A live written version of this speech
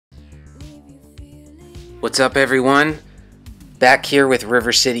What's up, everyone? Back here with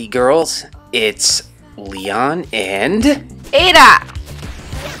River City Girls. It's Leon and Ada.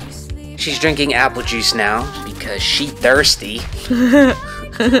 She's drinking apple juice now because she's thirsty.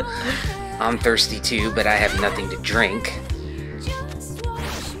 I'm thirsty too, but I have nothing to drink.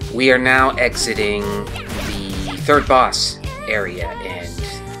 We are now exiting the third boss area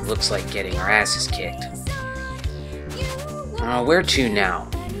and looks like getting our asses kicked. Where to now?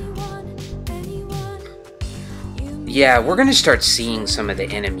 Yeah, we're gonna start seeing some of the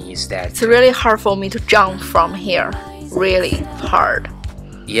enemies that... It's really hard for me to jump from here. Really hard.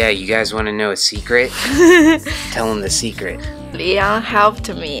 Yeah, you guys want to know a secret? Tell them the secret. Leon helped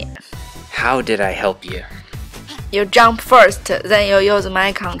me. How did I help you? You jump first, then you use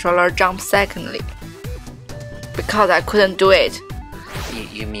my controller jump secondly. Because I couldn't do it.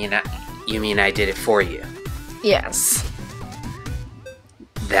 You mean I did it for you? Yes.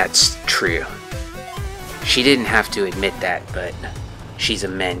 That's true. She didn't have to admit that, but she's a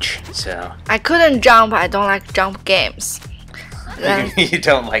mensch, so... I couldn't jump, I don't like jump games. Then, You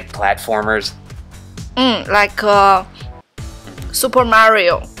don't like platformers? like Super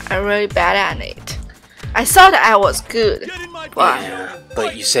Mario. I'm really bad at it. I thought I was good, but... Yeah,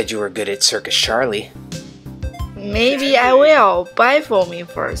 but you said you were good at Circus Charlie. Maybe I will. Buy for me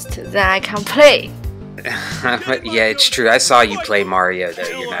first, then I can play. Yeah, it's true. I saw you play Mario, though.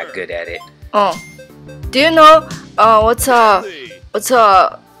 You're not good at it. Oh. Do you know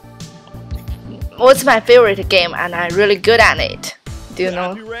what's my favorite game and I'm really good at it? Do you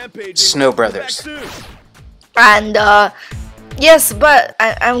know? Snow Brothers. And yes, but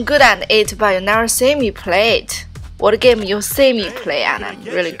I'm good at it, but you never see me play it. What game you see me play and I'm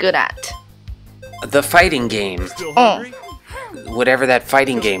really good at? The fighting game. Oh. Whatever that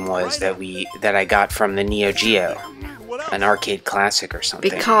fighting game was that I got from the Neo Geo. An arcade classic or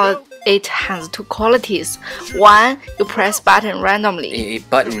something. Because it has two qualities. One, you press button randomly.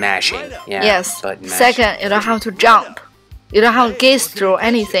 Button mashing. Yeah, yes. Button mashing. Second, you don't have to jump. You don't have to gaze through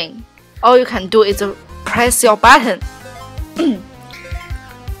anything. All you can do is press your button.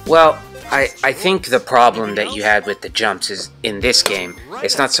 Well, I think the problem that you had with the jumps is in this game,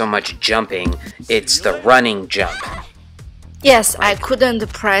 it's not so much jumping, it's the running jump. Yes, I couldn't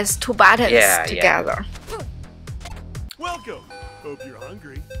press two buttons together. Welcome. Hope you're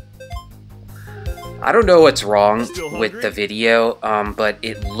hungry. I don't know what's wrong with the video, but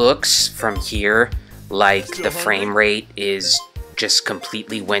it looks from here like the frame rate is just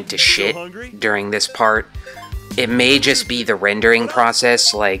completely went to shit during this part. It may just be the rendering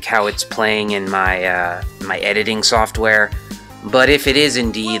process, like how it's playing in my my editing software. But if it is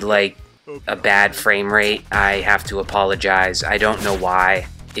indeed like a bad frame rate, I have to apologize. I don't know why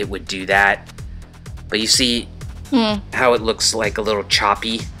it would do that. But you see how it looks like a little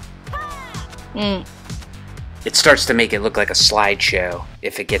choppy? It starts to make it look like a slideshow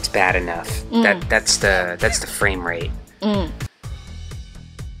if it gets bad enough. That's the frame rate.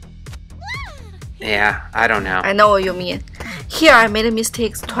 Yeah, I don't know. I know what you mean. Here I made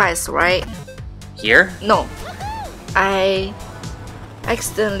mistakes twice, right? Here? No. I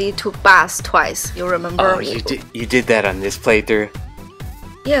accidentally took bus twice. You remember? Oh, you did that on this playthrough?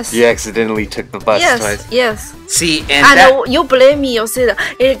 Yes. You accidentally took the bus twice? Yes. See, and you blame me. You said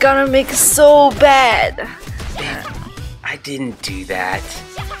it's gonna make so bad. I didn't do that.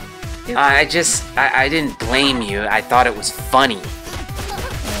 I didn't blame you. I thought it was funny.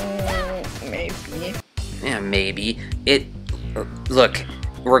 Maybe. Yeah, maybe. Look,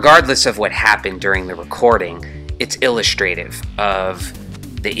 regardless of what happened during the recording, it's illustrative of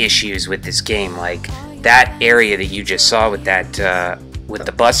the issues with this game. Like, that area that you just saw with that, with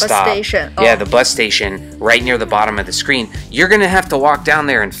the bus stop. Station. Yeah, the bus station, right near the bottom of the screen. You're gonna have to walk down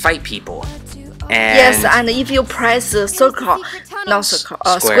there and fight people. And yes, and if you press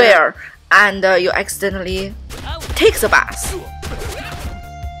square, and you accidentally take the bus.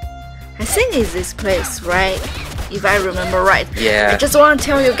 I think it's this place, right? If I remember right. Yeah. I just want to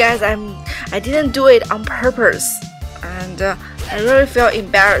tell you guys, I didn't do it on purpose, and I really feel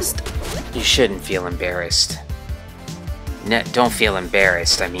embarrassed. You shouldn't feel embarrassed. No, don't feel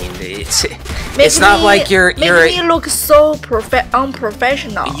embarrassed. I mean, it's not like you're Make me look so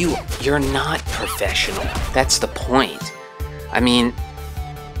unprofessional. You're not professional. That's the point. I mean,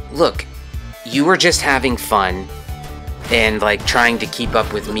 look, you were just having fun and like trying to keep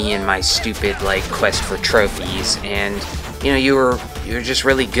up with me and my stupid like quest for trophies, and you know you were just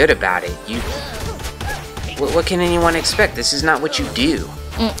really good about it. What can anyone expect? This is not what you do.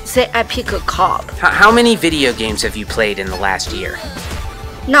 Say I pick a cop. How many video games have you played in the last year?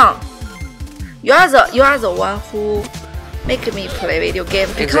 No. You are the one who make me play video game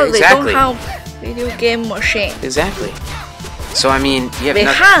because Exactly. Video game machine. Exactly. So I mean, you have We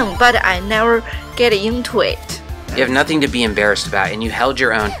nothing. hung, but I never get into it. You have nothing to be embarrassed about, and you held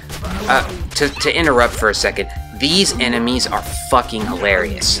your own. To interrupt for a second, these enemies are fucking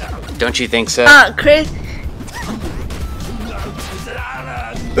hilarious. Don't you think so? Chris.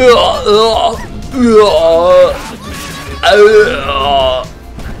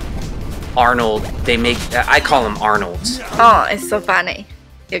 Arnold. They make. I call them Arnolds. Oh, it's so funny.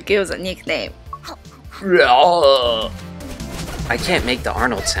 You give the nickname. I can't make the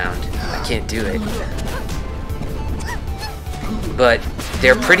Arnold sound. I can't do it. But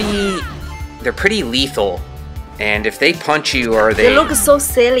they're pretty lethal. And if they punch you or They look so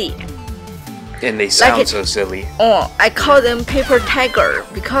silly. and they sound like so silly. Oh, I call them paper tiger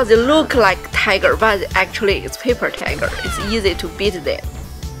because they look like tiger, but actually it's paper tiger. It's easy to beat them.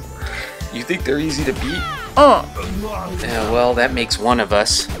 You think they're easy to beat? Oh, Yeah, well, that makes one of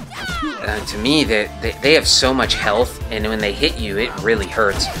us. To me, they have so much health, and when they hit you, it really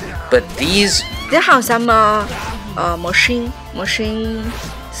hurts. But these, they have some machine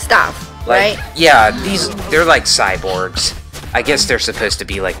stuff, like, right? yeah, they're like cyborgs. I guess they're supposed to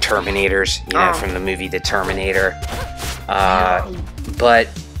be like Terminators, you know, Oh. from the movie The Terminator. But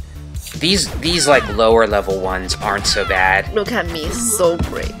these like lower level ones aren't so bad. Look at me, so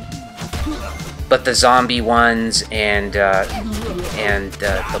great. But the zombie ones and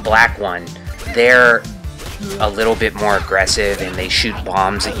the black one, they're a little bit more aggressive and they shoot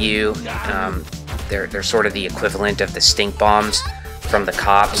bombs at you. They're sort of the equivalent of the stink bombs from the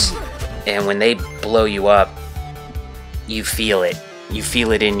cops. And when they blow you up, you feel it. You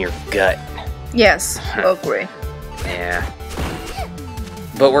feel it in your gut. Yes, agree. Yeah.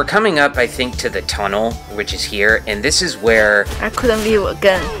 But we're coming up, I think, to the tunnel, which is here, and this is where... I couldn't live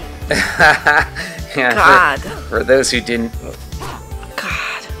again. Yeah, God. for those who didn't...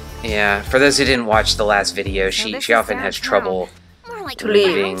 God. Yeah, for those who didn't watch the last video, she often has trouble To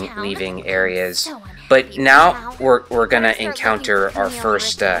leave. leaving areas. But now we're gonna encounter our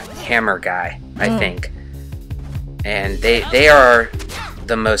first hammer guy, I think. And they are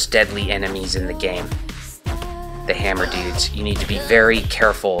the most deadly enemies in the game. The hammer dudes. You need to be very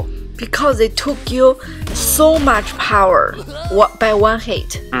careful. Because they took you so much power by one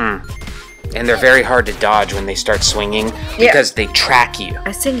hit. And they're very hard to dodge when they start swinging because they track you.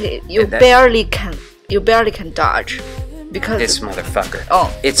 I think you that- barely can dodge because This motherfucker.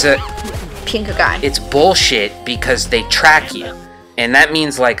 Oh. It's a pink guy. it's bullshit because they track you. And that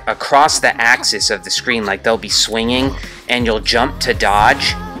means like across the axis of the screen, like they'll be swinging and you'll jump to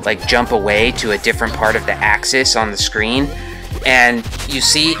dodge, like jump away to a different part of the axis on the screen. And you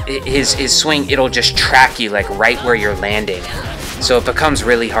see his swing, it'll just track you like right where you're landing. So it becomes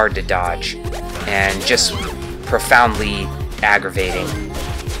really hard to dodge and just profoundly aggravating.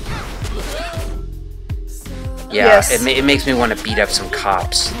 Yeah, Yes. it makes me want to beat up some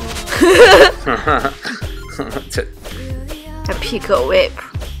cops. A pick a whip.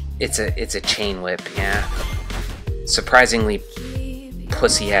 It's a chain whip, yeah. Surprisingly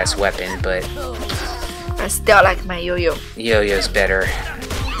pussy ass weapon, but I still like my yo-yo. yo-yo's better.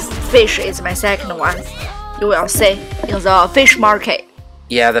 Fish is my second one. You will say in the fish market.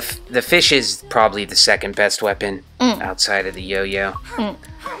 Yeah, the fish is probably the second best weapon outside of the yo-yo.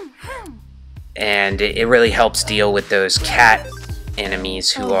 And it really helps deal with those cat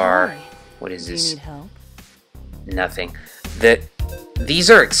enemies who are... What is this? Nothing. These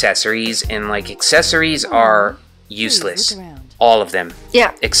are accessories, and like accessories are useless. All of them.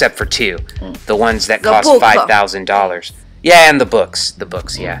 Yeah. Except for two. The ones that The cost book. $5,000. Yeah, and the books. The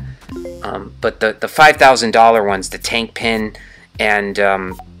books, yeah. But the $5,000 ones, the tank pin and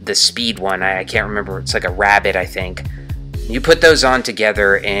the speed one, I can't remember. It's like a rabbit, I think. You put those on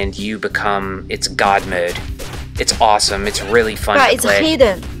together and you become... It's God mode. It's awesome. It's really fun But to it's play.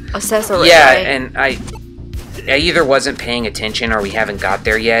 hidden accessory. Yeah, right? and I either wasn't paying attention or we haven't got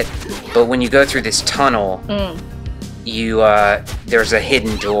there yet. But when you go through this tunnel, you there's a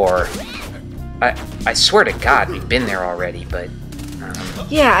hidden door. I swear to God, we've been there already, but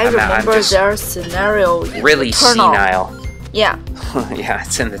yeah, I I'm remember just their scenario. In really the tunnel. senile. Yeah. Yeah,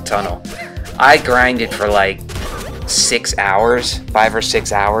 it's in the tunnel. I grinded for like 6 hours, 5 or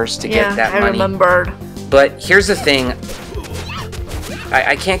 6 hours to get that I money. remembered. But here's the thing.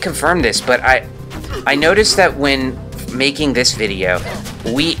 I can't confirm this, but I noticed that when making this video,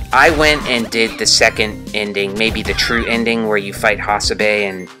 I went and did the second ending, maybe the true ending where you fight Hasabe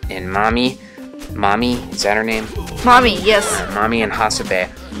and Mami. Mami, is that her name? Mommy, yes. Mami and Hasabe.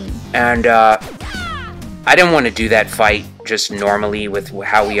 And I didn't want to do that fight just normally with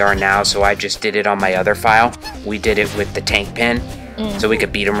how we are now, so I just did it on my other file. We did it with the tank pin, so we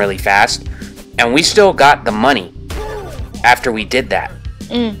could beat them really fast. And we still got the money after we did that.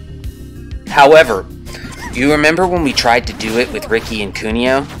 Mm. However, do you remember when we tried to do it with Ricky and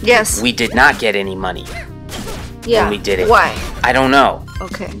Kunio? Yes. We did not get any money Yeah. when we did it. Why? I don't know.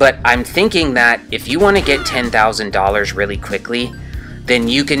 Okay. But I'm thinking that if you want to get $10,000 really quickly, then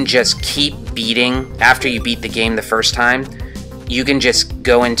you can just keep beating. After you beat the game the first time, you can just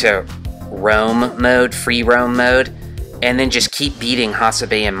go into roam mode, free roam mode, and then just keep beating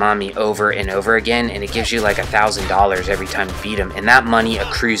Hasabe and Mami over and over again, and it gives you like $1,000 every time you beat them, and that money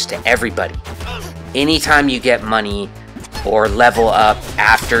accrues to everybody. Anytime you get money or level up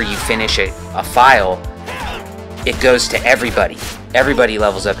after you finish a file, it goes to everybody. Everybody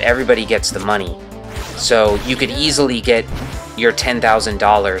levels up, everybody gets the money. So you could easily get your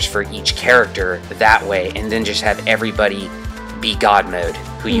 $10,000 for each character that way, and then just have everybody be God mode,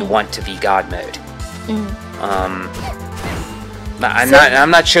 who you want to be God mode.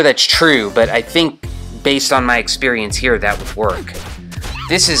 I'm not sure that's true, but I think based on my experience here, that would work.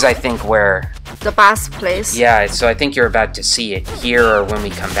 This is, I think, where... The boss place. Yeah, so I think you're about to see it here or when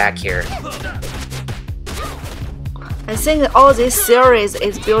we come back here. I think all this series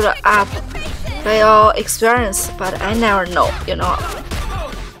is built up by your experience, but I never know, you know.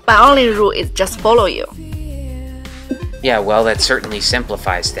 My only rule is just follow you. Yeah, well, that certainly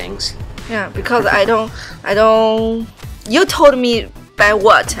simplifies things. Yeah, because I don't. You told me buy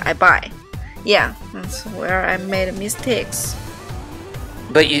what I buy. Yeah, that's where I made mistakes.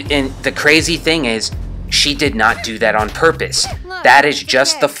 But and the crazy thing is, she did not do that on purpose. That is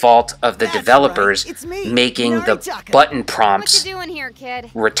just the fault of the developers making the button prompts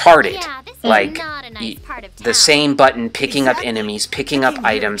retarded. Like, the same button, picking up enemies, picking up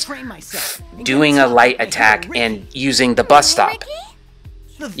items, doing a light attack, and using the bus stop.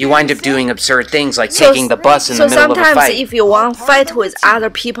 You wind up doing absurd things like taking the bus in the middle of a fight. So sometimes if you want to fight with other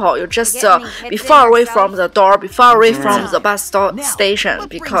people, you just be far away from the door, be far away from the bus station,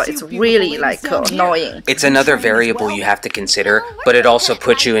 because it's really like annoying. It's another variable you have to consider, but it also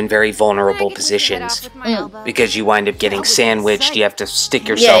puts you in very vulnerable positions. Because you wind up getting sandwiched, you have to stick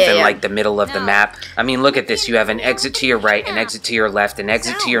yourself in like the middle of the map. I mean, look at this, you have an exit to your right, an exit to your left, an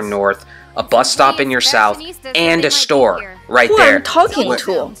exit to your north, a bus stop in your south, and a store right there. Who am I talking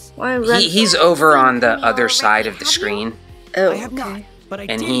to? He's over on the other side of the screen. Oh, okay.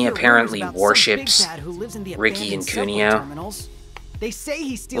 And he apparently worships Ricky and Kunio.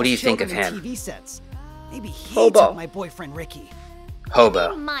 What do you think of him? Hobo. My boyfriend Ricky.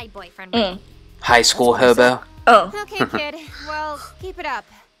 Hobo. My boyfriend Ricky. High school hobo? Oh. Okay, kid. Well, keep it up.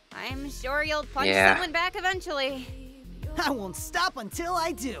 I'm sure you'll punch someone back eventually. I won't stop until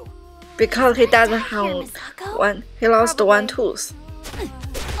I do. Because he doesn't have one. He lost one tooth.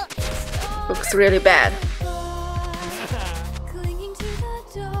 Looks really bad.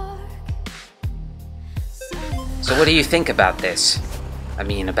 So what do you think about this? I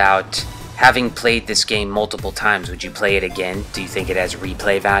mean, about having played this game multiple times, would you play it again? Do you think it has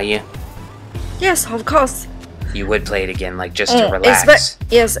replay value? Yes, of course. You would play it again, like just to relax?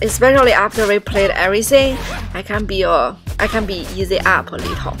 Yes, especially after we played everything, I can be easy up a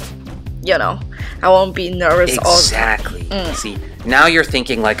little. You know, I won't be nervous all the time. Exactly. See, now you're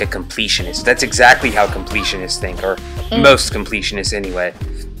thinking like a completionist. That's exactly how completionists think, or most completionists anyway.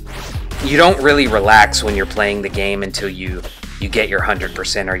 You don't really relax when you're playing the game until you get your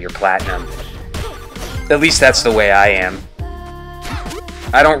 100% or your platinum. At least that's the way I am.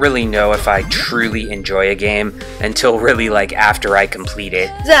 I don't really know if I truly enjoy a game until really like after I complete it.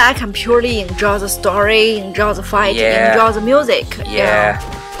 Then I can purely enjoy the story, enjoy the fight, enjoy the music. Yeah.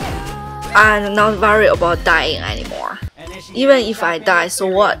 And not worry about dying anymore. Even if I die, so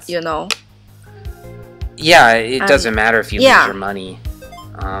what, you know? Yeah, it doesn't matter if you lose your money.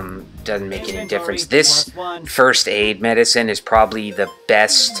 Doesn't make any difference. This first aid medicine is probably the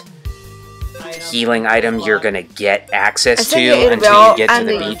best healing item you're gonna get access to until you get to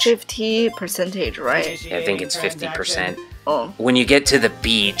the beach. 50%, right? Yeah, I think it's 50%. Oh. When you get to the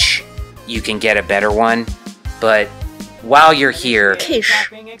beach, you can get a better one, but while you're here, Quiche.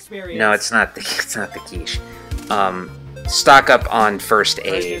 no, it's not the quiche. Stock up on first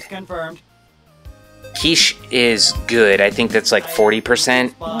aid. Quiche is good. I think that's like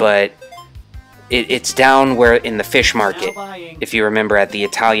 40%, but it's down where in the fish market, if you remember, at the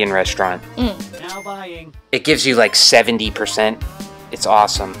Italian restaurant. It gives you like 70%. It's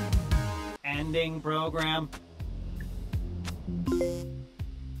awesome. Ending program.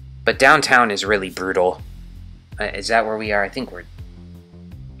 But downtown is really brutal. Is that where we are? I think we're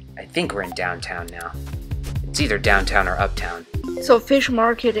in downtown now. It's either downtown or uptown. So fish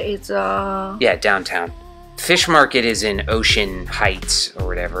market is Yeah, downtown. Fish market is in Ocean Heights or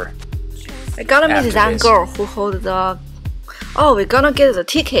whatever. I gotta meet after that this. girl who hold the. Oh, we're gonna get the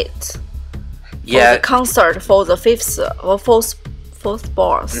ticket. Yeah, For the concert for the fourth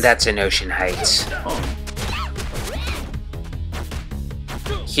boss. that's in Ocean Heights. Oh.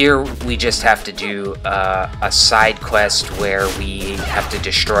 Here we just have to do a side quest where we have to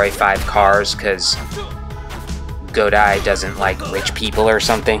destroy 5 cars because Godai doesn't like rich people or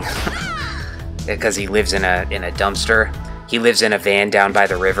something. Because he lives in a dumpster. He lives in a van down by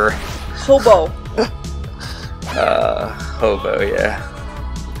the river. Hobo. Hobo, yeah.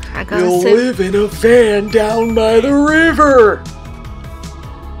 I gotta say. live in a van down by the river.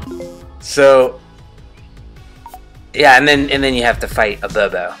 So, yeah, and then you have to fight a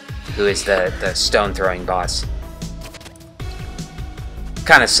Bobo, who is the stone throwing boss.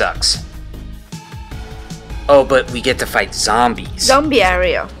 Kind of sucks. Oh, but we get to fight zombies. Zombie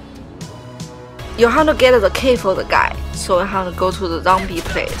area. You have to get the key for the guy, so you have to go to the zombie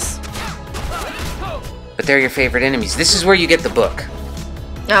place. But they're your favorite enemies. This is where you get the book.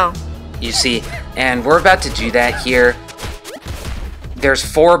 Oh. You see, and we're about to do that here. There's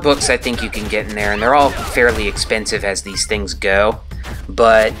 4 books I think you can get in there, and they're all fairly expensive as these things go.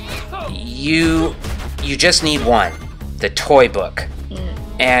 But you just need one, the toy book.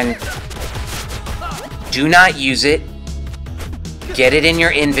 And do not use it. Get it in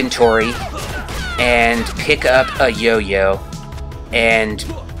your inventory and pick up a yo-yo, and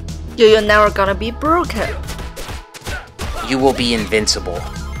You're never gonna be broken. you will be invincible.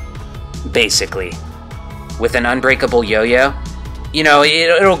 Basically. With an unbreakable yo-yo, you know,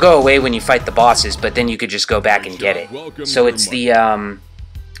 it'll go away when you fight the bosses, but then you could just go back and get it. So it's the,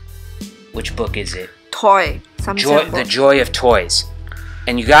 which book is it? Toy. The Joy of Toys.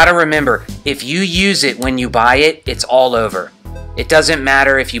 And you gotta remember, if you use it when you buy it, it's all over. It doesn't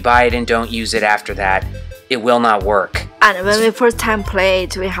matter if you buy it and don't use it after that. It will not work. And when we first time play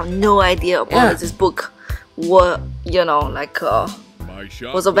it, we have no idea about this book. What, you know, like,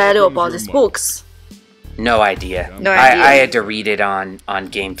 what's the value about these books? No idea. No idea. I had to read it on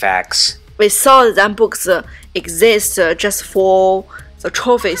GameFAQs. We saw that books exist just for the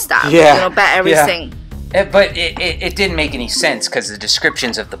trophy stuff. Yeah, You know, buy everything. But it didn't make any sense because the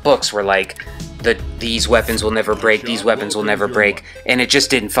descriptions of the books were like, these weapons will never break, these weapons will never break, and it just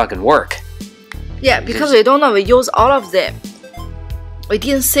didn't fucking work. Yeah, because we don't know, we use all of them. We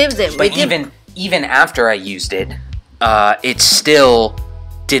didn't save them. But even after I used it, it still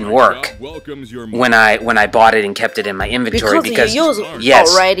didn't work when I bought it and kept it in my inventory because you use it yes,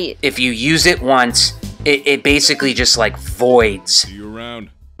 already. If you use it once, it basically just like voids.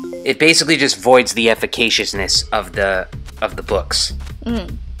 It basically just voids the efficaciousness of the books.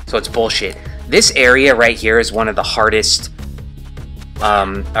 So it's bullshit. This area right here is one of the hardest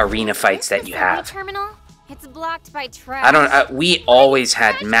arena fights that you have. Terminal? It's blocked by trash. I don't. We always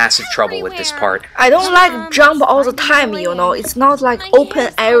had massive trouble with this part. I don't like jump all the time, you know. It's not like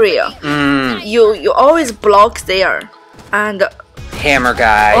open area. You always block there. And hammer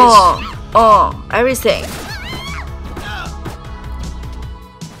guys. Everything.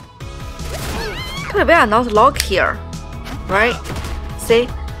 But we are not locked here, right? See?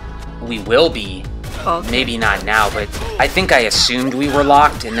 We will be. Okay. Maybe not now, but I think I assumed we were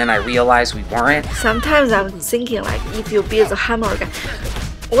locked, and then I realized we weren't. Sometimes I'm thinking like, if you beat the hammer guy,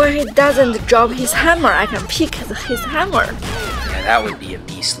 when he doesn't drop his hammer, I can pick his hammer. Yeah, that would be a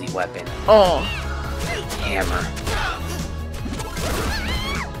beastly weapon. Oh. Hammer.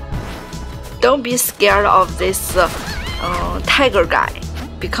 Don't be scared of this tiger guy,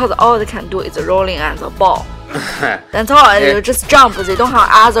 because all they can do is rolling at the ball. That's all. You just jump. They don't have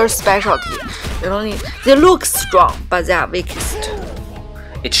other specialty. They look strong, but they are weakest.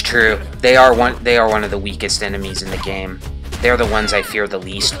 It's true. They are one of the weakest enemies in the game. They're the ones I fear the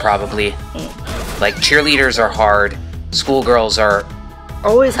least, probably. Like cheerleaders are hard. Schoolgirls are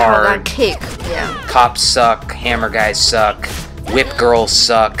always hard. Have that kick. Yeah. Cops suck. Hammer guys suck. Whip girls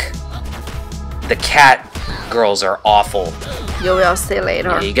suck. The cat girls are awful. You will see later.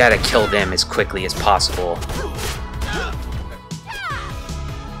 Yeah, you gotta kill them as quickly as possible.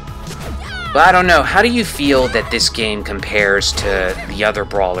 But I don't know, how do you feel that this game compares to the other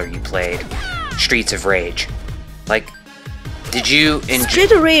Brawler you played, Streets of Rage? Like, did you enjoy...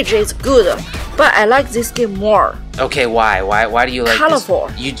 Street of Rage is good, but I like this game more. Okay, why? Why do you like Colorful.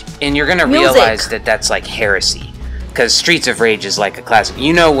 this? And you're gonna realize that that's like heresy. Because Streets of Rage is like a classic.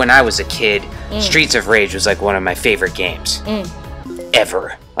 You know, when I was a kid, Streets of Rage was like one of my favorite games.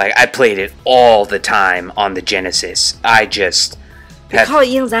 Ever. Like, I played it all the time on the Genesis. Because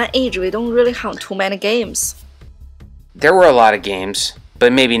in that age, we don't really have too many games. There were a lot of games,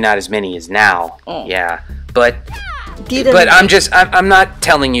 but maybe not as many as now. Yeah. But didn't. I'm not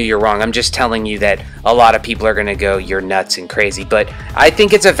telling you you're wrong. I'm just telling you that a lot of people are gonna go, you're nuts and crazy. But I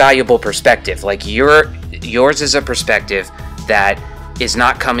think it's a valuable perspective. Like yours is a perspective that is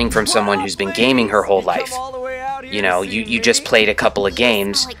not coming from someone who's been gaming her whole life. You know, you just played a couple of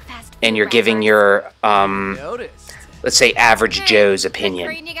games, and you're giving your let's say average Joe's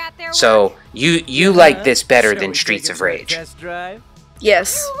opinion. So you like this better than Streets of Rage.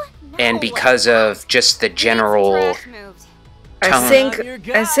 Yes. And because of just the general tone. I think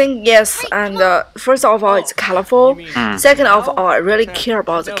yes. And first of all, it's colorful. Second of all, I really care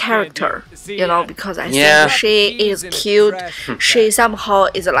about the character. You know, because I think she is cute. She somehow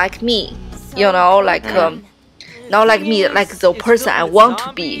is like me. You know, like not like me, like the person I want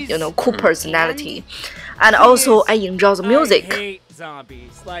to be. You know, cool personality. And also, I enjoy the music. You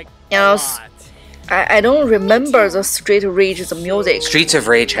know, I don't remember the Streets of Rage's music. Streets of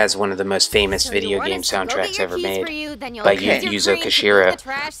Rage has one of the most famous video game soundtracks ever made by Yuzo Koshiro.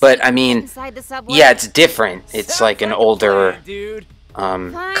 But, I mean, yeah, it's different. It's like an older...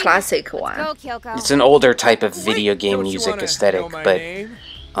 classic one. It's an older type of video game music aesthetic, but,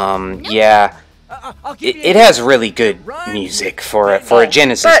 yeah... It has really good music for a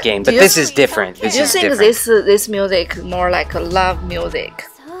Genesis game, but this is different. Do you think this music more like a love music,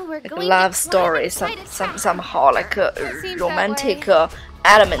 like a love story, somehow like a romantic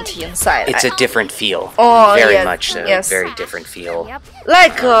element inside? It's a different feel. Oh, very much so. Yes. Very different feel.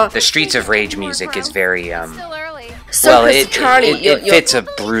 Like the Streets of Rage music is very well, it fits a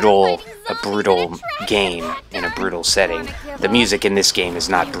brutal game in a brutal setting. The music in this game is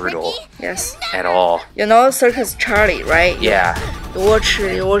not brutal. Yes. At all. You know Circus Charlie, right? Yeah. You watch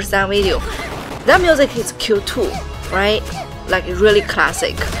that video. That music is cute too, right? Like really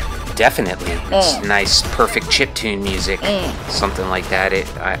classic. Definitely. It's nice, perfect chiptune music. Something like that.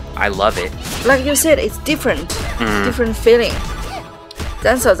 I love it. Like you said, it's different. Different feeling.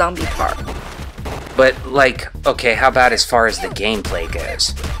 That's a zombie part. But, like, okay, how about as far as the gameplay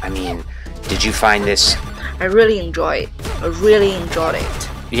goes? I mean, did you find this... I really enjoyed it. I really enjoyed it.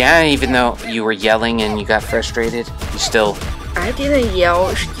 Yeah, even though you were yelling and you got frustrated, you still... I didn't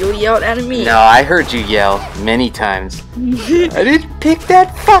yell. You yelled at me. No, I heard you yell many times. I didn't pick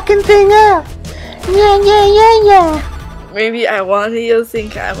that fucking thing up. Yeah. Maybe I wanted you to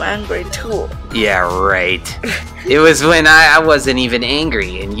think I'm angry too. Yeah, right. It was when I wasn't even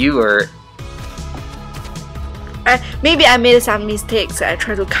angry and you were... Maybe I made some mistakes. I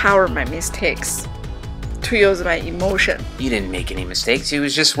try to cover my mistakes to use my emotion. You didn't make any mistakes. It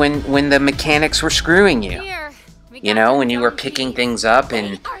was just when the mechanics were screwing you. You know, when you were picking things up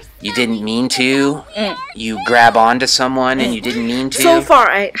and you didn't mean to. You grab onto someone and you didn't mean to. So far,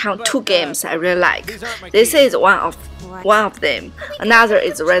 I have 2 games I really like. This is one of them. Another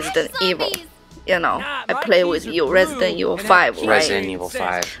is Resident Evil. You know, I play with you, Resident Evil 5, right? Resident Evil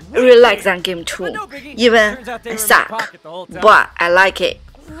 5. I really like that game too. Even I suck, but I like it.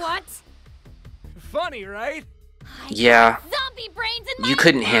 What? Funny, right? Yeah. Zombie brains in You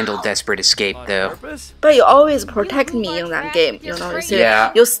couldn't handle Desperate Escape, though. But you always protect me in that game. You know, you say,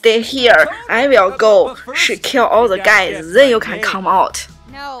 Yeah. you stay here, I will go, kill all the guys, then you can come out.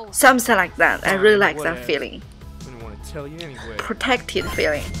 No. Something like that. I really like that feeling. Wouldn't want to tell you anyway. Protected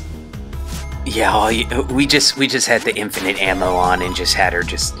feeling. Yeah, we just had the infinite ammo on and just had her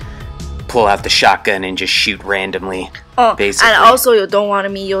just pull out the shotgun and just shoot randomly. Oh, basically. And also you don't want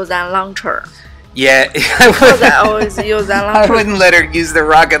me use that launcher. Yeah, Because I always use that launcher. I wouldn't let her use the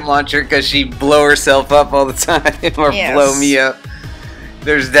rocket launcher because she'd blow herself up all the time or blow me up.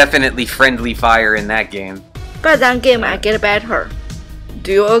 There's definitely friendly fire in that game. But that game I get better.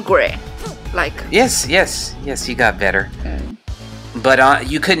 Do you agree? Like Yes, you got better. But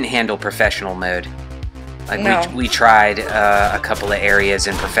you couldn't handle professional mode. Like No. we tried a couple of areas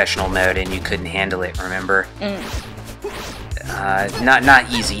in professional mode and you couldn't handle it, remember? Not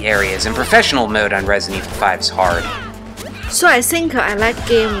easy areas. In professional mode on Resident Evil 5 is hard. So I think I like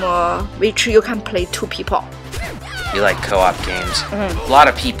game which you can play 2 people. You like co-op games. A lot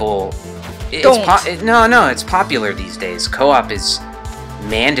of people... It's popular these days. Co-op is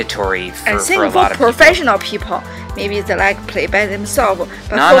mandatory for a lot of people. I think for professional people, maybe they like play by themselves.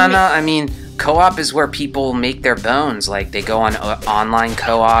 But No. I mean, co-op is where people make their bones. Like, they go on online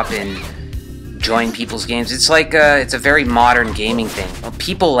co-op and join people's games. It's like, it's a very modern gaming thing. Well,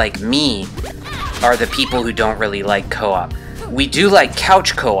 people like me are the people who don't really like co-op. We do like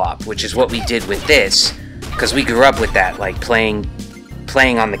couch co-op, which is what we did with this, because we grew up with that, like playing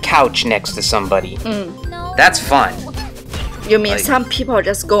on the couch next to somebody. That's fun. You mean some people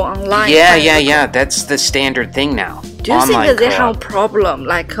just go online? Yeah. That's the standard thing now. Do you Online think they co-op. have problem?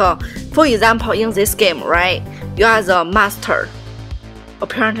 Like, for example, in this game, right? you are the master,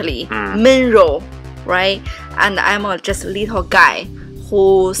 apparently, main role, right? And I'm just a little guy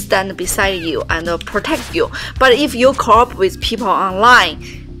who stand beside you and protect you. But if you co-op with people online,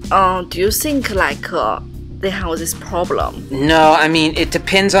 do you think like they have this problem? No, I mean, it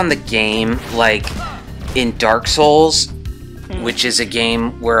depends on the game. Like in Dark Souls, which is a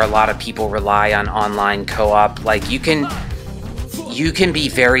game where a lot of people rely on online co-op, like you can be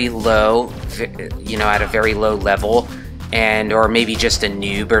very low, you know, at a very low level, and or maybe just a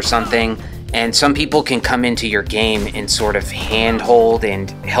noob or something, and some people can come into your game and sort of handhold and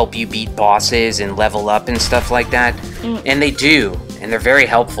help you beat bosses and level up and stuff like that. And they do, and they're very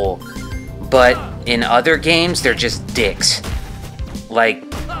helpful. But in other games, they're just dicks. Like,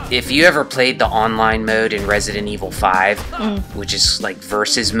 if you ever played the online mode in Resident Evil 5, which is like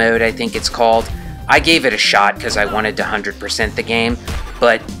versus mode, I think it's called, I gave it a shot because I wanted to 100% the game,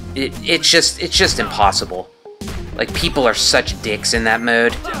 but it's just impossible. Like, people are such dicks in that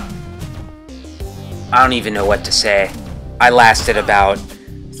mode. I don't even know what to say. I lasted about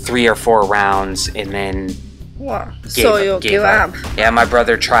 3 or 4 rounds and then gave up. Yeah, my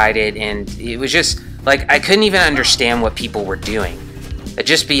brother tried it and it was just like I couldn't even understand what people were doing. It'd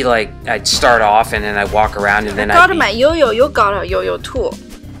just be like I'd start off and then I'd walk around and then you got a yo-yo too.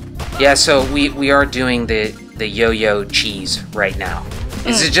 Yeah, so we are doing the yo-yo cheese right now.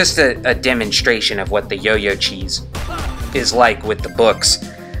 This is just a demonstration of what the yo-yo cheese is like with the books.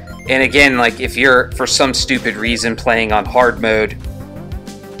 And again, like if you're for some stupid reason playing on hard mode,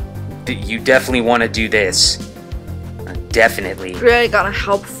 you definitely want to do this. Definitely. Really gonna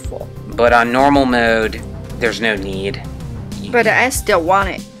helpful. But on normal mode, there's no need. But I still want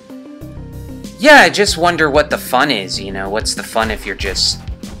it. Yeah, I just wonder what the fun is, you know? What's the fun if you're just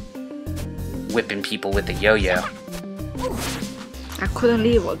whipping people with a yo-yo? I couldn't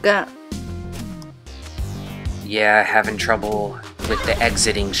leave again. Yeah, having trouble with the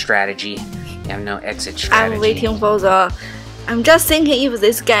exiting strategy. You have no exit strategy. I'm waiting for the... I'm just thinking if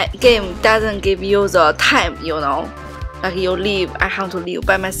this game doesn't give you the time, you know, like you leave, I have to leave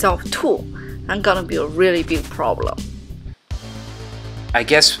by myself too. I'm gonna be a really big problem. I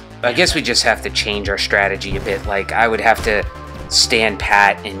guess we just have to change our strategy a bit. Like, I would have to stand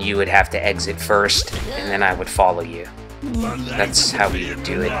pat and you would have to exit first, and then I would follow you. That's how we would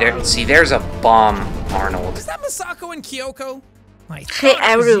do it. See, there's a bomb, Arnold. Is that Misako and Kyoko? Hey,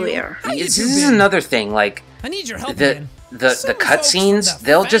 everywhere. This is another thing, like, I need your help, the cutscenes,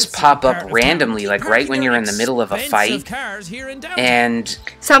 they'll just pop up randomly, like right when you're in the middle of a fight, and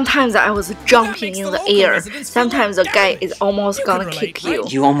sometimes I was jumping in the air, sometimes the guy is almost gonna kick you.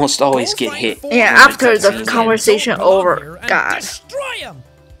 You almost always get hit. Yeah, after the conversation over, God.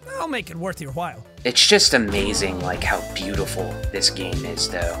 I'll make it worth your while. It's just amazing, like, how beautiful this game is,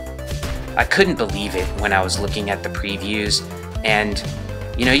 though. I couldn't believe it when I was looking at the previews, and,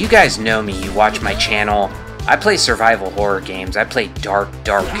 you know, you guys know me, you watch my channel. I play survival horror games. I play dark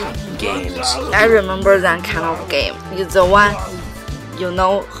games. I remember that kind of game. It's the one, you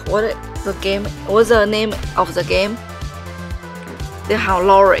know, what the game? What's the name of the game? They have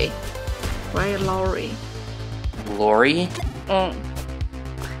Lori, right? Lori. Lori?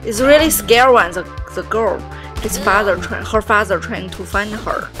 It's really scary one. The girl, her father trying to find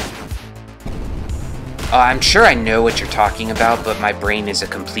her. I'm sure I know what you're talking about, but my brain is a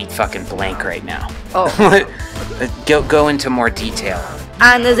complete fucking blank right now. Oh. Go into more detail.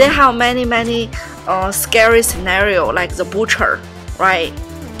 And they have many scary scenario, like the butcher, right?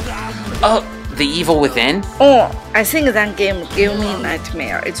 Oh, The Evil Within? Oh, I think that game gave me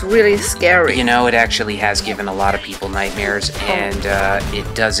nightmare. It's really scary. You know, it actually has given a lot of people nightmares, and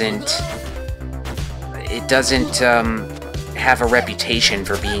it doesn't have a reputation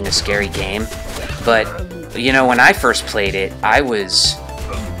for being a scary game. But, you know, when I first played it, I was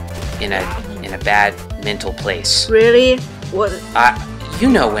in a bad mental place. Really? What? You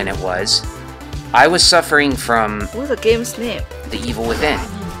know when it was. I was suffering from... What's the game's name? The Evil Within.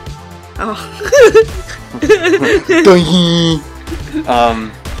 Oh.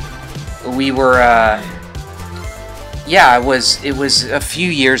 We were, yeah, it was a few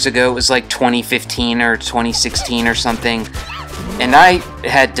years ago. It was like 2015 or 2016 or something. And I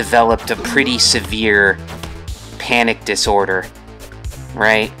had developed a pretty severe panic disorder,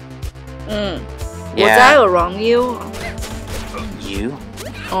 right? Yeah. Was I around you? You?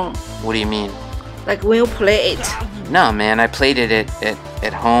 Oh. What do you mean? Like when you play it? No, man, I played it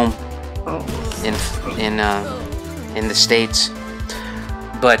at home. Oh. In the States.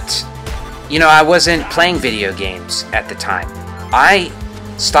 But, you know, I wasn't playing video games at the time. I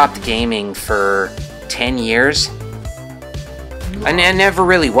stopped gaming for 10 years. I never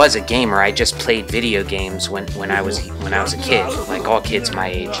really was a gamer. I just played video games when I was a kid, like all kids my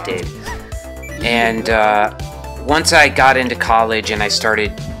age did. And once I got into college and I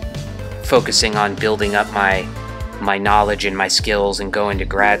started focusing on building up my knowledge and my skills and going to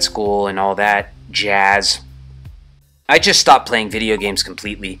grad school and all that jazz, I just stopped playing video games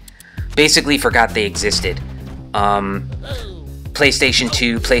completely. Basically forgot they existed. PlayStation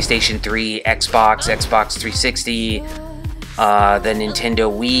 2, PlayStation 3, Xbox 360, the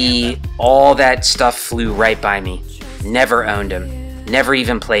Nintendo Wii, all that stuff flew right by me. Never owned them. Never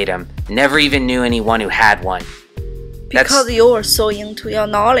even played them. Never even knew anyone who had one. Because you were so into your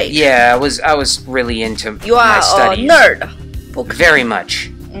knowledge. Yeah, I was really into you my studies. You are a nerd. Very much.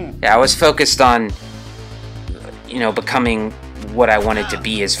 Yeah, I was focused on, becoming what I wanted to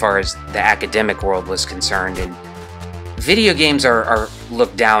be as far as the academic world was concerned. And video games are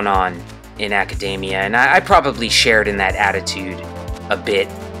looked down on in academia, and I probably shared in that attitude a bit.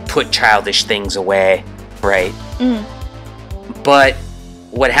 Put childish things away, right? But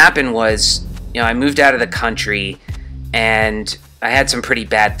what happened was, I moved out of the country, and I had some pretty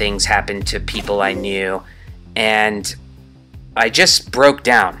bad things happen to people I knew, and I just broke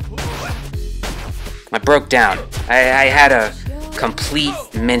down. I broke down. I had a complete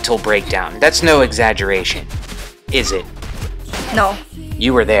mental breakdown. That's no exaggeration, is it? No.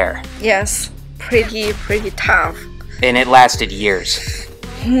 You were there. Yes. Pretty tough. And it lasted years,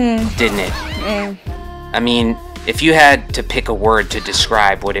 didn't it? I mean, if you had to pick a word to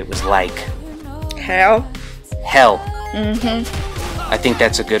describe what it was like. Hell. Hell. I think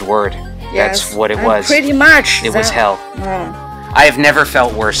that's a good word. Yes. That's what it was. Pretty much. It was hell. I have never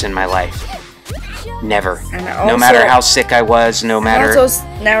felt worse in my life. Never. And also, no matter how sick I was, no matter... I also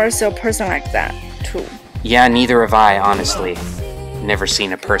never saw a person like that, too. Yeah, neither have I, honestly. Never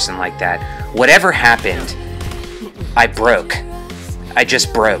seen a person like that. Whatever happened, I broke. I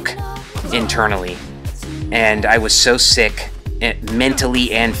just broke. Internally. And I was so sick,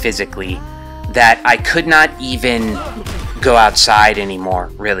 mentally and physically, that I could not even go outside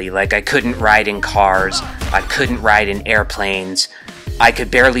anymore, really. Like, I couldn't ride in cars. I couldn't ride in airplanes. I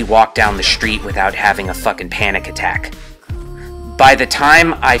could barely walk down the street without having a fucking panic attack. By the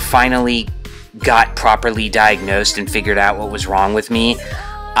time I finally got properly diagnosed and figured out what was wrong with me,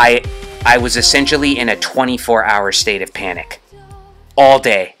 I was essentially in a 24-hour state of panic. All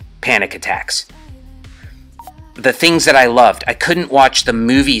day, panic attacks. The things that I loved, I couldn't watch the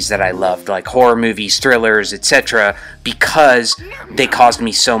movies that I loved, like horror movies, thrillers, etc., because they caused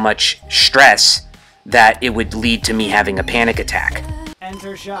me so much stress that it would lead to me having a panic attack.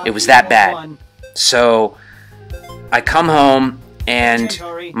 It was that bad. So I come home and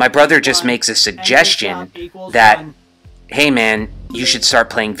my brother just makes a suggestion that, hey man, you should start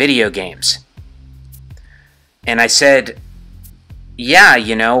playing video games. And I said, yeah,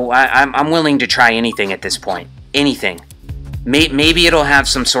 I'm willing to try anything at this point. Anything. Maybe it'll have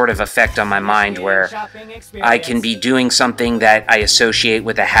some sort of effect on my mind where I can be doing something that I associate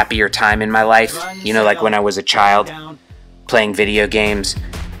with a happier time in my life. Like when I was a child, playing video games,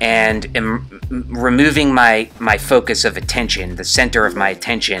 and removing my focus of attention, the center of my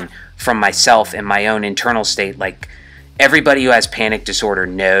attention, from myself and my own internal state. Like, everybody who has panic disorder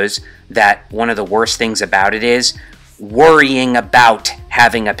knows that one of the worst things about it is worrying about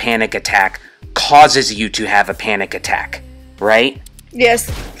having a panic attack causes you to have a panic attack, right?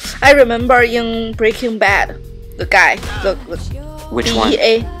 Yes, I remember in Breaking Bad, the guy, which one?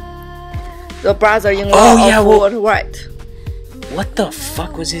 DEA, the brother-in-law of Walter White. What the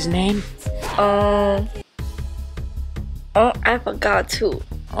fuck was his name? I forgot too.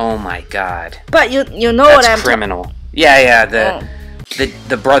 Oh my god. But you know That's what I'm criminal. Yeah,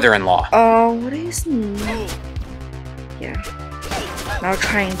 the brother-in-law. What is his name? Yeah. Now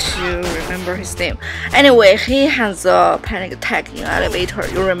trying to remember his name. Anyway, he has a panic attack in elevator.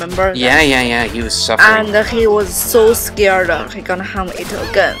 You remember that? Yeah. He was suffering. And he was so scared he gonna have it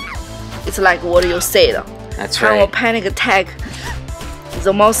again. It's like what you said. That's have right. A panic attack.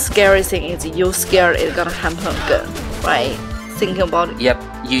 The most scary thing is you scared it's gonna happen again, right? Thinking about it. Yep.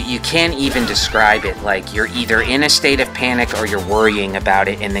 You can't even describe it. Like, you're either in a state of panic or you're worrying about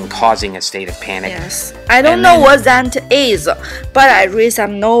it and then causing a state of panic. Yes. I don't know what that is, but I read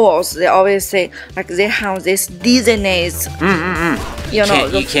some novels. They always say, like, they have this dizziness.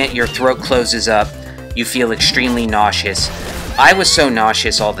 Your throat closes up. You feel extremely nauseous. I was so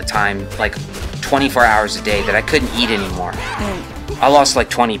nauseous all the time, like 24 hours a day, that I couldn't eat anymore. I lost like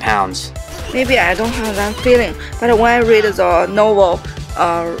 20 pounds. Maybe I don't have that feeling, but when I read the novel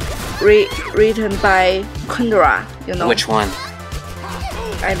written by Kundera, Which one?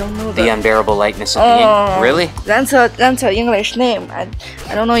 I don't know The unbearable lightness of being. Really? That's a English name. I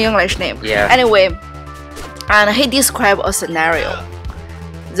don't know English name. Yeah. Anyway, and he described a scenario.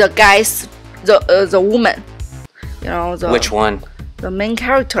 The guys, the woman, you know, Which one? The main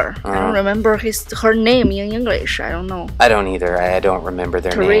character. I don't remember her name in English. I don't know. I don't either. I don't remember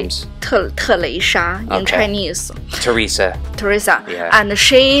their names. 特蕾莎 in Chinese. Teresa. Yeah. And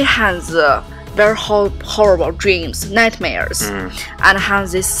she has very horrible dreams, nightmares, and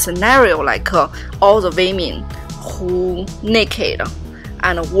has this scenario like all the women who naked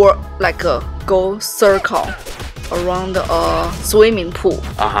and work like go circle around a swimming pool.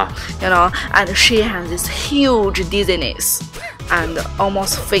 You know, and she has this huge dizziness and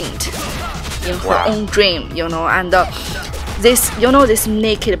almost faint in her own dream, you know, and this, you know, this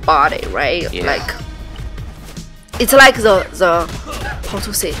naked body, right? Yeah. Like it's like the how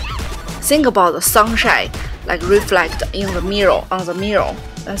to say, think about the sunshine like reflect in the mirror, on the mirror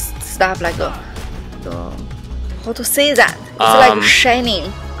and stuff like the how to say that, it's like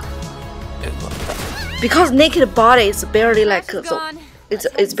shining, because naked body is barely like the,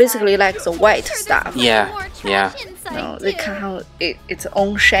 it's basically like the white stuff. Yeah. You know, they can have its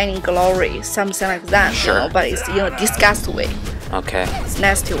own shining glory, something like that. Sure. You know, but it's in a disgust way. Okay. It's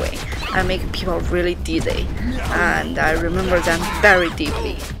nasty way, and make people really dizzy. And I remember them very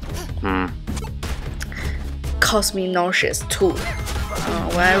deeply. Caused me nauseous too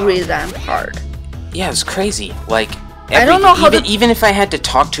when I read that part. Yeah, it's crazy. Like, I don't know how even if I had to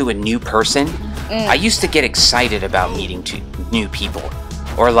talk to a new person, I used to get excited about meeting new people,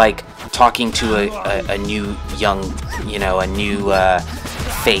 or like talking to a new young, you know, a new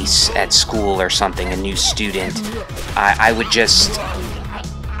face at school or something, a new student. I would just,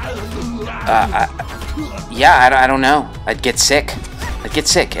 I don't know. I'd get sick.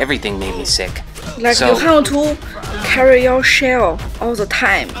 Everything made me sick. Like so, you have to carry your shell all the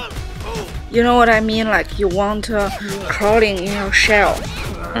time. You know what I mean? Like you want crawling in your shell.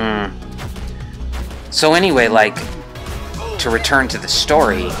 So anyway, like, to return to the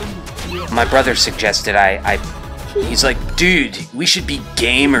story, my brother suggested he's like, dude, we should be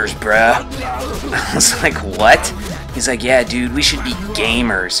gamers, bruh. I was like, what? He's like, yeah, dude, we should be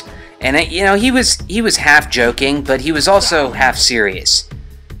gamers. And you know, he was half joking, but he was also half serious.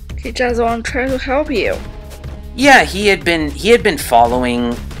 He just want to try to help you. Yeah, he had been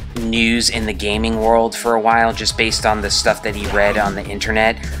following news in the gaming world for a while, just based on the stuff that he read on the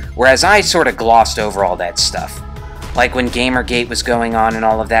internet, whereas I sort of glossed over all that stuff. Like when Gamergate was going on and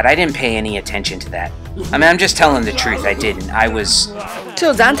all of that, I didn't pay any attention to that. I mean, I'm just telling the truth, I didn't. I was...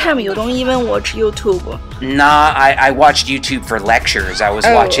 Till that time, you don't even watch YouTube. Nah, I watched YouTube for lectures. I was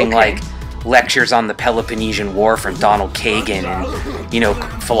watching, like, lectures on the Peloponnesian War from Donald Kagan and, you know,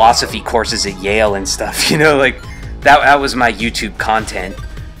 philosophy courses at Yale and stuff, you know, like, that was my YouTube content.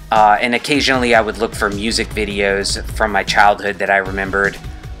 And occasionally I would look for music videos from my childhood that I remembered,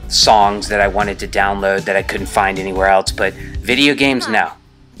 songs that I wanted to download that I couldn't find anywhere else, but video games, no.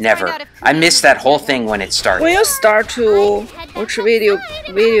 Never. I missed that whole thing when it started. When you start to watch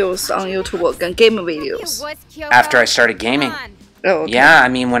videos on YouTube and game videos? After I started gaming. Oh, okay. Yeah, I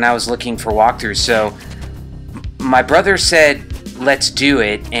mean, when I was looking for walkthroughs. So, my brother said, let's do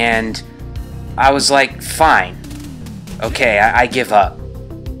it, and I was like, fine. Okay, I give up.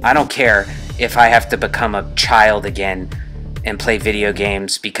 I don't care if I have to become a child again and play video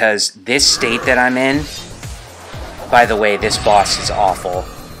games, because this state that I'm in, by the way, this boss is awful.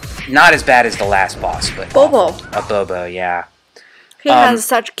 Not as bad as the last boss, but Bobo. A Bobo, yeah. He has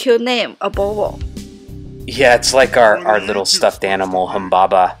such a cute name, a Bobo. Yeah, it's like our little stuffed animal,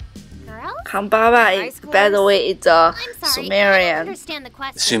 Humbaba. Humbaba is, by the way, it's a Sumerian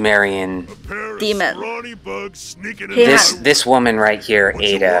demon. This woman right here,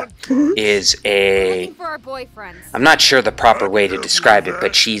 Ada, is a... I'm not sure the proper way to describe it,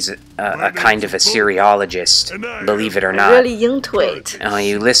 but she's a kind of a Syriologist, believe it or not. Really into it.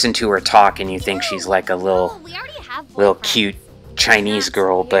 You listen to her talk and you think she's like a little cute Chinese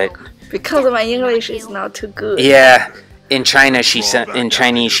girl, but... Because my English is not too good. Yeah. In Chinese, she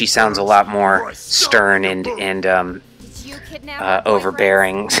sounds a lot more stern and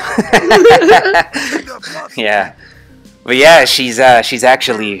overbearing. Yeah, but yeah, she's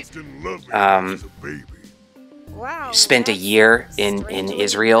actually spent a year in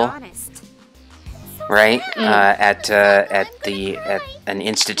Israel, right? At an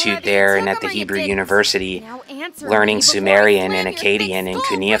institute there and at the Hebrew University, learning Sumerian and Akkadian and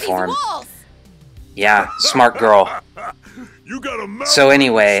cuneiform. Yeah, smart girl. So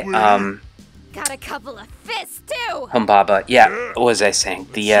anyway, got a couple of fists too. Humbaba, yeah, what was I saying?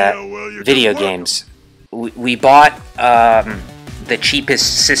 The video games. We bought the the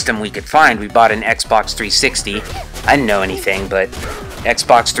cheapest system we could find. We bought an Xbox 360. I didn't know anything, but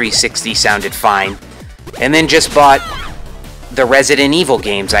Xbox 360 sounded fine. And then just bought the Resident Evil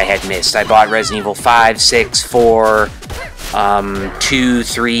games I had missed. I bought Resident Evil 5, 6, 4, 2,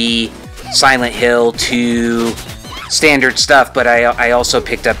 3, Silent Hill, 2, standard stuff, but I also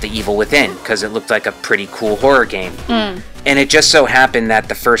picked up The Evil Within because it looked like a pretty cool horror game. And it just so happened that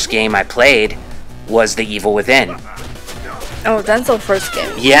the first game I played was The Evil Within. Oh, that's the first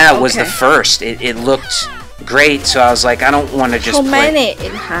game. Yeah, it was the first. It looked great, so I was like, I don't want to just How many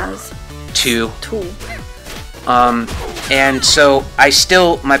it has? 2. 2. And so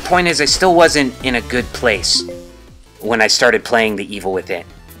my point is I still wasn't in a good place when I started playing The Evil Within.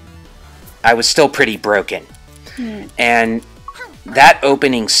 I was still pretty broken. And that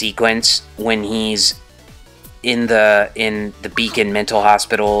opening sequence when he's in the Beacon mental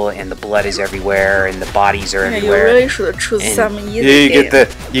hospital and the blood is everywhere and the bodies are everywhere. You really should choose some easy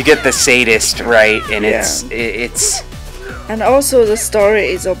you get the sadist, right? And it's and also the story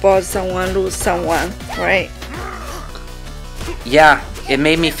is about someone lose someone, right? Yeah, it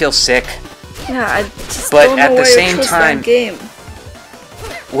made me feel sick. Yeah, I just but don't know at the why same you chose time, that game.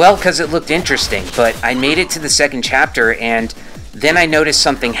 Well, because it looked interesting, but I made it to the second chapter and then I noticed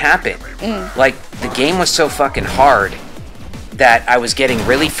something happen. Like, the game was so fucking hard that I was getting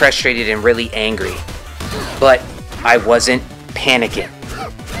really frustrated and really angry. But I wasn't panicking.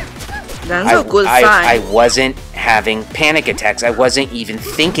 That's a good sign. I wasn't having panic attacks. I wasn't even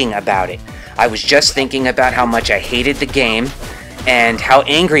thinking about it. I was just thinking about how much I hated the game and how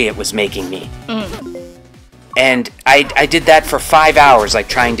angry it was making me. And I did that for 5 hours, like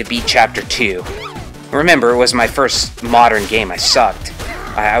trying to beat Chapter 2. Remember, it was my first modern game. I sucked.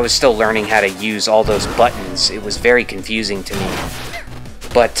 I was still learning how to use all those buttons. It was very confusing to me.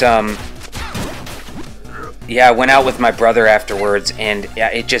 But, yeah, I went out with my brother afterwards, and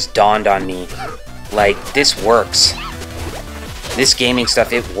it just dawned on me. Like, this works. This gaming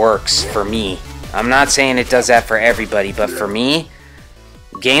stuff, it works for me. I'm not saying it does that for everybody, but for me,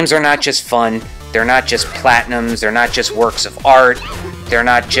 games are not just fun. They're not just platinums. They're not just works of art. They're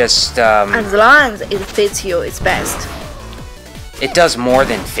not just, As long as it fits you, it's best. It does more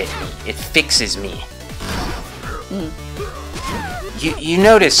than fit me. It fixes me. You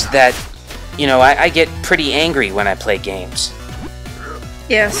notice that, you know, I get pretty angry when I play games.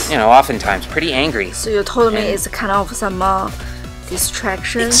 Yes. You know, oftentimes pretty angry. So you told me it's kind of some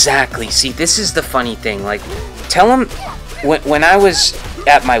distraction. Exactly. See, this is the funny thing. Like, tell them when I was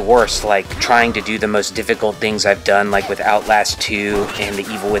at my worst, like trying to do the most difficult things I've done, like with Outlast 2 and The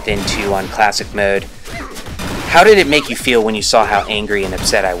Evil Within 2 on classic mode. How did it make you feel when you saw how angry and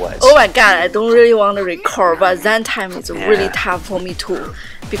upset I was? Oh my god, I don't really want to record, but that time it's really tough for me too,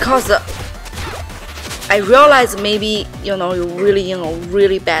 because I realized maybe, you know, you're really in a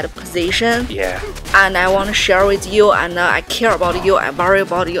really bad position. Yeah. And I want to share with you, and I care about you, I worry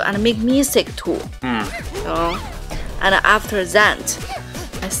about you, and make me sick too. You know? And after that,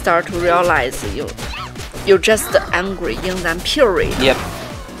 I start to realize you're just angry in that period. Yep.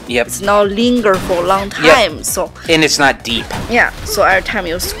 It's not linger for a long time. Yep. So. And it's not deep. Yeah. So every time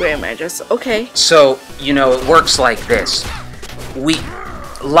you scream, I just okay. So, you know, it works like this.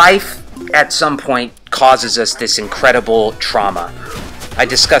 Life at some point causes us this incredible trauma. I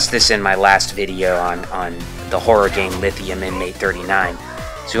discussed this in my last video on the horror game Lithium Inmate 39.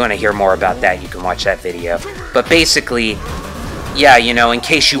 So if you want to hear more about that, you can watch that video. But basically, yeah, you know, in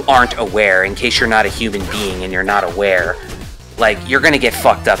case you aren't aware, in case you're not a human being and you're not aware, like, you're gonna get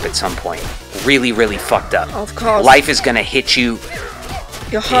fucked up at some point. Really, really fucked up. Of course. Life is gonna hit you.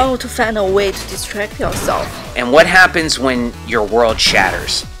 You have to find a way to distract yourself. And what happens when your world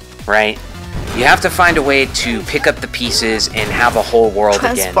shatters, right? You have to find a way to pick up the pieces and have a whole world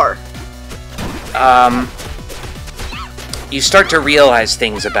Transfer. again. You start to realize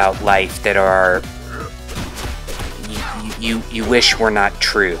things about life that are you wish were not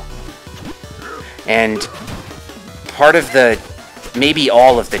true. And part of maybe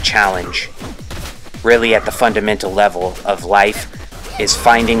all of the challenge, really at the fundamental level of life, is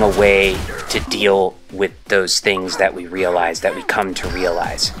finding a way to deal with those things that we realize, that we come to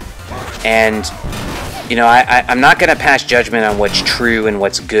realize. And, you know, I'm not going to pass judgment on what's true and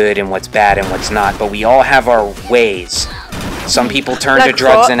what's good and what's bad and what's not, but we all have our ways. Some people turn to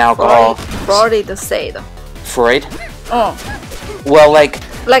drugs and alcohol. Freud said. Freud? Oh. Well, like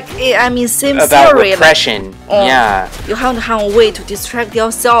I mean, same about theory. repression. Yeah. You have to have a way to distract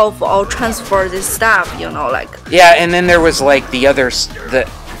yourself or transfer this stuff, you know, like. Yeah, and then there was like the others.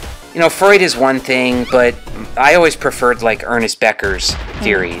 You know, Freud is one thing, but I always preferred like Ernest Becker's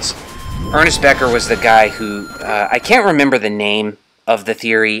theories, Ernest Becker was the guy who, I can't remember the name of the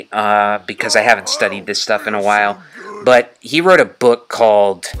theory because I haven't studied this stuff in a while, but he wrote a book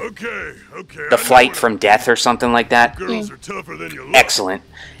called The Flight from Death or something like that. Excellent.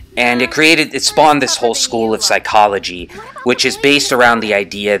 And it spawned this whole school of psychology, which is based around the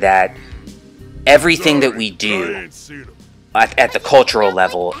idea that everything that we do at the cultural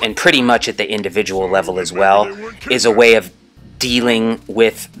level, and pretty much at the individual level as well, is a way of dealing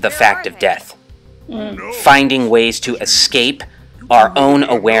with the fact of death. Finding ways to escape our own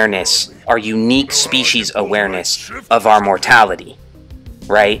awareness, our unique species awareness of our mortality,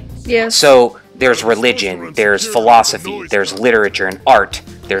 right? Yes. So there's religion, there's philosophy, there's literature and art,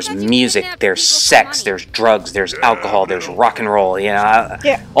 there's music, there's sex, there's drugs, there's alcohol, there's rock and roll, you know,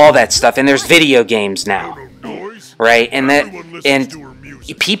 all that stuff, and there's video games now, right? And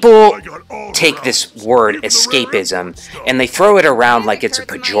people take this word escapism and they throw it around like it's a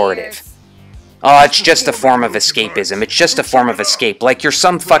pejorative. Oh, it's just a form of escapism. It's just a form of escape. Like you're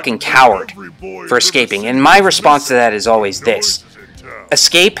some fucking coward for escaping. And my response to that is always this.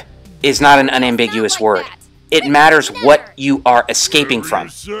 Escape is not an unambiguous word. It matters what you are escaping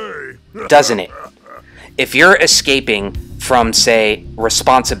from, doesn't it? If you're escaping from, say,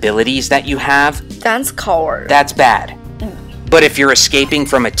 responsibilities that you have, that's coward. That's bad. But if you're escaping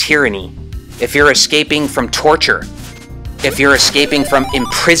from a tyranny, if you're escaping from torture, if you're escaping from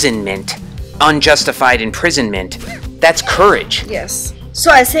imprisonment, unjustified imprisonment, that's courage. Yes.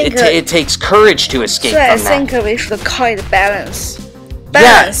 So I think it takes courage to escape from that. So I think we should call it balance.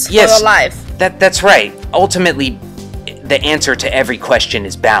 Balance for your life. That's right. Ultimately, the answer to every question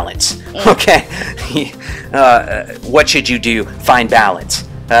is balance. Okay? What should you do? Find balance.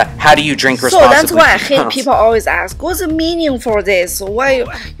 How do you drink responsibly? So that's why I hate people always ask, what's the meaning for this? Why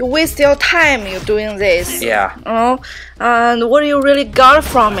you waste your time you doing this? Yeah. And what do you really got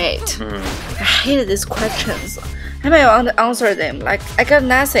from it? I hate these questions. I may want to answer them. Like, I got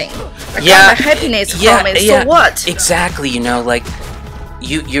nothing. I got my happiness from it. So what? Exactly. You know, like,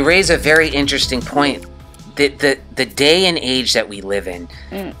 you raise a very interesting point. The day and age that we live in,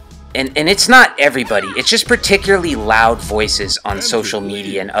 and it's not everybody, it's just particularly loud voices on social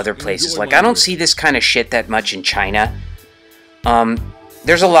media and other places. Like, I don't see this kind of shit that much in China.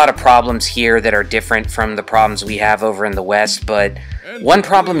 There's a lot of problems here that are different from the problems we have over in the West, but one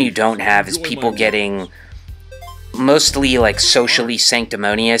problem you don't have is people getting mostly, like, socially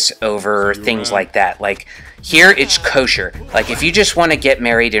sanctimonious over things like that. Like, here it's kosher. Like, if you just want to get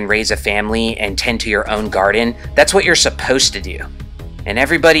married and raise a family and tend to your own garden, that's what you're supposed to do. And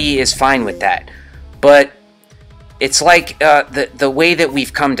everybody is fine with that. But it's like the way that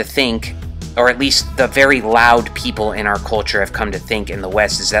we've come to think, or at least the very loud people in our culture have come to think in the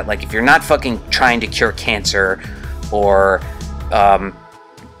West, is that, like, if you're not fucking trying to cure cancer or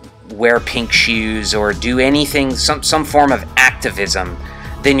wear pink shoes or do anything, some form of activism,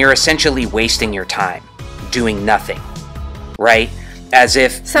 then you're essentially wasting your time doing nothing, right? As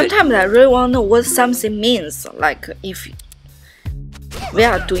if... Sometimes I really want to know what something means. Like, if we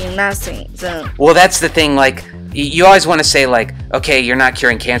are doing nothing, then... Well, that's the thing, like, you always want to say, like, okay, you're not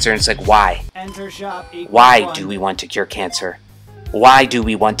curing cancer, and it's like, why? Why do we want to cure cancer? Why do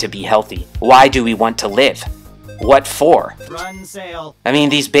we want to be healthy? Why do we want to live? What for? I mean,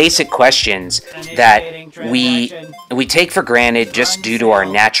 these basic questions that we take for granted just due to our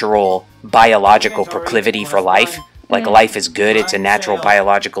natural biological proclivity for life. Like, life is good, it's a natural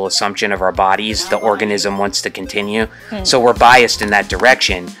biological assumption of our bodies, the organism wants to continue, so we're biased in that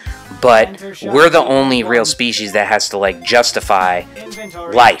direction, but we're the only real species that has to, like, justify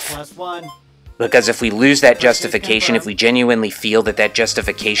life. Because if we lose that justification, if we genuinely feel that that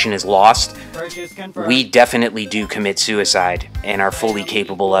justification is lost, we definitely do commit suicide and are fully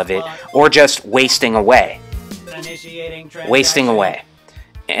capable of it, or just wasting away. Wasting away.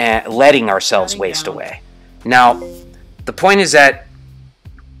 And letting ourselves waste away. Now, the point is that,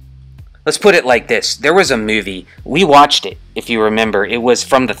 let's put it like this. There was a movie, we watched it, if you remember. It was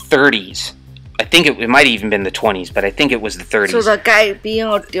from the 30s. I think it might have even been the 20s, but I think it was the 30s. So the guy being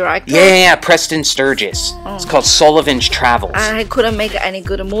a director? Yeah, Preston Sturges. It's called Sullivan's Travels. And he couldn't make any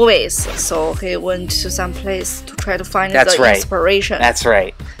good movies, so he went to some place to try to find the inspiration. That's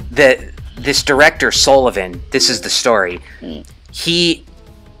right. This director, Sullivan, this is the story. He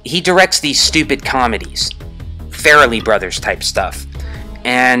directs these stupid comedies. Farrelly Brothers type stuff.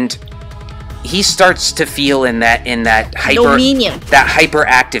 And he starts to feel in that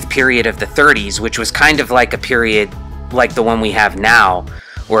hyperactive period of the 30s, which was kind of like a period like the one we have now,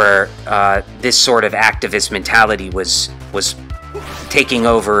 where this sort of activist mentality was taking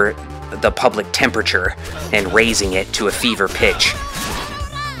over the public temperature and raising it to a fever pitch.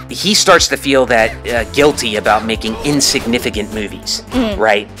 he starts to feel that guilty about making insignificant movies,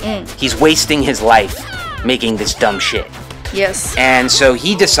 right? He's wasting his life making this dumb shit. Yes. And so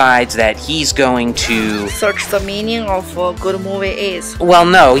he decides that he's going to search the meaning of a good movie is. Well,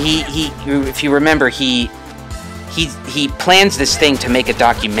 no, he if you remember, he plans this thing to make a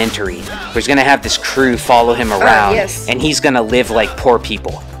documentary where he's going to have this crew follow him around, yes. and he's going to live like poor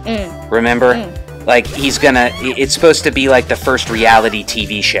people. Remember? Like, it's supposed to be like the first reality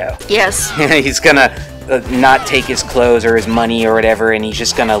TV show. Yes. He's going to not take his clothes or his money or whatever, and he's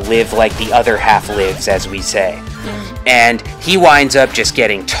just going to live like the other half lives, as we say. And he winds up just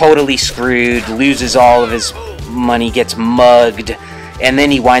getting totally screwed, loses all of his money, gets mugged, and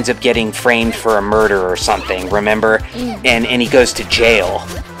then he winds up getting framed for a murder or something, remember? And he goes to jail.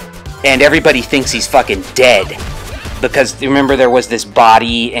 And everybody thinks he's fucking dead. Because, remember, there was this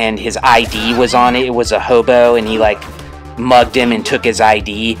body and his ID was on it. It was a hobo, and he, like, mugged him and took his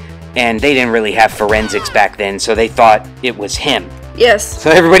ID. And they didn't really have forensics back then, so they thought it was him. Yes.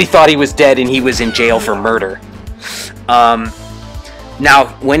 So everybody thought he was dead and he was in jail for murder. Now,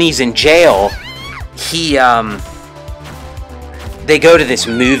 when he's in jail, they go to this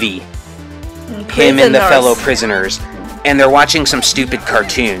movie, him and the fellow prisoners, and they're watching some stupid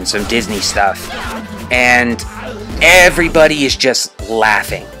cartoon, some Disney stuff, and everybody is just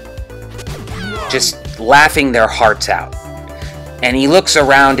laughing their hearts out. And he looks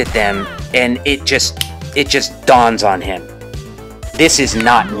around at them, and it just dawns on him, this is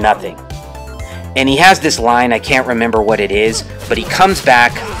not nothing. And he has this line, I can't remember what it is, but he comes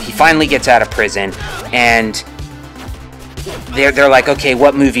back, he finally gets out of prison, and they're like, okay,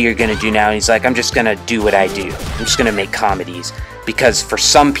 what movie are you going to do now? And he's like, I'm just going to do what I do. I'm just going to make comedies. Because for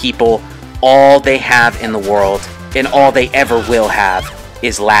some people, all they have in the world, and all they ever will have,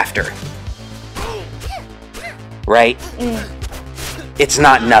 is laughter. Right? It's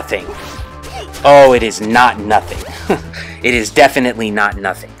not nothing. Oh, it is not nothing. It is definitely not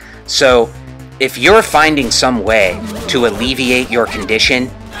nothing. So, if you're finding some way to alleviate your condition,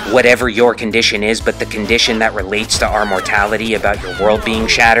 whatever your condition is, but the condition that relates to our mortality, about your world being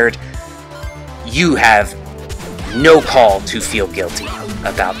shattered, you have no call to feel guilty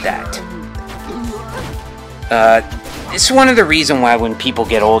about that. It's one of the reasons why when people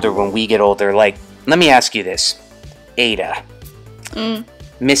get older, when we get older, like, let me ask you this. Ada.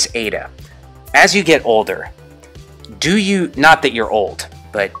 Miss Ada. As you get older, do you, not that you're old,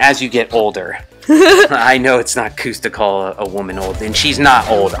 but as you get older, I know it's not cool to call a woman old, and she's not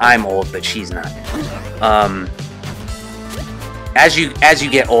old. I'm old, but she's not. As you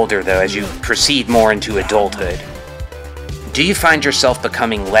get older, though, as you proceed more into adulthood, do you find yourself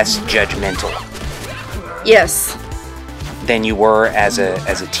becoming less judgmental? Yes. Than you were as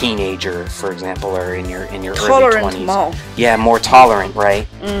a teenager, for example, or in your tolerant early 20s. More. Yeah, more tolerant, right?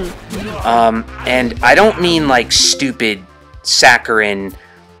 And I don't mean like stupid, saccharine,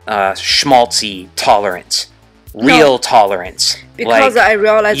 schmaltzy tolerance. Real tolerance. Because like, I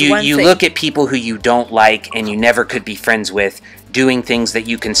realize one thing. You look at people who you don't like and you never could be friends with, doing things that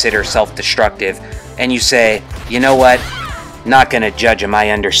you consider self-destructive, and you say, you know what? Not gonna judge them.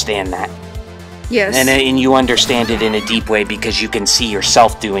 I understand that. Yes. And you understand it in a deep way because you can see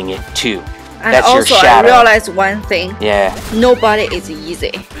yourself doing it too. And that's also, your shadow. I realize one thing. Yeah. Nobody is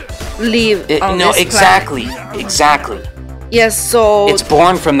easy. Live on no, this exactly, planet. Exactly. Yes, so it's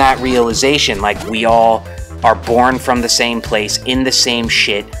born from that realization. Like, we all are born from the same place, in the same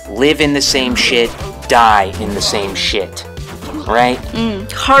shit, live in the same shit, die in the same shit. Right?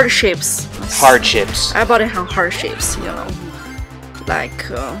 Hardships. Everybody have hardships, you know. Like,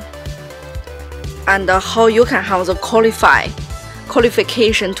 and how you can have the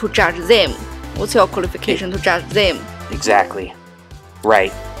qualification to judge them. What's your qualification to judge them? Exactly.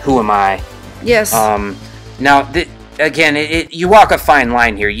 Right. Who am I? Yes. Now, again, you walk a fine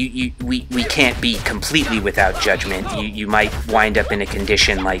line here. We can't be completely without judgment. You might wind up in a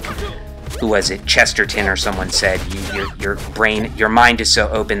condition like, who was it? Chesterton or someone said, your mind is so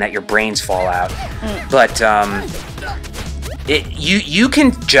open that your brains fall out. But you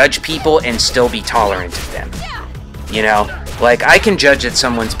can judge people and still be tolerant of them. You know, like, I can judge that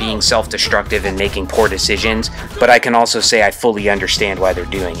someone's being self-destructive and making poor decisions, but I can also say I fully understand why they're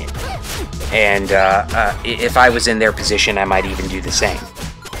doing it. And if I was in their position, I might even do the same.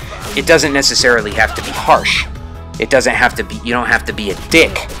 It doesn't necessarily have to be harsh. It doesn't have to be, you don't have to be a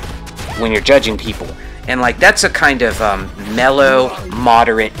dick when you're judging people. And like, that's a kind of mellow,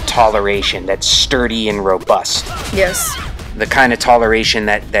 moderate toleration that's sturdy and robust. Yes. The kind of toleration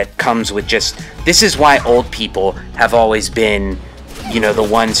that comes with just, this is why old people have always been you know, the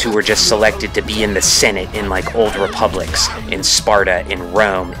ones who were just selected to be in the Senate in like old republics, in Sparta, in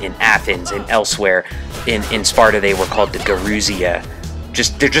Rome, in Athens, and elsewhere. In Sparta, they were called the Garuzia.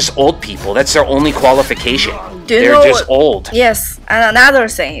 They're just old people. That's their only qualification. They're just old. Yes, and another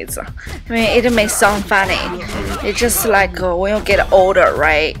thing is, I mean, it may sound funny. It's just like when you get older,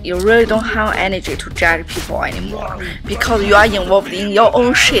 right? You really don't have energy to judge people anymore because you are involved in your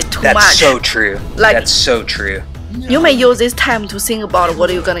own shit too much. That's so true. Like, that's so true. You may use this time to think about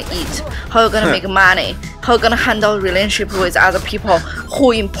what you're gonna eat, how you're gonna make money, how you're gonna handle relationship with other people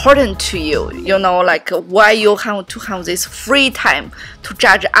who are important to you. You know, like why you have to have this free time to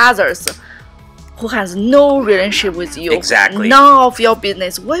judge others who has no relationship with you. Exactly. None of your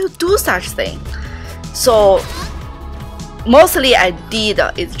business. Why you do such thing? So mostly I did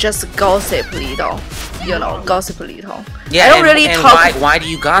is just gossip little. You know, gossip little. Yeah, I don't really talk. Why do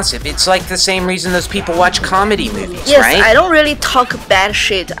you gossip? It's like the same reason those people watch comedy movies, yes, right? I don't really talk bad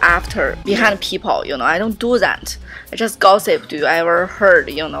shit after behind people. You know, I don't do that. I just gossip. Do you ever heard?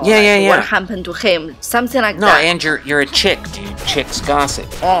 You know, what happened to him? Something like that. No, and you're a chick, dude. Chicks gossip.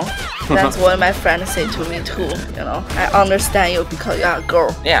 Oh, that's what my friends say to me too. You know, I understand you because you are a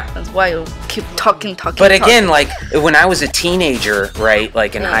girl. Yeah. That's why you keep talking. But again, like when I was a teenager, right?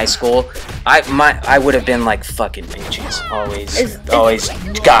 Like in high school, I would have been like fucking bitches, always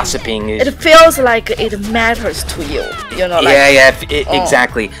gossiping. It feels like it matters to you. You know. Like,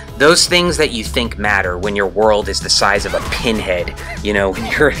 exactly. Those things that you think matter when your world is the size of a pinhead. You know, when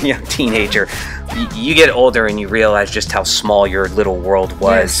you're a young teenager. You get older and you realize just how small your little world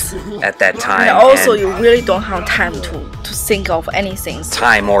was at that time. And also, you really don't have time to think of anything.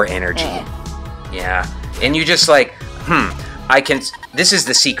 Time or energy. Yeah. And you just like, this is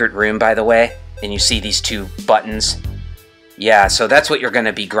the secret room, by the way. And you see these two buttons. Yeah, so that's what you're going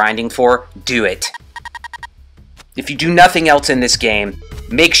to be grinding for. Do it. If you do nothing else in this game,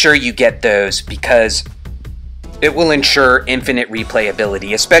 make sure you get those because it will ensure infinite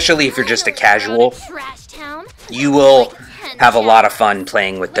replayability, especially if you're just a casual. You will have a lot of fun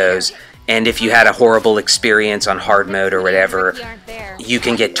playing with those. And if you had a horrible experience on hard mode or whatever, you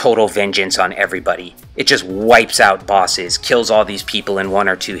can get total vengeance on everybody. It just wipes out bosses, kills all these people in 1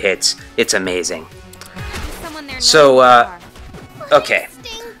 or 2 hits. It's amazing. So, okay.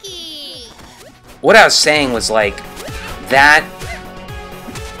 What I was saying was like, that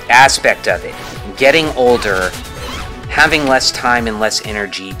aspect of it, getting older, having less time and less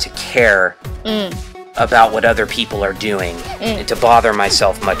energy to care about what other people are doing and to bother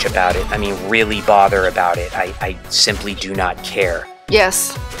myself much about it. I mean, really bother about it. I simply do not care.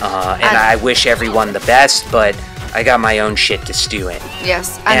 Yes. And I wish everyone the best, but I got my own shit to stew in.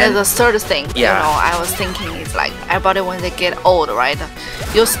 Yes, and the third thing, you know, I was thinking is like everybody when they get old, right?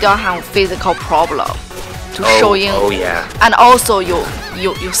 You still have physical problem to show in. Oh yeah. And also you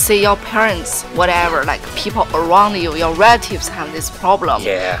see your parents, whatever, like people around you, your relatives have this problem.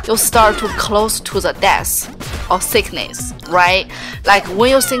 Yeah. You start to close to the death or sickness, right? Like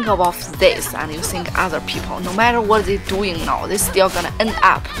when you think about this and you think other people, no matter what they're doing now, they're still gonna end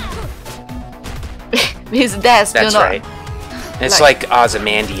up with death. That's you know? right. It's like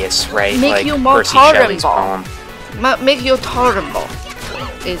Ozymandias, right? Make like you more Percy Shelley's tolerable. poem. Make you tolerable.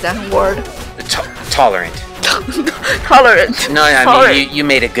 Is that a word? Tolerant. Tolerant. No, I mean you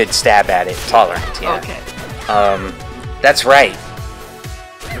made a good stab at it. Tolerant. Yeah. Okay. That's right.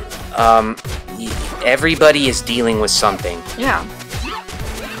 Everybody is dealing with something. Yeah.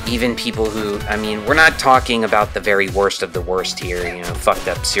 Even people who, I mean, we're not talking about the very worst of the worst here, you know, fucked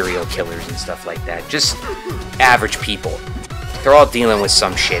up serial killers and stuff like that. Just average people. They're all dealing with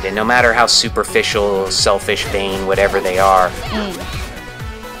some shit, and no matter how superficial, selfish, vain, whatever they are,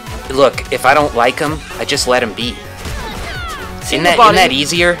 look, if I don't like them, I just let them be. Isn't that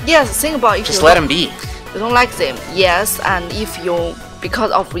easier? Yes, think about it. Just let them be. You don't like them, yes, and if you,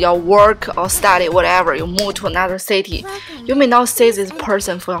 because of your work or study, whatever, you move to another city, you may not see this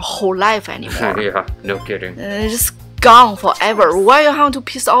person for your whole life anymore. Yeah, no kidding. They're just gone forever. Why you have to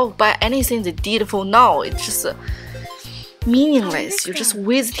piss off by anything they did for now? It's just meaningless. You're just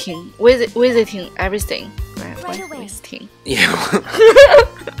visiting everything. Right? Wasting. Yeah.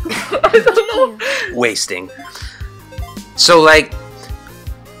 I don't know. Wasting. So like,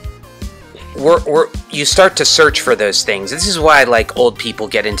 you start to search for those things. This is why like old people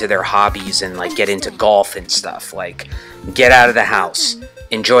get into their hobbies and like get into golf and stuff. Like, get out of the house,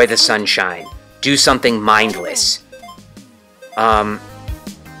 enjoy the sunshine, do something mindless.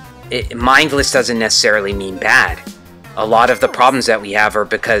 Mindless doesn't necessarily mean bad. A lot of the problems that we have are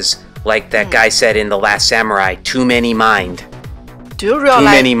because, like that guy said in The Last Samurai, too many mind. Do you realize? Too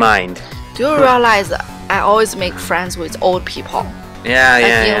many mind. Do you realize I always make friends with old people? Yeah, like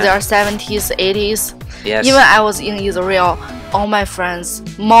yeah, in their 70s, 80s. Yes. Even I was in Israel, all my friends,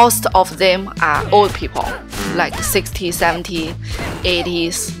 most of them are old people, like 60, 70,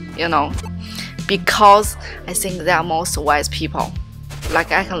 80s, you know, because I think they are most wise people.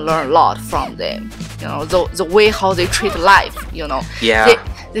 Like I can learn a lot from them, you know, the way how they treat life, you know. Yeah.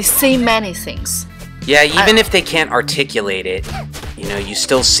 They say many things. Yeah, even if they can't articulate it, you know, you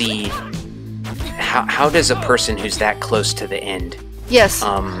still see how does a person who's that close to the end. Yes,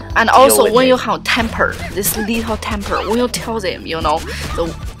 and deal also with when it. you have temper, this little temper, when you tell them, you know,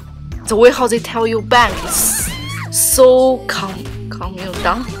 the way how they tell you back is so calm you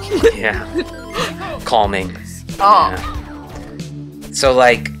down. Yeah. Calming. Oh. Yeah. So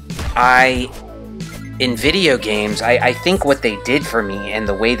like in video games, I think what they did for me and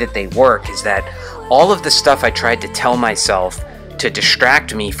the way that they work is that all of the stuff I tried to tell myself to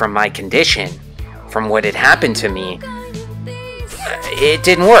distract me from my condition, from what had happened to me, it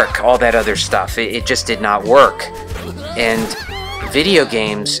didn't work. All that other stuff, it just did not work. And video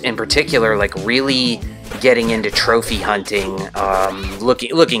games in particular, like really getting into trophy hunting,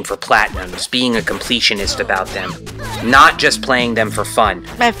 looking for platinums, being a completionist about them, not just playing them for fun.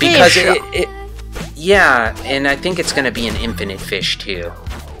 My because fish. yeah, and I think it's going to be an infinite fish too.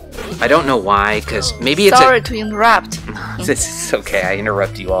 I don't know why, because maybe it's Sorry to interrupt. It's okay, I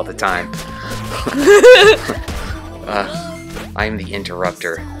interrupt you all the time. I'm the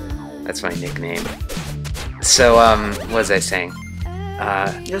interrupter. That's my nickname. So, what was I saying?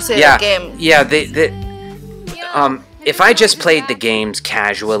 You say Yeah, the game. yeah. If I just played the games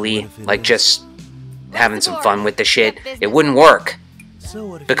casually, like just having some fun with the shit, it wouldn't work.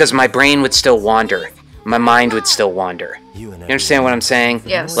 Because my brain would still wander. My mind would still wander. You understand what I'm saying?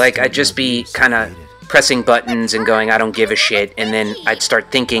 Yes. Like, I'd just be kind of pressing buttons and going, I don't give a shit, and then I'd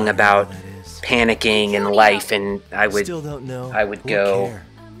start thinking about panicking and life, and I would go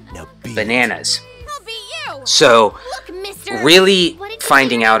bananas. So, really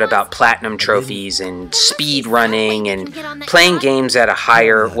finding out about platinum trophies and speed running and playing games at a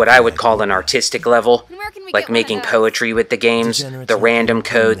higher, what I would call an artistic level, like making poetry with the games, the random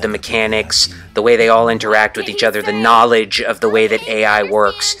code, the mechanics, the way they all interact with each other, the knowledge of the way that AI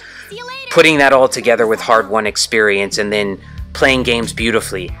works, putting that all together with hard-won experience and then playing games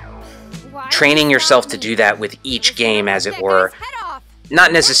beautifully. Training yourself to do that with each game, as it were.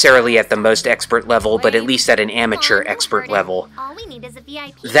 Not necessarily at the most expert level, but at least at an amateur expert level.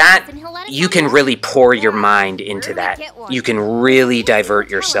 That, you can really pour your mind into that. You can really divert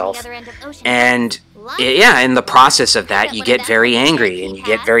yourself. And, yeah, in the process of that, you get very angry and you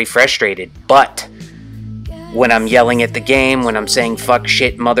get very frustrated. But, when I'm yelling at the game, when I'm saying fuck,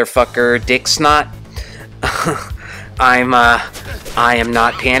 shit, motherfucker, dick snot, I am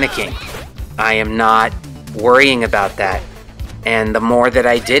not panicking. I am not worrying about that. And the more that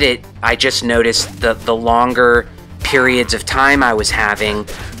I did it, I just noticed the longer periods of time I was having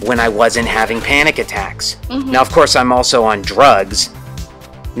when I wasn't having panic attacks. Now, of course, I'm also on drugs.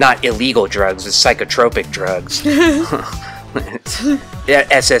 Not illegal drugs, it's psychotropic drugs.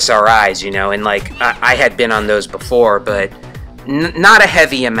 SSRIs, you know, and like, I had been on those before, but not a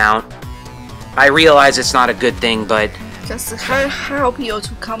heavy amount. I realize it's not a good thing, but... Just help you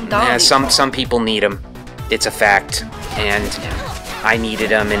to calm down. Yeah, some people need them. It's a fact, and I needed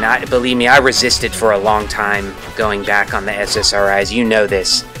them, and believe me, I resisted for a long time going back on the SSRIs. You know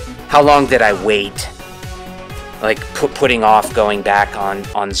this. How long did I wait? Like, putting off going back on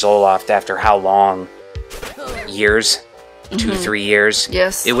Zoloft after how long? Years? 2-3 years?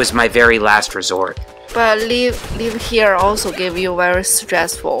 Yes. It was my very last resort. But live here also gave you very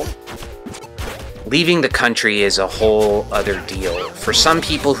stressful. Leaving the country is a whole other deal. For some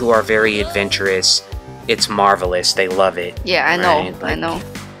people who are very adventurous, it's marvelous. They love it. Yeah, I know. Right? Like, I know.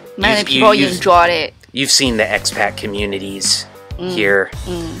 Many people enjoyed it. You've seen the expat communities here.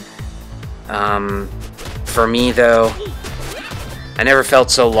 For me, though, I never felt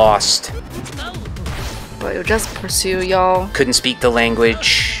so lost. But you just pursue your... Couldn't speak the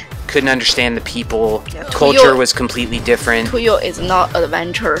language. Couldn't understand the people. Yeah, Culture was completely different. To you, it's not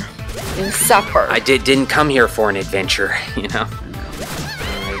adventure. It's supper. I didn't come here for an adventure, you know?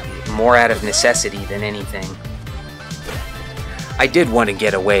 More out of necessity than anything. I did want to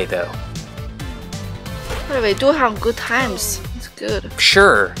get away, though. But we do have good times. It's good.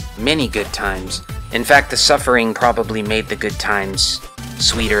 Sure, many good times. In fact, the suffering probably made the good times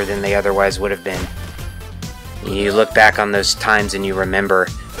sweeter than they otherwise would have been. You look back on those times and you remember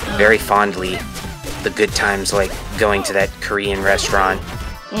very fondly the good times, like going to that Korean restaurant,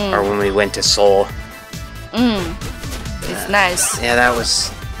 or when we went to Seoul. It's nice. Yeah, that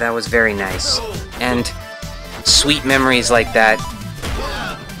was very nice. And sweet memories like that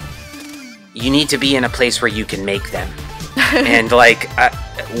you need to be in a place where you can make them. And like,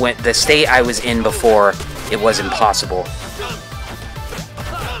 when the state I was in before, it was impossible.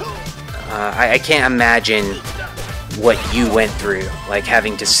 I can't imagine what you went through, like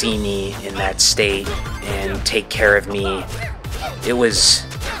having to see me in that state and take care of me. It was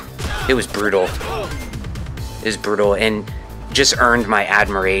brutal. It was brutal, and just earned my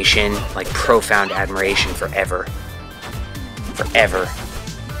admiration, like profound admiration forever. Forever.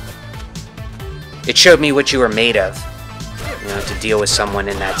 It showed me what you were made of, you know, to deal with someone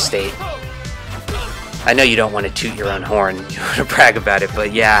in that state. I know you don't want to toot your own horn, you want to brag about it,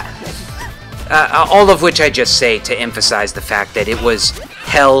 but yeah. All of which I just say to emphasize the fact that it was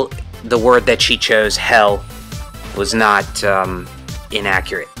hell, the word that she chose, hell, was not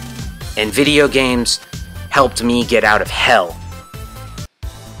inaccurate. And video games helped me get out of hell.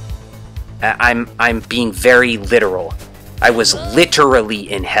 I'm being very literal. I was literally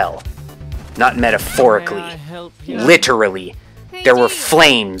in hell. Not metaphorically. Literally. There were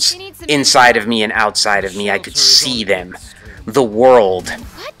flames inside of me and outside of me. I could see them. The world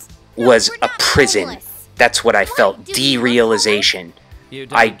was a prison. That's what I felt. Derealization.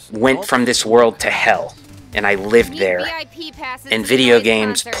 I went from this world to hell, and I lived there. And video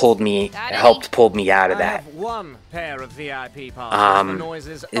games helped pull me out of that.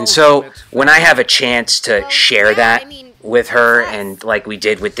 And so when I have a chance to share that with her, and like we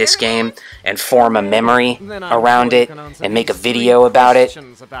did with this game, and form a memory around it, and make a video about it,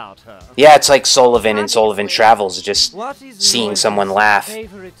 yeah, it's like Sullivan and Sullivan Travels, just seeing someone laugh.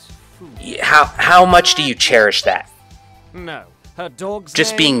 How much do you cherish that?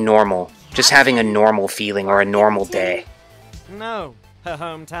 Just being normal. Just having a normal feeling or a normal day. No, her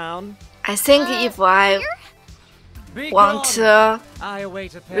hometown. I think if I want to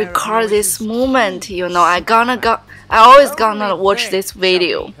record this moment, you know, I always gonna watch this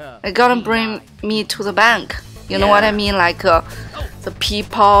video. I gonna bring me to the bank. You know what I mean? Like the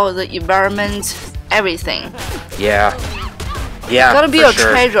people, the environment, everything. Yeah. Yeah. It's gonna be a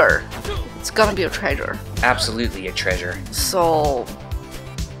treasure. It's gonna be a treasure. Absolutely a treasure. So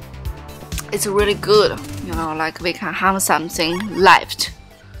it's really good, you know, like we can have something left.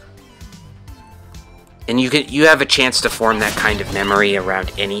 And you have a chance to form that kind of memory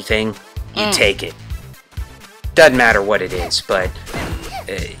around anything, you take it. Doesn't matter what it is, but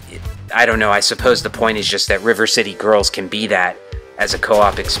I don't know, I suppose the point is just that River City Girls can be that as a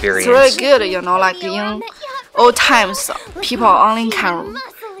co-op experience. It's really good, you know, like in old times, people only can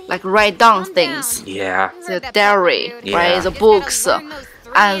like write down things. Yeah. The diary, right? The books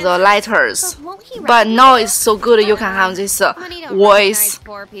and the letters. But now it's so good you can have this voice,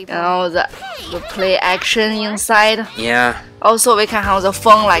 you know, the play action inside. Yeah. Also, we can have the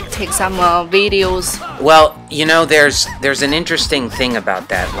phone, like take some videos. Well, you know, there's an interesting thing about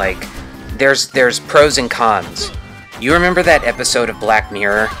that. Like, there's pros and cons. You remember that episode of Black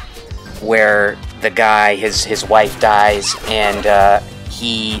Mirror where the guy, his wife dies, and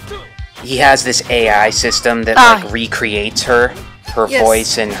he has this AI system that like recreates her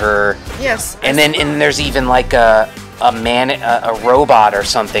voice and her. Yes. And then there's even like a robot or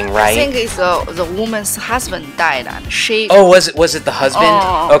something, right? I think it's the woman's husband died, and she. Oh, was it the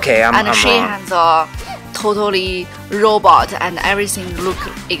husband? Okay, I'm she wrong. has a totally robot, and everything look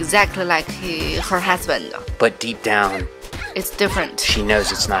exactly like her husband. But deep down, it's different. She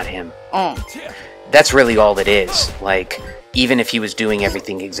knows it's not him. That's really all it is. Like, even if he was doing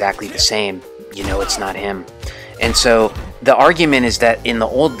everything exactly the same, you know it's not him. And so the argument is that in the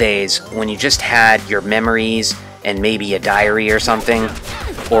old days, when you just had your memories and maybe a diary or something,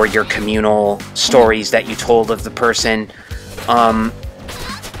 or your communal stories that you told of the person,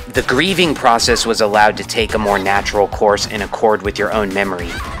 the grieving process was allowed to take a more natural course in accord with your own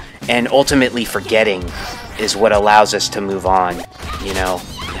memory. And ultimately forgetting is what allows us to move on. You know,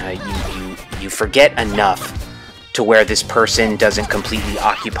 you forget enough to where this person doesn't completely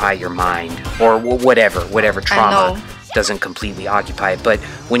occupy your mind, or whatever trauma doesn't completely occupy it. But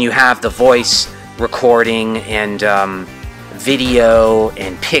when you have the voice recording and video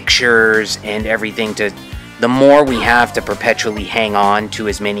and pictures and everything, the more we have to perpetually hang on to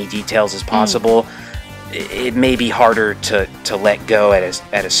as many details as possible, it may be harder to let go at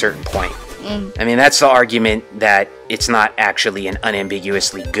a certain point. I mean, that's the argument that it's not actually an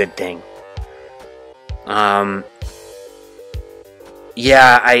unambiguously good thing.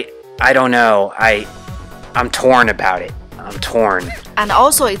 Yeah, I don't know. I'm torn about it. I'm torn. And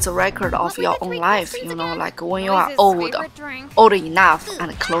also, it's a record of your own life, you know, like when you are old enough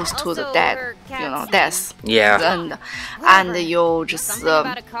and close to the death. Yeah. And you just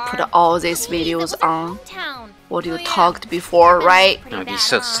put all these videos on what you talked before, right? It would be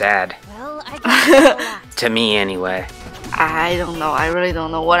so sad. Well, I To me, anyway. I don't know. I really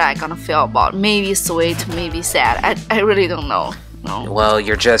don't know what I'm gonna feel about. Maybe sweet, maybe sad. I really don't know. No. Well,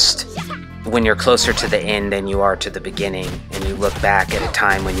 you're just... When you're closer to the end than you are to the beginning, and you look back at a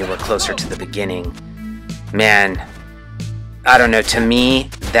time when you were closer to the beginning, man, I don't know, to me,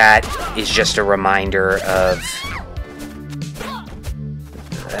 that is just a reminder of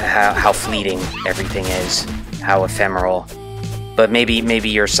how fleeting everything is, how ephemeral. But maybe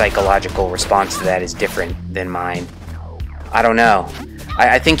your psychological response to that is different than mine. I don't know.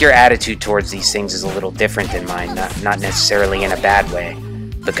 I think your attitude towards these things is a little different than mine, not necessarily in a bad way.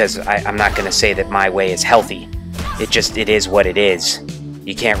 Because I'm not going to say that my way is healthy. It is what it is.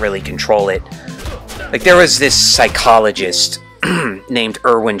 You can't really control it. Like, there was this psychologist named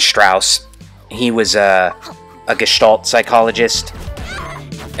Erwin Strauss. He was a Gestalt psychologist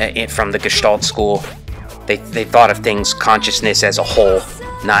from the Gestalt school. They thought of things, consciousness as a whole,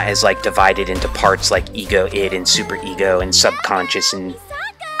 not as like divided into parts like ego, id, and superego, and subconscious and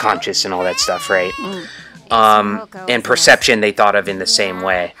conscious and all that stuff, right? And perception they thought of in the same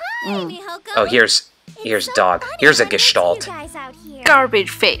way. Oh, here's dog. Here's a Gestalt. Garbage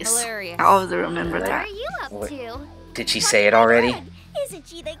face. I always remember that. Did she say it already?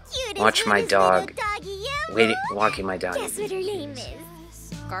 Watch my dog. Wait, walking my dog. Guess what her name is?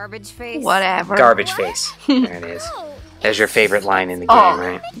 Garbage face. Whatever. Garbage face. There it is. That's your favorite line in the game,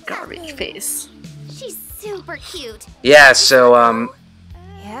 right? Garbage face. She's super cute. Yeah, so,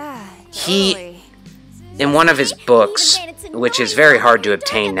 Yeah, he... In one of his books, which is very hard to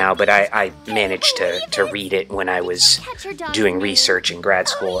obtain now, but I managed to read it when I was doing research in grad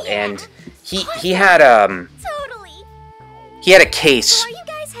school, and he had a case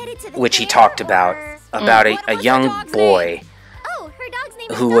which he talked about a young boy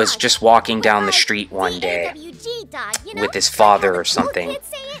who was just walking down the street one day with his father or something,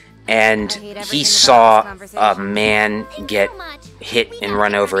 and he saw a man get hit and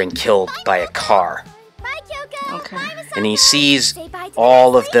run over and killed by a car. Okay. And he sees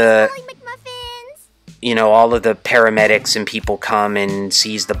all of the, all of the paramedics and people come and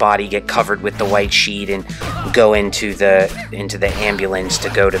sees the body get covered with the white sheet and go into the ambulance to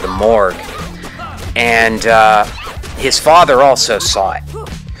go to the morgue. And his father also saw it.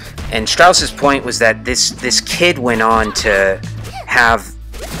 And Strauss's point was that this kid went on to have...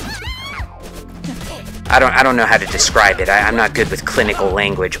 I don't know how to describe it. I'm not good with clinical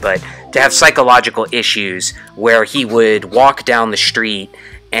language, but to have psychological issues where he would walk down the street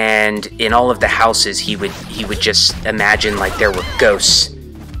and in all of the houses he would just imagine like there were ghosts,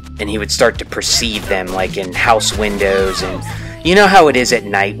 and he would start to perceive them like in house windows. And you know how it is at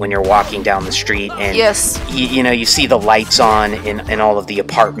night when you're walking down the street and yes, you see the lights on in all of the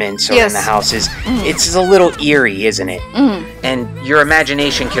apartments or yes, in the houses. It's a little eerie, isn't it? And your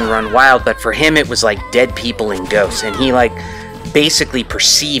imagination can run wild, but for him it was like dead people and ghosts, and he like basically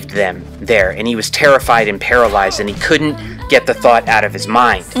perceived them there, and he was terrified and paralyzed, and he couldn't get the thought out of his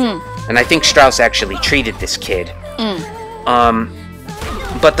mind. And I think Strauss actually treated this kid.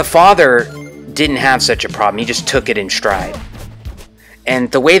 But the father didn't have such a problem. He just took it in stride. And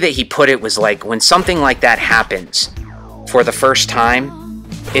the way that he put it was like, when something like that happens for the first time,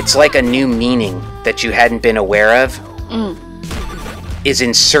 it's like a new meaning that you hadn't been aware of is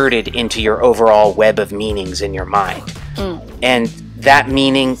inserted into your overall web of meanings in your mind. And that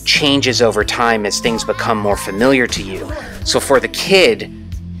meaning changes over time as things become more familiar to you. So for the kid,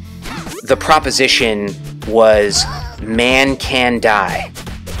 the proposition was, man can die.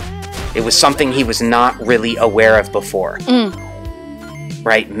 It was something he was not really aware of before.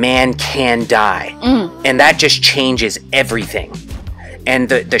 Right? Man can die. And that just changes everything. And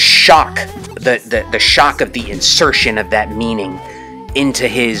the shock, the shock of the insertion of that meaning into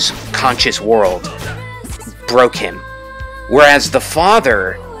his conscious world broke him. Whereas the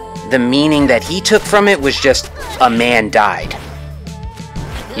father, the meaning that he took from it was just, a man died.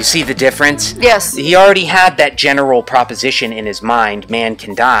 You see the difference? Yes. He already had that general proposition in his mind, man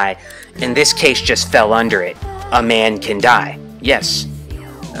can die. In this case, just fell under it. A man can die. Yes.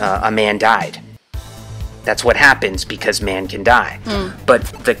 A man died. That's what happens because man can die. But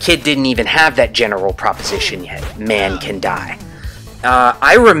the kid didn't even have that general proposition yet. Man can die.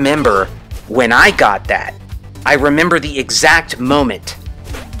 I remember when I got that. I remember the exact moment.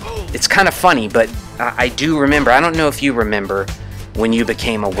 It's kind of funny, but I do remember. I don't know if you remember when you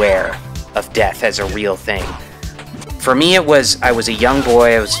became aware of death as a real thing. For me, I was a young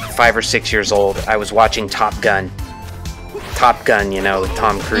boy. I was 5 or 6 years old. I was watching Top Gun. Top Gun, with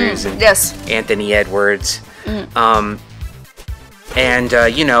Tom Cruise and yes, Anthony Edwards.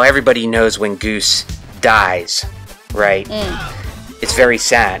 Everybody knows when Goose dies, right? It's very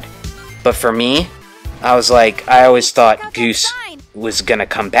sad. But for me, I was like, I always thought Goose was gonna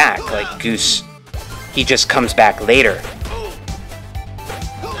come back. Like, Goose, he just comes back later.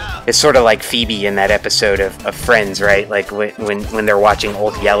 It's sort of like Phoebe in that episode of Friends, right? Like when they're watching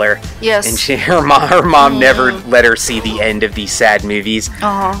Old Yeller. Yes. And her mom never let her see the end of these sad movies.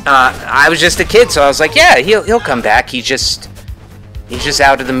 I was just a kid, so I was like, yeah, he'll come back. He's just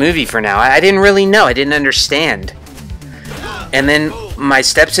out of the movie for now. I didn't really know. I didn't understand. And then my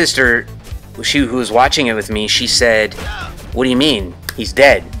stepsister, who was watching it with me, she said, "What do you mean? He's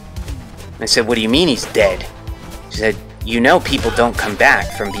dead." I said, "What do you mean he's dead?" She said, "You know people don't come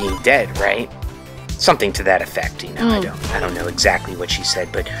back from being dead, right?" Something to that effect, you know. I don't know exactly what she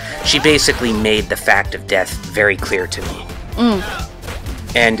said, but she basically made the fact of death very clear to me.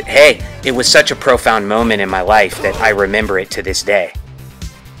 And hey, it was such a profound moment in my life that I remember it to this day.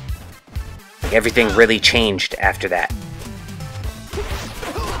 Everything really changed after that.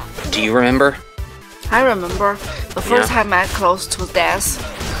 Do you remember? I remember the first time I close to death.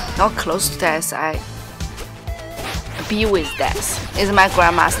 Not close to death, I be with death. It's my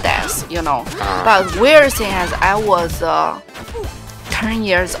grandma's death, you know. But weird thing is I was 10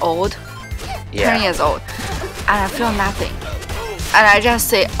 years old. 10 years old. And I feel nothing. And I just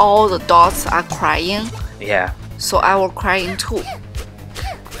say all the dogs are crying. Yeah. So I will crying too.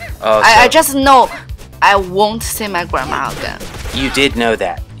 Oh, I just know I won't see my grandma again. You did know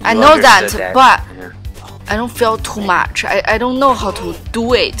that. I know that, but I don't feel too much. I don't know how to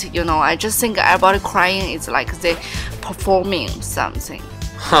do it, you know. I just think everybody crying is like they performing something.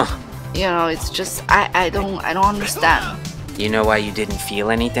 Huh. You know, it's just I don't understand. You know why you didn't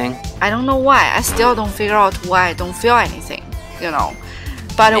feel anything? I don't know why. I still don't figure out why I don't feel anything, you know.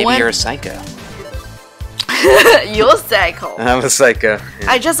 But maybe when you're a psycho. you're psycho. I'm a psycho.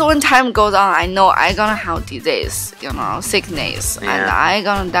 Yeah. I just when time goes on, I know I gonna have disease, you know, sickness, and I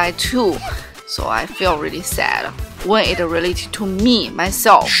gonna die too. So I feel really sad when it related to me,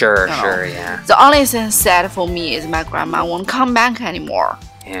 myself. Sure, you know. sure, yeah. The only thing sad for me is my grandma won't come back anymore.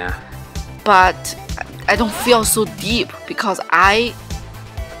 Yeah. But I don't feel so deep because I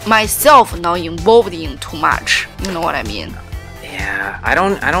myself not involved in too much. You know what I mean? Yeah. I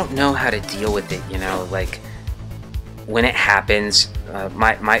don't know how to deal with it. You know, like when it happens.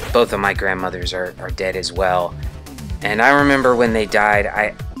 Both of my grandmothers are dead as well, and I remember when they died.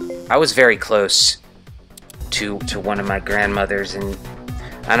 I was very close to one of my grandmothers, and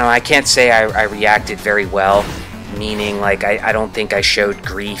I don't know, I can't say I reacted very well, meaning like I don't think I showed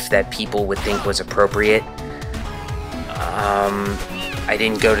grief that people would think was appropriate. I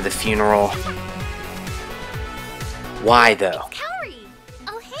didn't go to the funeral. Why though?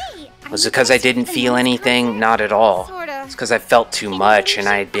 Was it because I didn't feel anything? Not at all. It's because I felt too much, and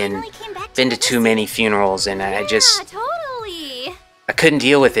I had been to too many funerals, and I just... I couldn't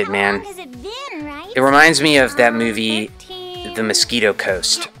deal with it, man. It reminds me of that movie, The Mosquito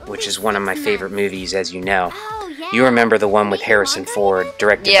Coast, which is one of my favorite movies, as you know. You remember the one with Harrison Ford,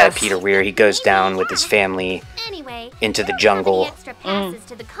 directed by Peter Weir. He goes down with his family into the jungle. Know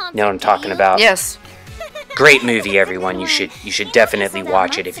what I'm talking about? Yes. Great movie, everyone. You should definitely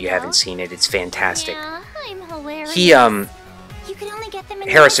watch it if you haven't seen it. It's fantastic.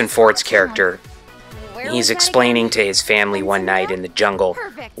 Harrison Ford's character, he's explaining to his family one night in the jungle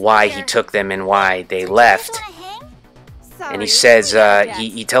why he took them and why they left. And he says,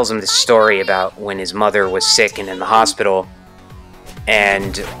 he tells them this story about when his mother was sick and in the hospital,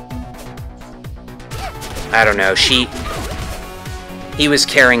 and I don't know, he was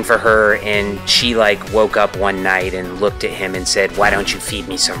caring for her, and she like woke up one night and looked at him and said, "Why don't you feed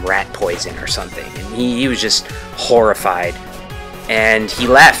me some rat poison or something?" And he was just horrified, and he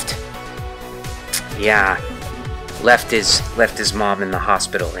left. Yeah, left his mom in the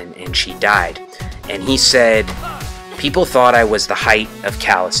hospital, and she died. And he said, people thought I was the height of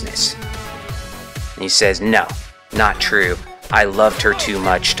callousness. And he says, no, not true. I loved her too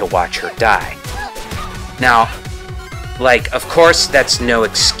much to watch her die. Now, like, of course, that's no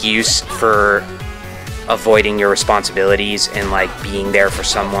excuse for avoiding your responsibilities and like being there for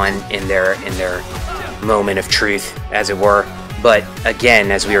someone in their moment of truth, as it were. But again,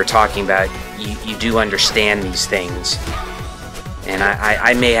 as we were talking about, you do understand these things, and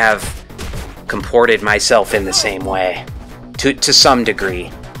I may have comported myself in the same way, to some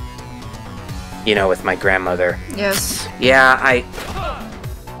degree. You know, with my grandmother. Yes. Yeah,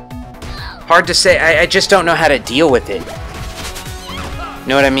 hard to say. I just don't know how to deal with it.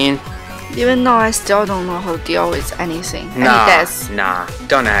 Know what I mean? Even now, I still don't know how to deal with anything. Nah,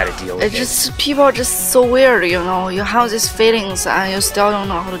 don't know how to deal with it. It's just, people are just so weird, you know. You have these feelings and you still don't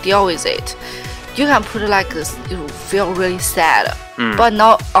know how to deal with it. you can put like this, you feel really sad, but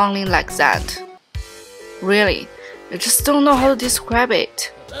not only like that. Really, you just don't know how to describe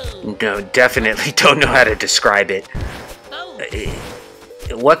it. No, definitely don't know how to describe it.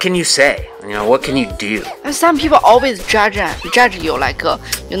 What can you say? You know, what can you do? And some people always judge you like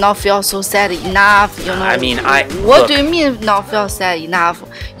you not feel so sad enough. You know. I mean, what do you mean not feel sad enough?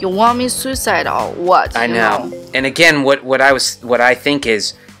 You want me suicide or what? I know. And again, what I think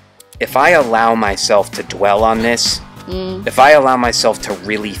is, if I allow myself to dwell on this, if I allow myself to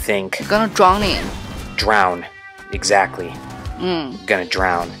really think, you're gonna drown, exactly. Gonna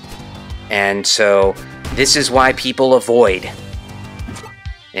drown. And so this is why people avoid.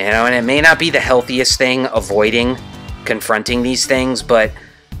 You know, and it may not be the healthiest thing, avoiding confronting these things, but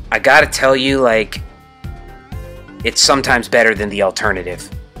I gotta tell you, like, it's sometimes better than the alternative.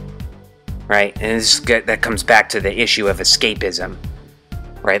 Right? And that comes back to the issue of escapism.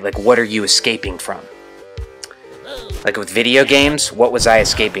 Right? Like, what are you escaping from? Like with video games, what was I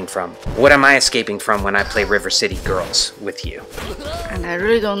escaping from? What am I escaping from when I play River City Girls with you? And I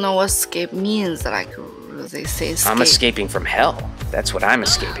really don't know what escape means, like they say escape. I'm escaping from hell. That's what I'm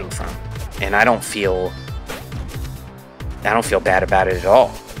escaping from. And I don't feel bad about it at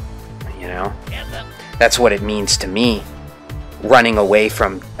all. You know? That's what it means to me. Running away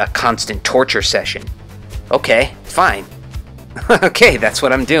from a constant torture session. Okay, fine. Okay, that's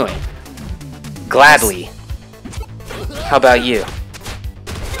what I'm doing. Gladly. How about you?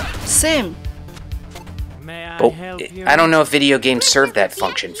 Same. But I don't know if video games serve that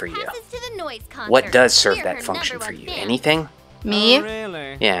function for you. What does serve that function for you? Anything? Me? Oh,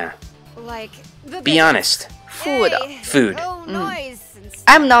 really? Yeah. Like Be honest. Food. Food.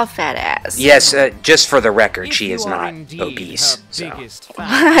 I'm not fat ass. Yes, just for the record, If she you is are not indeed obese. her So. biggest fan.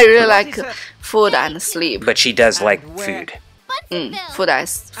 I really like food and sleep. But she does like food.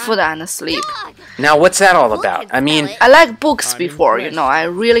 Food and sleep. Now, what's that all about? I mean, I like books before, you know. I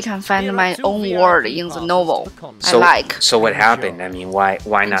really can find my own world in the novel. I like. So what happened? I mean, why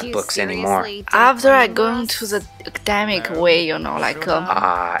not books anymore? After I go into the academic way, you know, like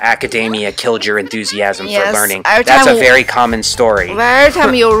Academia killed your enthusiasm for Yes, learning. every That's a time- very common story. every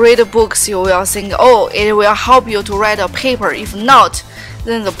time you read books, you will think, oh, it will help you to write a paper. If not,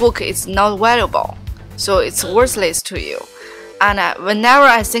 then the book is not valuable. So it's worthless to you. And whenever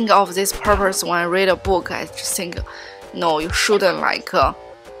I think of this purpose when I read a book, I just think, no, you shouldn't like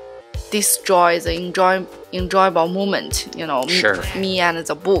destroy the enjoyable moment, you know, Sure. me and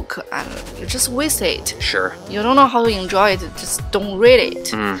the book, and you just waste it. Sure. You don't know how to enjoy it, just don't read it.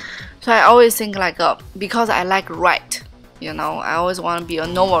 So I always think like, because I like write, you know, I always want to be a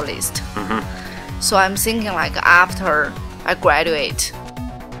novelist. So I'm thinking like after I graduate,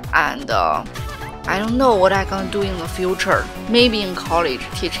 and I don't know what I'm gonna do in the future. Maybe in college,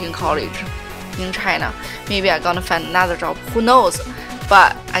 teaching college in China. Maybe I'm gonna find another job. Who knows?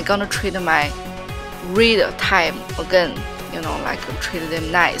 But I'm gonna treat my read time again. You know, like treat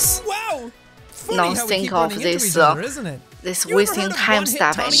them nice. Wow! Funny Not how we think keep of running into this each other, isn't it? this You ever wasting heard of time one-hit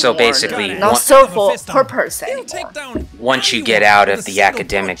stuff Tommy anymore. So basically, not one- serve for Fist on him. purpose He'll anymore. take down Once you anyone get out with of a the single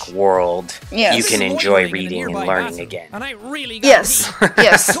academic punch. world, Yes. you can This is enjoy loitering in a reading and nearby learning bathroom, again. And I really gotta Yes, pee.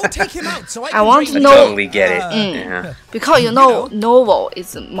 yes. Go take him out so I I can want drink to I know- totally get it. Yeah. Because you know, novel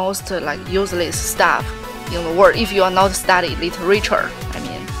is the most like useless stuff in the world if you are not study literature. I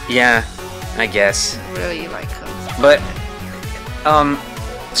mean, Yeah, I guess. really like. But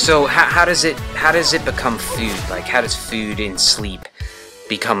so how does it become food? Like, how does food and sleep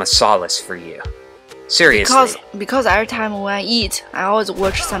become a solace for you? Seriously. Because every time when I eat, I always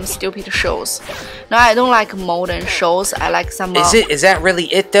watch some stupid shows. No, I don't like modern shows. I like some. Is that really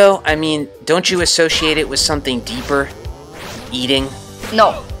it though? I mean, don't you associate it with something deeper? Eating?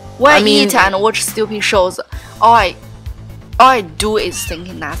 No, when I mean- eat and watch stupid shows, all I do is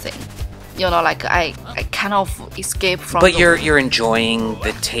thinking nothing. You know, like I kind of escape from. But the you're enjoying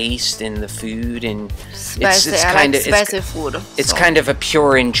the taste and the food, and spicy. it's I kind like of spicy food. it's so. kind of a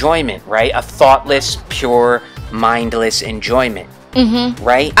pure enjoyment, right? A thoughtless, pure, mindless enjoyment,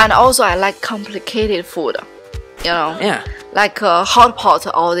 right? And also, I like complicated food. You know, Yeah, like hot pot,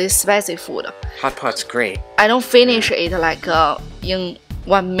 all this spicy food. hot pot's great. I don't finish it like in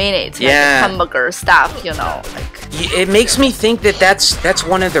 1 minute, like Yeah. hamburger stuff. You know, like. It makes me think that that's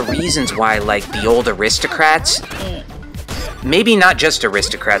one of the reasons why, like, the old aristocrats, maybe not just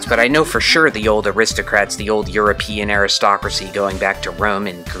aristocrats, but I know for sure the old aristocrats, the old European aristocracy going back to Rome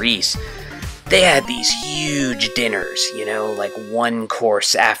and Greece, they had these huge dinners, you know, like one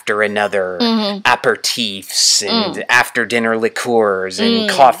course after another, aperitifs and after dinner liqueurs and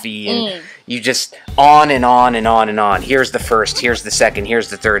coffee, and you just on and on and on and on. Here's the first, here's the second, here's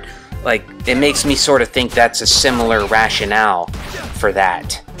the third. like, it makes me sort of think that's a similar rationale for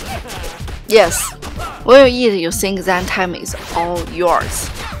that. Yes. When you eat, you think that time is all yours.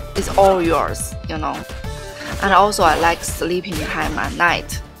 It's all yours, you know. And also, I like sleeping time at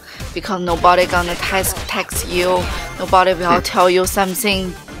night because nobody gonna text you. Nobody will tell you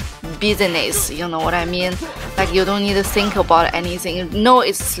something business. You know what I mean? Like you don't need to think about anything. You know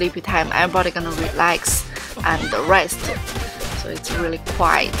it's sleepy time. Everybody gonna relax and rest. So it's really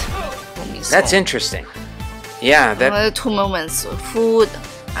quiet for me. That's interesting. Yeah, that. The 2 moments, food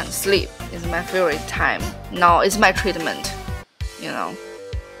and sleep, is my favorite time. Now it's my treatment. You know.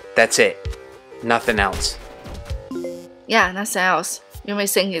 That's it. Nothing else. Yeah, nothing else. You may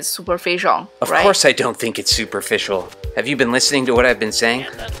think it's superficial, Of right? course I don't think it's superficial. Have you been listening to what I've been saying?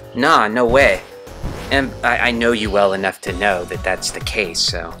 Nah, no way. And I know you well enough to know that that's the case,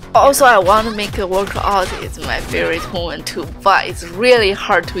 so... Also, I want to make a workout. It's my favorite moment too, but it's really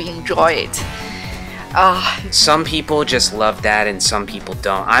hard to enjoy it. Some people just love that and some people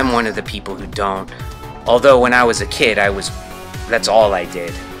don't. I'm one of the people who don't. Although when I was a kid, that's all I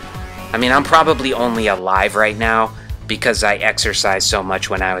did. I mean, I'm probably only alive right now because I exercised so much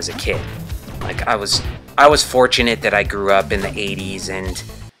when I was a kid. Like, I was fortunate that I grew up in the 80s and,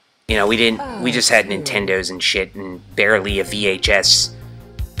 you know, we just had Nintendos and shit and barely a VHS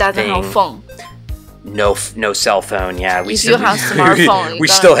doesn't have phone. No cell phone, yeah. If you have smartphone, we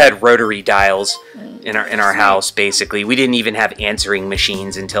still had rotary dials in our house, basically. We didn't even have answering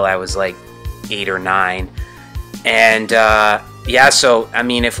machines until I was like 8 or 9. And, yeah, so, I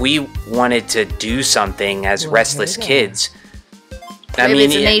mean, if we wanted to do something as restless kids, I Maybe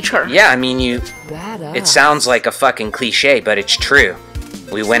mean, it's nature. Yeah, I mean, it sounds like a fucking cliche, but it's true.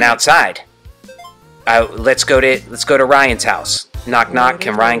 We went outside. Let's go to Ryan's house. Knock, knock.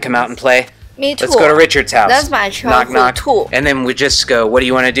 Can Ryan come out and play? Me too. Let's go to Richard's house. That's my childhood knock, knock. too. And then we just go, what do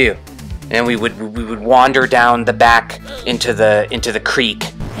you want to do? And we would wander down the back into the creek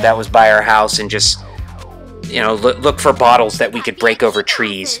that was by our house and just, you know, look for bottles that we could break over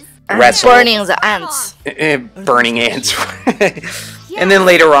trees. Wrestle. Burning the ants. Burning ants. And then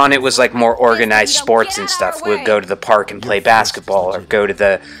later on, it was like more organized sports and stuff. We'd go to the park and play basketball, or go to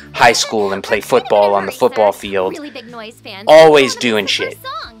the high school and play football on the football field. Always doing shit.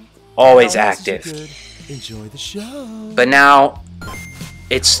 Always active. Enjoy the show. But now,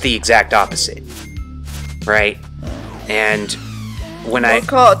 it's the exact opposite, right? And when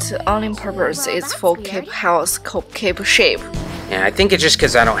Workout only purpose is for keep health, keep shape. And I think it's just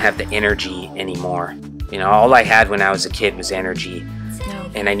because I don't have the energy anymore. You know, all I had when I was a kid was energy,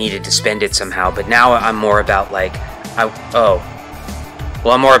 and I needed to spend it somehow. But now I'm more about like, I'm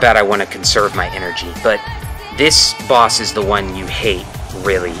more about I want to conserve my energy. But this boss is the one you hate,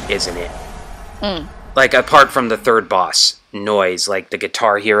 really, isn't it? Like, apart from the third boss, Noise, like the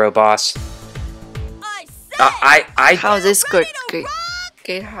Guitar Hero boss. How this good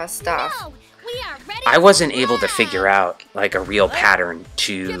guitar stuff? I wasn't able to figure out like a real pattern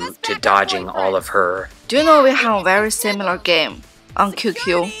to dodging all of her. Do you know we have a very similar game on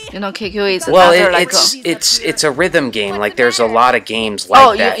QQ? You know, QQ is Well, another it's a rhythm game. Like, there's a lot of games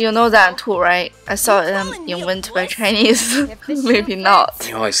like that. You know that too, right? I saw them invented by Chinese. Maybe not.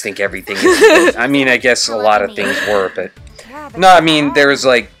 You always think everything is. I mean, I guess a lot of things were, but no. I mean, there's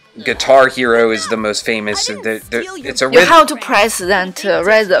like Guitar Hero is the most famous. It's a rhythm. You have to press that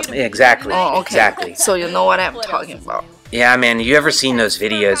rhythm. Exactly. Oh, okay. Exactly. So you know what I'm talking about. Yeah, man. You ever seen those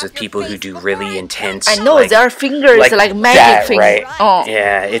videos with people who do really intense? I know, like, their fingers like magic that, fingers. right? Oh.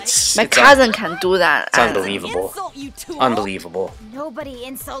 Yeah, it's My cousin can do that. It's unbelievable. Unbelievable. Nobody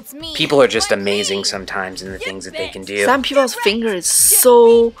insults me. People are just amazing sometimes in the things that they can do. Some people's finger is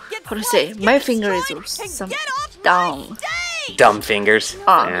so, how to say, my finger is some dumb. Dumb fingers.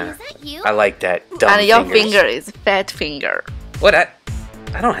 Yeah. I like that. Dumb and your fingers. finger is fat finger. What?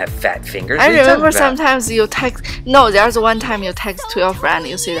 I don't have fat fingers. I What are you remember talking about? sometimes you text. No, there's one time you text to your friend.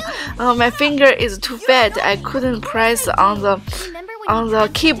 You say, "Oh, my finger is too fat. I couldn't press on the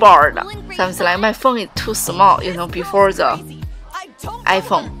keyboard. Something like my phone is too small. You know, before the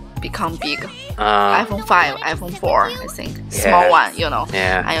iPhone become big. iPhone 5, iPhone 4, I think. Small one, you know.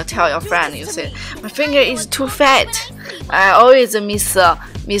 Yeah. And you tell your friend, you say, my finger is too fat. I always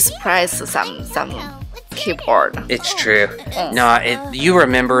mispress some keyboard. It's true. No, you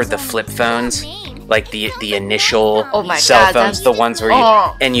remember the flip phones? Like the initial cell phones, the ones where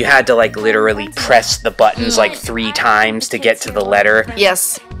you had to like literally press the buttons like 3 times to get to the letter.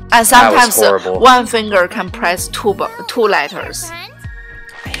 Yes. And sometimes that was horrible. one finger can press two letters.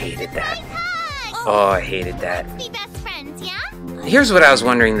 I hated that. Oh, I hated that. Here's what I was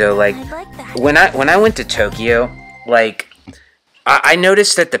wondering though, like when I went to Tokyo, like I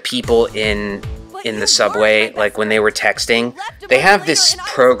noticed that the people in the subway, like when they were texting, they have this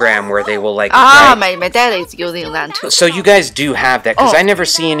program where they will like my dad is using that too. So you guys do have that, because I never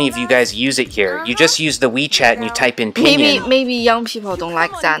see any of you guys use it here. You just use the WeChat and you type in pinyin. Maybe young people don't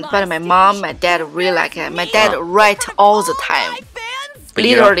like that, but my mom, my dad really like it. My dad write all the time. But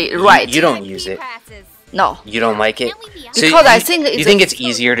literally write. You don't use it. No. You don't like it? So because I think you think it's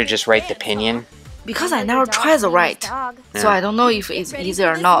easier to just write the pinyin? Because I never tried the write, so I don't know if it's easy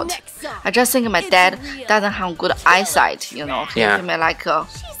or not. I just think my dad doesn't have good eyesight, you know. He may like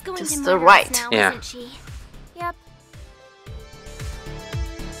just write. Yeah.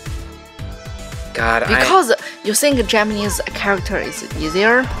 God, because you think Japanese character is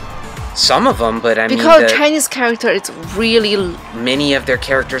easier? Some of them, but I mean, because Chinese character is really many of their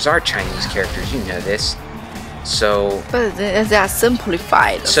characters are Chinese characters. You know this. So, but they are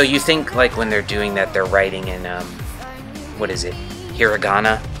simplified. So you think like when they're doing that, they're writing in what is it,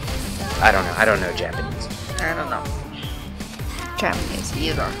 hiragana? I don't know. I don't know Japanese. I don't know Japanese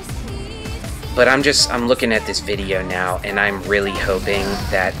either. But I'm looking at this video now, and I'm really hoping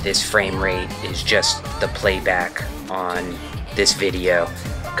that this frame rate is just the playback on this video.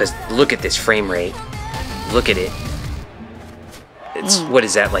 Because look at this frame rate. Look at it. It's, what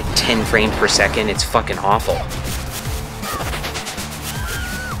is that, like 10 frames per second? It's fucking awful.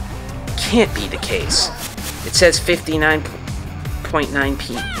 Can't be the case. It says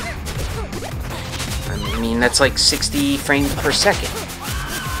 59.9p. I mean, that's like 60 frames per second.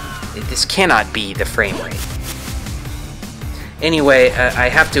 This cannot be the frame rate. Anyway, I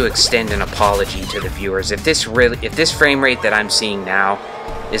have to extend an apology to the viewers. If this frame rate that I'm seeing now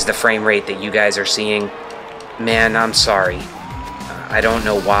is the frame rate that you guys are seeing, man, I'm sorry. I don't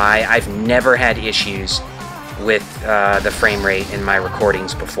know why. I've never had issues with the frame rate in my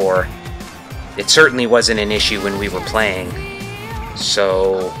recordings before. It certainly wasn't an issue when we were playing.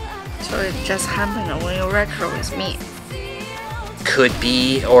 So it just happened when you retro with me. Could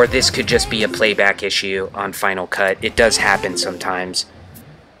be, or this could just be a playback issue on Final Cut. It does happen sometimes.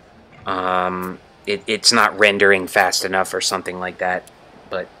 It's not rendering fast enough or something like that.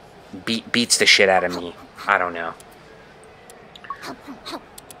 But beats the shit out of me. I don't know.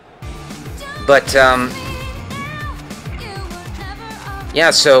 But yeah,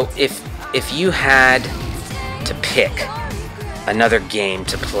 so if you had to pick another game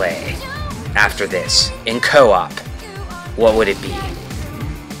to play after this in co-op, what would it be?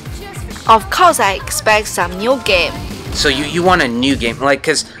 Of course, I expect some new game. So you want a new game, like,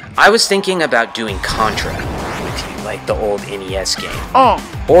 because I was thinking about doing Contra with you, like the old NES game.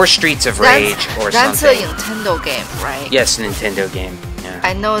 Or Streets of Rage or that's something. That's a Nintendo game, right? Yes, Nintendo game. Yeah.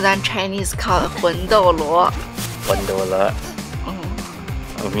 I know that Chinese called 魂斗罗. 魂斗罗.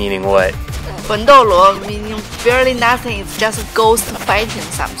 Meaning what? 魂斗罗 meaning barely nothing. It's just ghost fighting,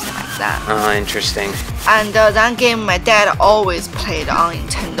 something like that. Interesting. And that game my dad always played on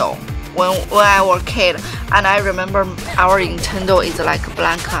Nintendo when I was a kid. And I remember our Nintendo is like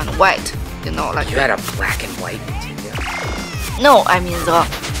black and white. You know, like you had a black and white Nintendo? No, I mean the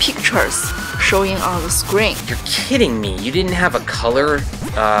pictures showing on the screen. You're kidding me. You didn't have a color?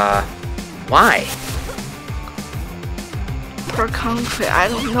 Why? Per country, I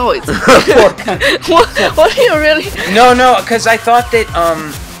don't know. It's what do you really? No, because I thought that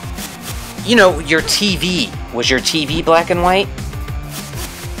you know, your TV was your TV black and white.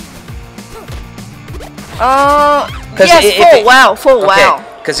 Yes, for a while.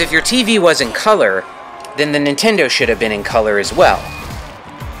 Because if your TV was in color, then the Nintendo should have been in color as well.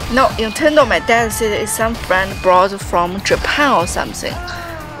 No, Nintendo, my dad said it's some friend brought from Japan or something.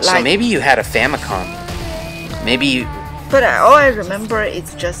 So maybe you had a Famicom. Maybe. But all I remember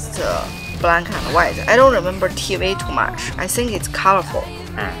is just black and white. I don't remember TV too much. I think it's colorful.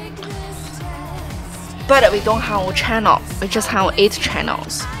 But we don't have a channel. We just have 8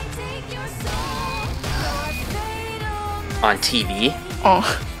 channels. On TV?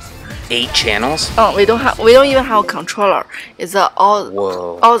 8 channels? We don't even have a controller. It's all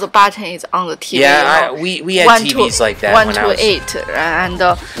the button is on the TV. Yeah, we had TVs like that 1 to 8, and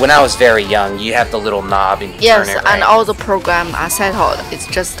when I was very young, you have the little knob and you turn it right. And all the programs are settled. It's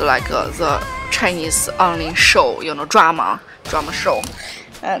just like the Chinese only show, you know, drama show,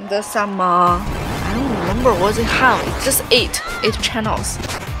 and some I don't remember what they have. It's just 8 channels.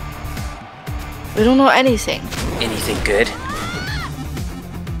 We don't know anything. Anything good?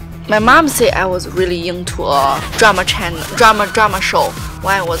 My mom said I was really into a drama show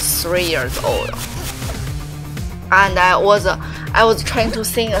when I was 3 years old, and I was trying to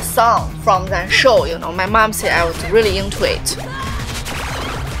sing a song from that show. You know, my mom said I was really into it.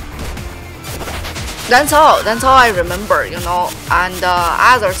 That's all. That's all I remember, you know. And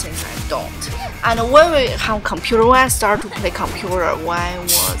other things I don't. And when we have computer, when I started to play computer, when I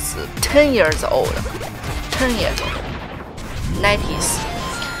was 10 years old. 10 years old. 90s.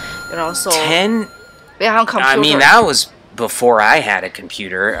 You know, so 10? we have computer. I mean, that was before I had a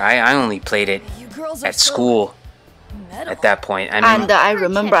computer. I only played it at school at that point. I mean, and I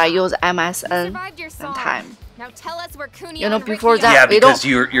remember I used MSN one time. Now tell us where Kunio You know, and before Ricky that, yeah, we because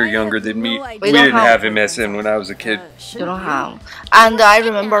don't. you're younger than me. We don't didn't have- have MSN when I was a kid. You don't have. And I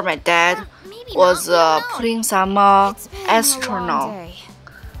remember my dad was putting some astronaut.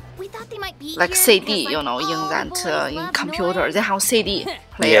 Like CD, you know, in that in computer, they have CD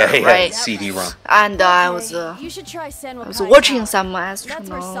player, Yeah, right? CD-ROM. And I was watching some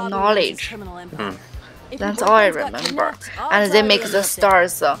astronaut knowledge. Hmm. That's all I remember. And they make the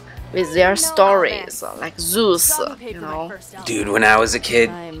stars with their stories, like Zeus, you know. Dude, when I was a kid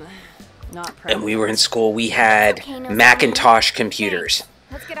and we were in school, we had Macintosh computers.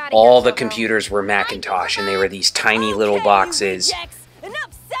 All the computers were Macintosh, and they were these tiny little boxes.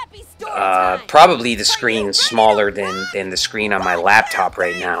 Probably the screen smaller than the screen on my laptop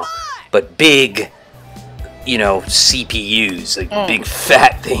right now, but big, you know, CPUs, like big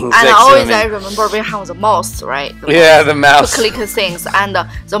fat things. And always I remember we have the mouse, right? The mouse. To click things, and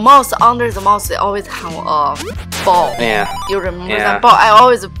the mouse, under the mouse they always have a ball. Yeah. You remember that ball? I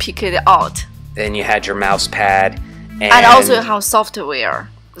always pick it out. Then you had your mouse pad. And also you have software.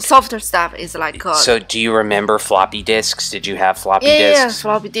 Softer stuff is like. So do you remember floppy disks? Did you have floppy disks? Yeah, disks?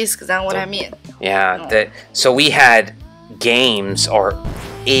 floppy disks. That's what I mean. Yeah. So we had games, or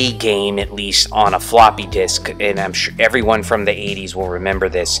a game at least, on a floppy disk, and I'm sure everyone from the 80s will remember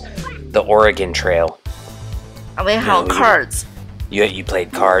this. The Oregon Trail. And we have cards. You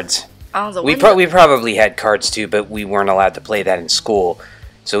played cards. On the we probably had cards too, but we weren't allowed to play that in school.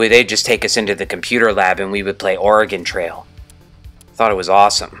 So they'd just take us into the computer lab and we would play Oregon Trail. Thought it was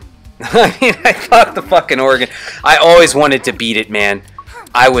awesome. I mean, I thought the fucking Oregon. I always wanted to beat it, man.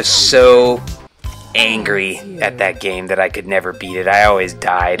 I was so angry at that game that I could never beat it. I always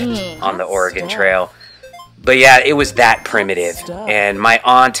died on the Oregon Trail. But yeah, it was that primitive. And my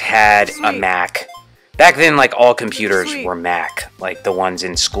aunt had a Mac. Back then, like, all computers were Mac, like the ones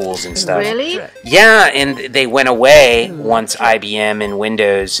in schools and stuff. Really? Yeah, and they went away once IBM and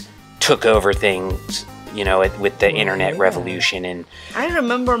Windows took over things, you know, with the internet revolution. And I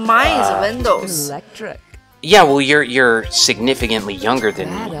remember mine is Windows. Electric. yeah, well, you're significantly younger than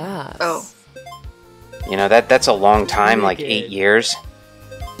me. Oh. You know, that's a long time, like 8 years.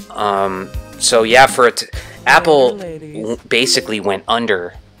 So yeah, Apple basically went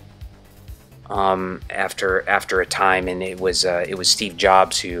under after a time, and it was Steve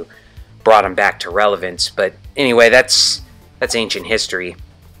Jobs who brought him back to relevance. But anyway, that's ancient history.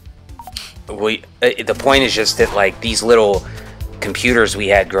 The point is just that, like, these little computers we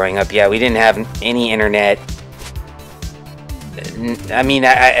had growing up, yeah, we didn't have any internet. I mean,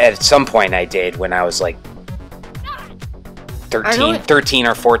 at some point I did when I was like 13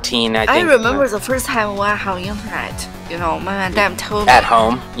 or 14, I think. I remember the first time when I have internet. You know, my dad told me. At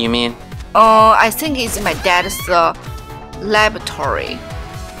home, you mean? I think it's my dad's laboratory.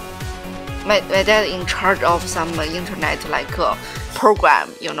 My dad in charge of some internet like program.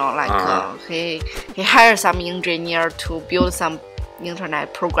 You know, like he hired some engineer to build some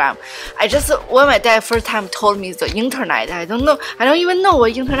internet program. When my dad first time told me the internet, I don't even know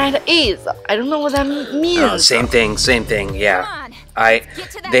what internet is. I don't know what that means. Same thing, yeah.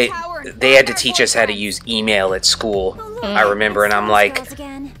 They had to teach us how to use email at school, I remember, and I'm like,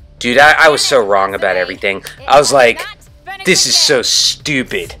 dude, I was so wrong about everything. I was like, this is so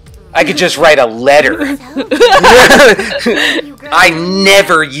stupid. I could just write a letter. I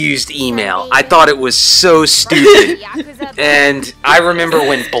never used email. I thought it was so stupid. And I remember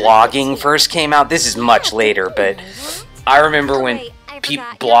when blogging first came out. This is much later, but I remember when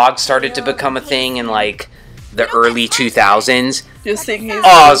blogs started to become a thing in like the early 2000s.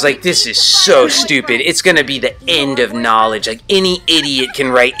 I was like, this is so stupid. It's going to be the end of knowledge. Like, any idiot can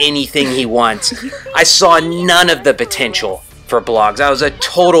write anything he wants. I saw none of the potential for blogs. I was a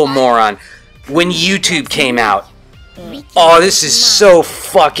total moron. When YouTube came out, oh, this is so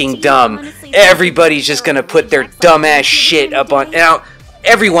fucking dumb. Everybody's just gonna put their dumbass shit up on... Now,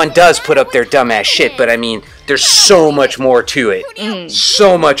 everyone does put up their dumbass shit, but I mean, there's so much more to it.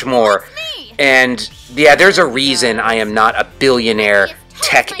 So much more. And yeah, there's a reason I am not a billionaire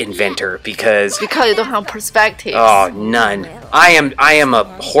tech inventor, because you don't have perspective. Oh, none. I am a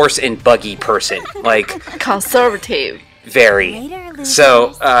horse and buggy person. Like, conservative. Very.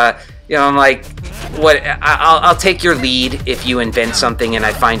 So, You know, I'm like, what? I'll take your lead if you invent something and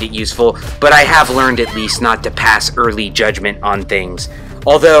I find it useful, but I have learned at least not to pass early judgment on things.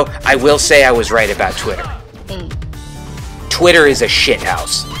 Although, I will say I was right about Twitter. Twitter is a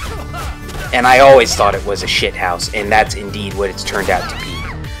shithouse. And I always thought it was a shithouse, and that's indeed what it's turned out to be.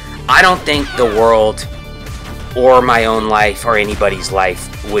 I don't think the world, or my own life, or anybody's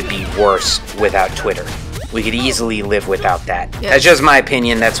life, would be worse without Twitter. We could easily live without that. Yes. That's just my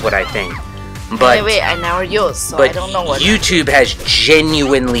opinion, that's what I think. But anyway, I never use, so I don't know what. YouTube has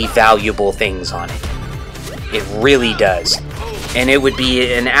genuinely valuable things on it. It really does. And it would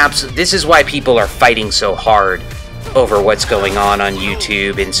be an absolute... This is why people are fighting so hard over what's going on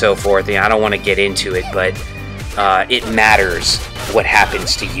YouTube and so forth. And I don't want to get into it, but it matters what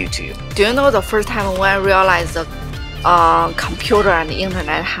happens to YouTube. Do you know the first time when I realized the computer and the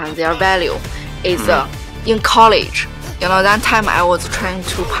internet have their value is in college. You know, that time I was trying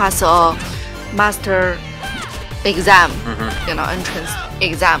to pass a master exam, you know, entrance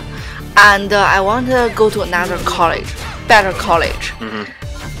exam, and I wanted to go to another college, better college,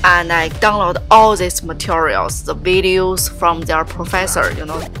 and I download all these materials, the videos from their professor, you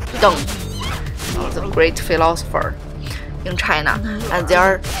know, Deng, you know, the great philosopher in China, and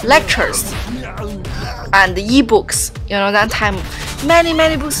their lectures and the e-books. You know, that time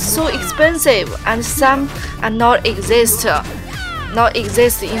many books so expensive, and some are not exist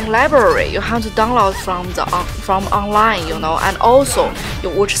in library. You have to download from online, you know, and also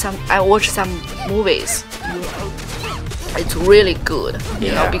I watch some movies. It's really good,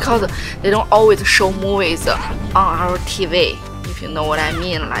 you know, because they don't always show movies on our TV. If you know what I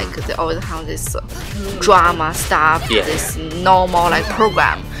mean, like they always have this drama stuff, this normal like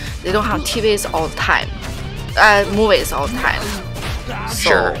program. They don't have TVs all the time, movies all the time.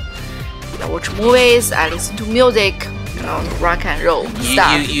 So I watch movies, I listen to music, you know, rock and roll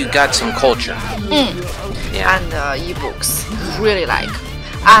stuff. You got some culture. And e-books, really like.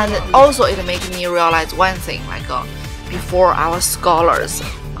 And also it made me realize one thing, like before our scholars,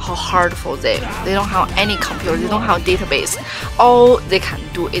 how hard for them. They don't have any computer, they don't have database. All they can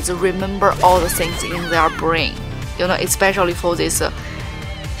do is remember all the things in their brain. You know, especially for this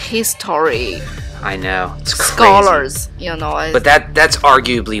history. I know, it's crazy. Scholars, you know. But that's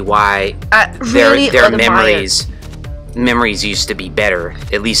arguably why really their memories used to be better,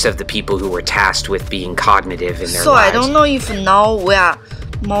 at least of the people who were tasked with being cognitive in their lives. So I don't know if now we are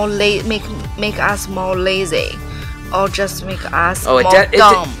more make us more lazy, or just make us more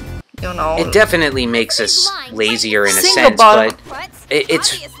dumb. You know, it definitely makes us lazier in a sense, but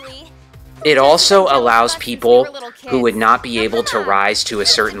it also allows people who would not be able to rise to a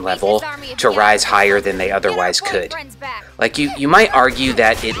certain level to rise higher than they otherwise could. Like you might argue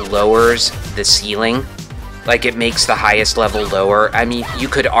that it lowers the ceiling, like it makes the highest level lower. I mean, you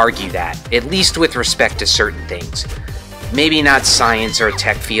could argue that, at least with respect to certain things. Maybe not science or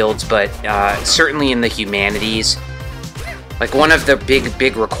tech fields, but certainly in the humanities. Like one of the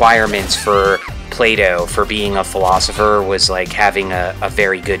big requirements for Plato for being a philosopher was like having a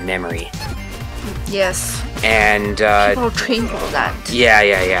very good memory. Yes. And people train for that.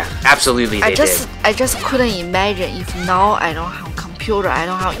 Yeah. Absolutely, I just couldn't imagine if now I don't have computer, I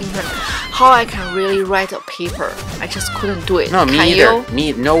don't have internet, how I can really write a paper. I just couldn't do it. No, me either.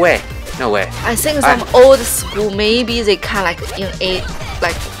 No way. I think some old school maybe they can like in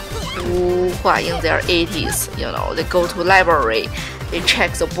their 80s, you know, they go to library, they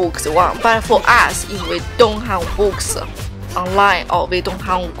check the books they want. But for us, if we don't have books online or we don't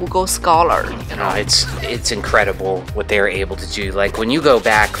have Google Scholar, you know, it's incredible what they're able to do. Like when you go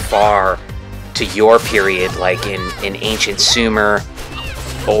back far to your period, like in ancient Sumer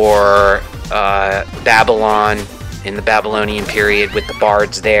or Babylon, in the Babylonian period with the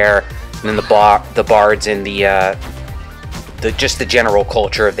bards there, and then the bards in the just the general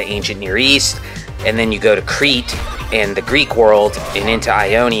culture of the ancient Near East, and then you go to Crete and the Greek world and into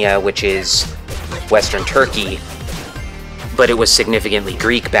Ionia, which is Western Turkey, but it was significantly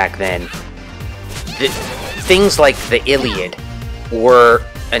Greek back then. Things like the Iliad were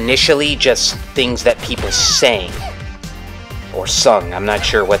initially just things that people sang or sung. I'm not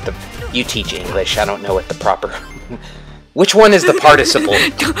sure what you teach English, I don't know what the proper... Which one is the participle?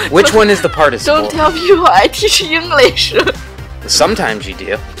 Which one is the participle? Don't tell people I teach English. Sometimes you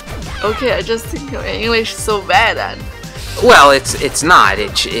do. Okay, I just think my English is so bad then. Well, it's not.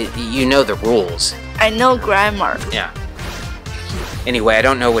 You know the rules. I know grammar. Yeah. Anyway, I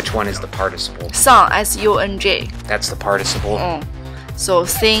don't know which one is the participle. Song, S-U-N-G. That's the participle. So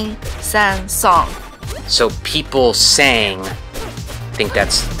sing, sang, song. So people sang. I think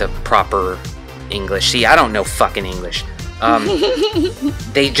that's the proper English. See, I don't know fucking English.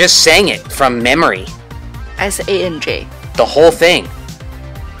 They just sang it from memory. SANJ. The whole thing.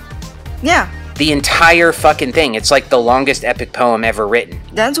 Yeah. The entire fucking thing. It's like the longest epic poem ever written.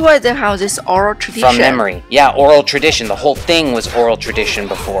 That's why they have this oral tradition. From memory. Yeah, oral tradition. The whole thing was oral tradition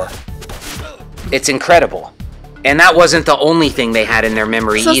before. It's incredible. And that wasn't the only thing they had in their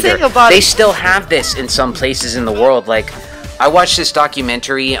memory either. They still have this in some places in the world. Like, I watched this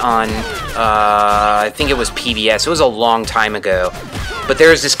documentary on, I think it was PBS. It was a long time ago. But there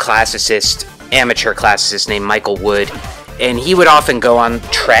was this classicist, amateur classicist named Michael Wood. And he would often go on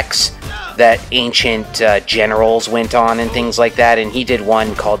treks that ancient generals went on and things like that. And he did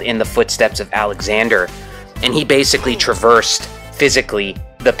one called In the Footsteps of Alexander. And he basically traversed physically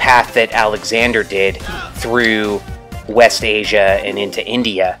the path that Alexander did through West Asia and into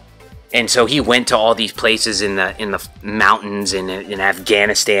India. And so he went to all these places in the mountains in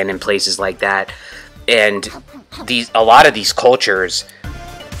Afghanistan and places like that. And a lot of these cultures,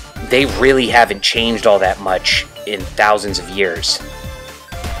 they really haven't changed all that much in thousands of years.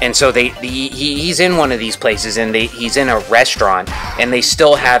 And so he's in one of these places, and he's in a restaurant, and they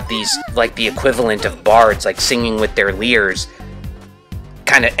still have these, like, the equivalent of bards, like, singing with their lyres,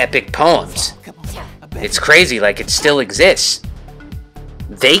 kind of epic poems. It's crazy, like, it still exists.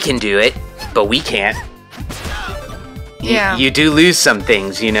 They can do it, but we can't. Yeah. You do lose some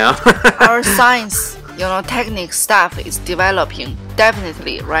things, you know? Our science, technique stuff is developing,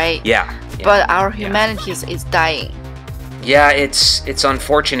 definitely, right? Yeah. But our humanities is dying. Yeah, it's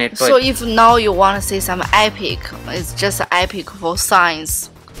unfortunate, but... So if now you want to say some epic, it's just epic for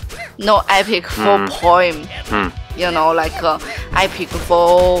science. No epic for poem. Like epic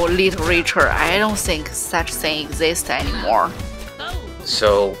for literature. I don't think such thing exists anymore.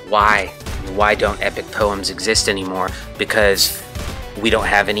 So why don't epic poems exist anymore? Because we don't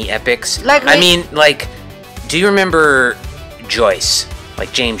have any epics? Do you remember Joyce?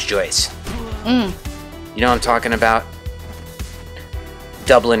 Like James Joyce? You know what I'm talking about?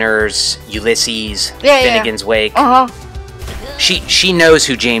 Dubliners, Ulysses, Finnegan's Wake. She knows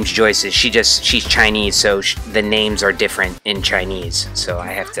who James Joyce is. She's Chinese, so the names are different in Chinese. So I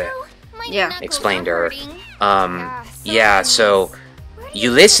have to explain to her. So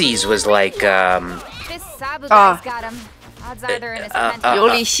Ulysses was like a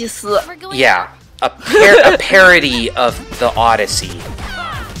parody of the Odyssey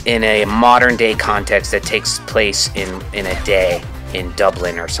in a modern day context that takes place in a day in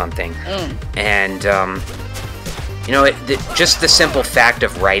Dublin or something. And just the simple fact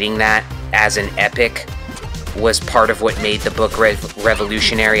of writing that as an epic was part of what made the book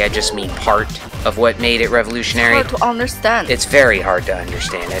revolutionary. I just mean part of what made it revolutionary. It's hard to understand. It's very hard to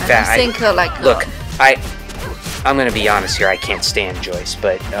understand. In fact, I'm going to be honest here. I can't stand Joyce,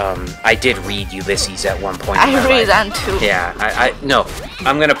 but I did read Ulysses at one point. I read that too. Yeah,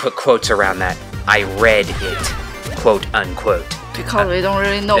 I'm going to put quotes around that. I read it, quote unquote. Because we don't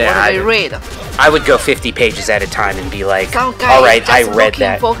really know what they read. I would go 50 pages at a time and be like, all right, I read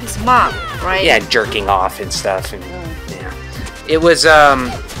that. For his mom, right? Yeah, jerking off and stuff. And it was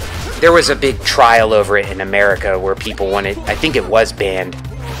there was a big trial over it in America where people wanted. I think it was banned,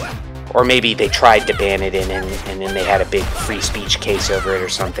 or maybe they tried to ban it, and then they had a big free speech case over it or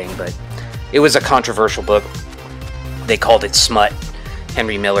something. But it was a controversial book. They called it smut.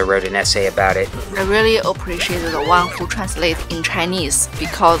 Henry Miller wrote an essay about it. I really appreciate the one who translates in Chinese,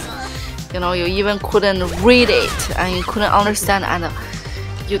 because you even couldn't read it and you couldn't understand, and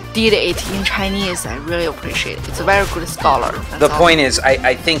you did it in Chinese. I really appreciate it. It's a very good scholar. The point is,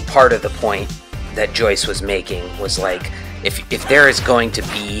 I think part of the point that Joyce was making was like, if there is going to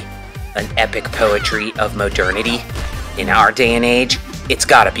be an epic poetry of modernity in our day and age, it's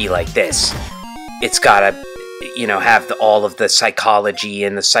got to be like this. It's got to have all of the psychology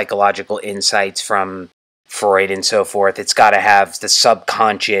and the psychological insights from Freud and so forth. It's got to have the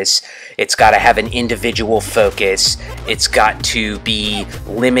subconscious. It's got to have an individual focus. It's got to be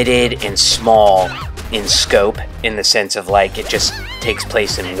limited and small in scope, in the sense of like it just takes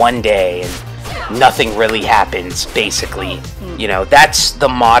place in one day and nothing really happens, basically. That's the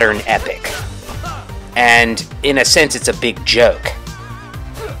modern epic. And in a sense, it's a big joke.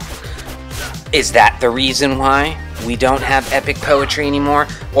 Is that the reason why we don't have epic poetry anymore?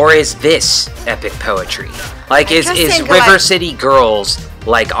 Or is this epic poetry? Like, is River City Girls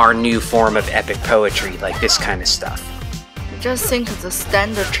like our new form of epic poetry? Like this kind of stuff? I just think the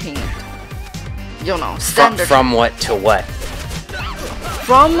standard changed. From what to what?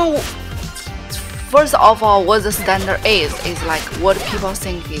 First of all, what the standard is like what people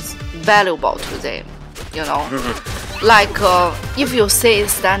think is valuable to them. Like if you say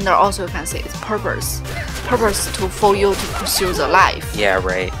it's standard, also you can say it's purpose. purpose for you to pursue the life. Yeah,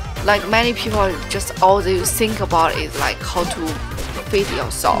 right. Like many people, just all they think about is like how to feed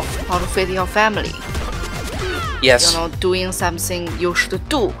yourself, how to feed your family. Yes. You know, doing something you should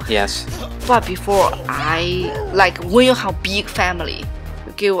do. Yes. But before like when you have big family,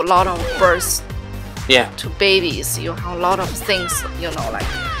 you give a lot of birth to babies. You have a lot of things. You know, like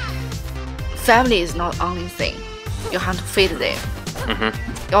family is not only thing. You have to feed them.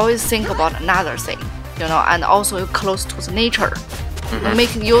 You always think about another thing. You know, and also you're close to the nature. You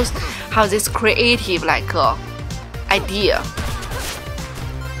make use have this creative like idea.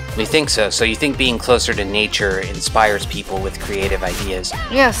 You think so? So you think being closer to nature inspires people with creative ideas?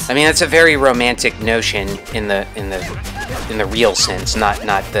 Yes. I mean, that's a very romantic notion in the real sense, not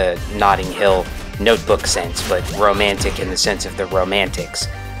the Notting Hill Notebook sense, but romantic in the sense of the romantics.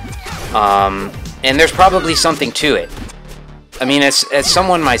 And there's probably something to it. I mean, as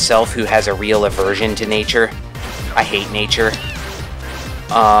someone myself who has a real aversion to nature, I hate nature.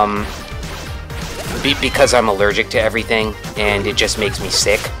 Because I'm allergic to everything, and it just makes me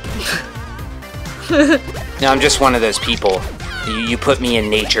sick. Now, I'm just one of those people. You put me in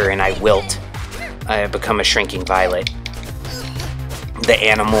nature and I wilt. I become a shrinking violet. The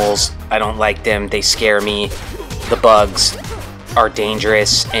animals, I don't like them. They scare me. The bugs are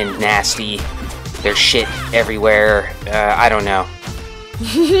dangerous and nasty. There's shit everywhere. I don't know.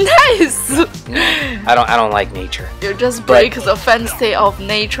 Nice. I don't like nature. You just break the fantasy of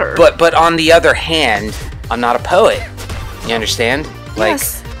nature. But on the other hand, I'm not a poet. You understand? Like,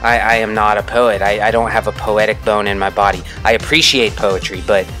 yes. I am not a poet. I don't have a poetic bone in my body. I appreciate poetry,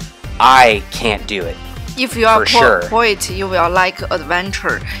 but I can't do it. If you are sure. poet, you will like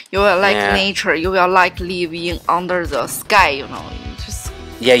adventure. You will like nature. You will like living under the sky. You know,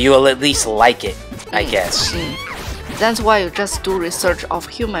 yeah, you will at least like it, I guess. That's why you just do research of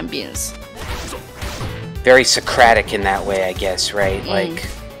human beings. Very Socratic in that way, I guess, right? Like,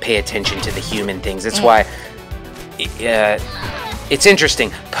 pay attention to the human things. That's why it's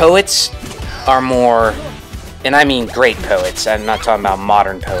interesting. Poets are more, and I mean great poets. I'm not talking about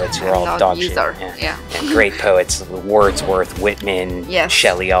modern poets who are all dog shit. Yeah. And great poets, Wordsworth, Whitman,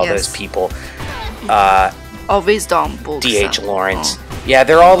 Shelley, all those people. Or wisdom books. D.H. Lawrence. Yeah,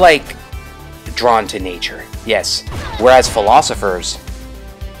 they're all like drawn to nature. Yes. Whereas philosophers,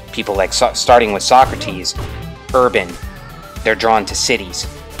 people like starting with Socrates, urban, they're drawn to cities.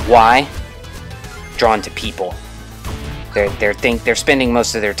 Why? Drawn to people. They're spending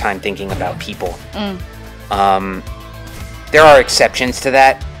most of their time thinking about people. There are exceptions to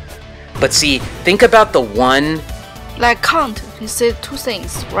that, but see, think about the one. Like Kant, he said two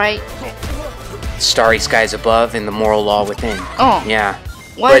things, right? Starry skies above and the moral law within. Oh. Yeah.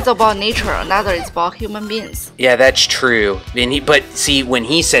 One is about nature, another is about human beings. Yeah, that's true. But see, when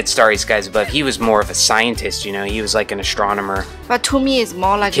he said starry skies above, he was more of a scientist, you know. He was like an astronomer. But to me, it's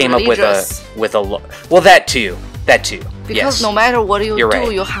more like came religious. up with a well, that too. Because no matter what you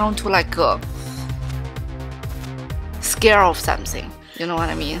do, you have to like scare of something. You know what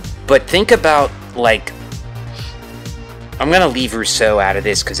I mean? But think about like, I'm gonna leave Rousseau out of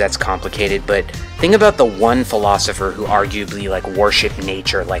this because that's complicated. But think about the one philosopher who arguably like worshipped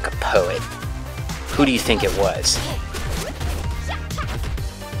nature like a poet. Who do you think it was?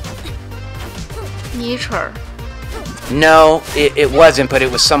 Nature. No, it wasn't. But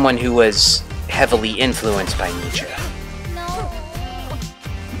it was someone who was heavily influenced by Nietzsche.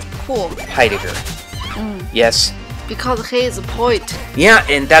 Cool. Heidegger. Yes. Because he is a poet. Yeah,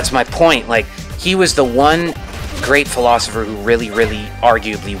 and that's my point. Like, he was the one great philosopher who really, really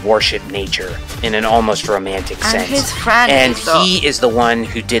arguably worshipped nature in an almost romantic sense. And his friend and he is the one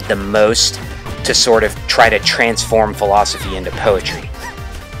who did the most to sort of try to transform philosophy into poetry.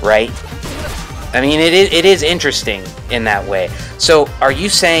 Right? I mean, it is interesting in that way. So, are you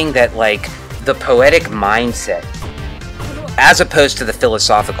saying that, like, the poetic mindset, as opposed to the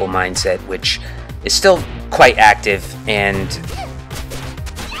philosophical mindset, which is still quite active and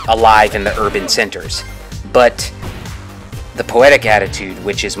alive in the urban centers, but the poetic attitude,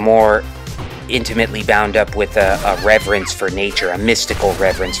 which is more intimately bound up with a reverence for nature, a mystical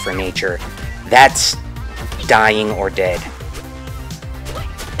reverence for nature, that's dying or dead.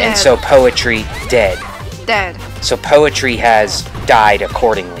 And so poetry, dead. Dead. So poetry has died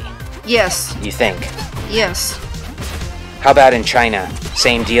accordingly. Yes. You think? Yes. How about in China?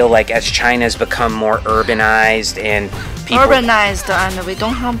 Same deal, like as China's become more urbanized and people... Urbanized, and we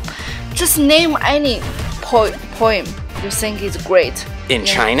don't have... Just name any poem you think is great. In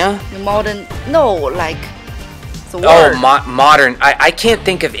China? Modern... No, like... The word. Oh, modern. I can't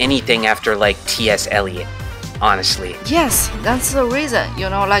think of anything after, like, T.S. Eliot. honestly. Yes, that's the reason, you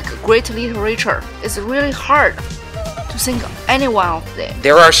know, like great literature. It's really hard to think any one of them.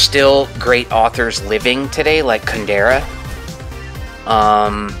 There are still great authors living today, like Kundera.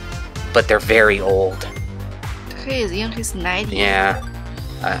 But they're very old. He is in his 90s. Yeah.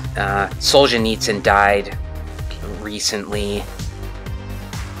 Solzhenitsyn died recently.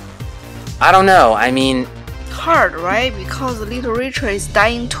 I don't know, I mean... Hard, right? Because literature is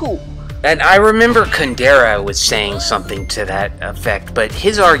dying too. And I remember Kundera was saying something to that effect, but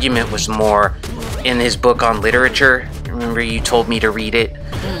his argument was more in his book on literature. Remember you told me to read it?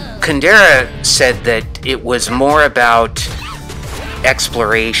 Kundera said that it was more about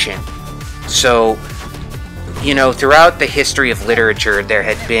exploration. So, you know, throughout the history of literature, there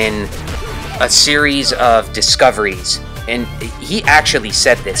had been a series of discoveries. And he actually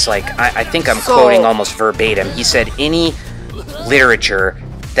said this, like, I think I'm quoting almost verbatim. He said, any literature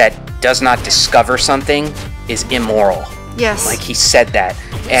that does not discover something is immoral. Yes. Like, he said that.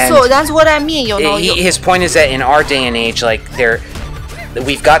 And so that's what I mean, you know. His point is that in our day and age, like,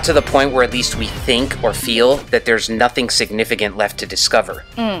 we've got to the point where at least we think or feel that there's nothing significant left to discover,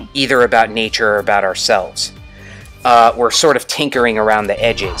 either about nature or about ourselves. We're sort of tinkering around the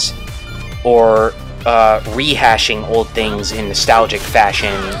edges, or rehashing old things in nostalgic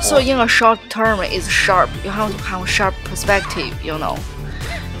fashion. So in a short term, it's sharp. You have to have a sharp perspective, you know.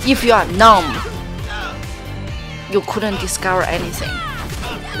 If you are numb, you couldn't discover anything.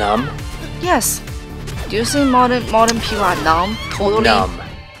 Numb? Yes. Do you think modern people are numb? Totally.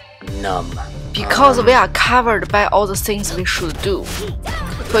 Numb. Because we are covered by all the things we should do.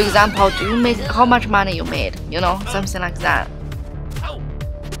 For example, do you make how much money you made? You know, something like that.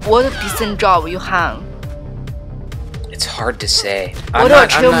 What a decent job you have. It's hard to say. What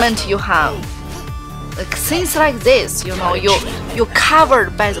achievement you have. Like things like this, you know, you're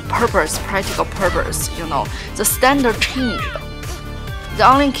covered by the purpose, practical purpose, you know. The standard changed. They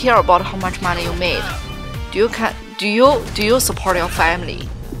only care about how much money you made. Do you support your family?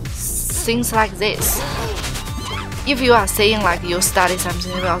 Things like this. If you are saying like you study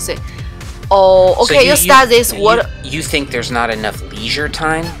something, you will say, oh, okay, so you study this. What you think there's not enough leisure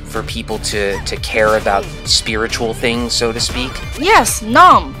time for people to care about spiritual things, so to speak? Yes,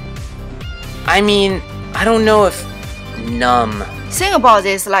 numb. I mean, I don't know if numb. Think about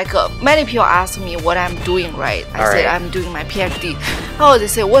this, like many people ask me what I'm doing, right? I say I'm doing my PhD. Oh, they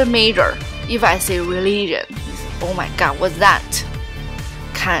say, what major? If I say religion, oh my god, what's that?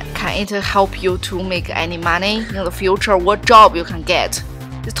 Can it help you to make any money in the future? What job you can get?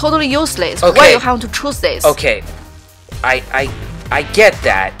 It's totally useless. Okay. Why you have to choose this? Okay, I get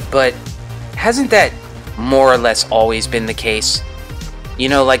that, but hasn't that more or less always been the case? You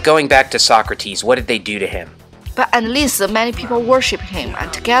know, like going back to Socrates, what did they do to him? But at least many people worship him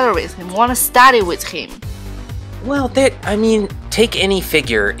and together with him, want to study with him. Well, I mean, take any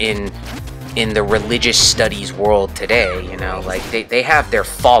figure in the religious studies world today, you know, like they have their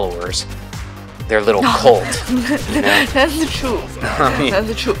followers, their little cult. You know? That's true. I mean,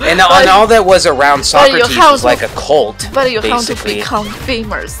 that's true. And all that was around Socrates was like a cult. But you basically. have to become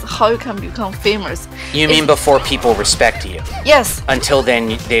famous. How you can become famous? You mean before people respect you? Yes. Until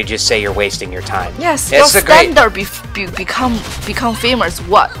then, they just say you're wasting your time. Yes. Your standard become famous.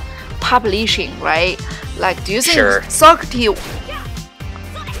 What? Publishing, right? Like, do you think Socrates?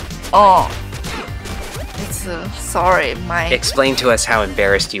 Oh, it's sorry, Explain to us how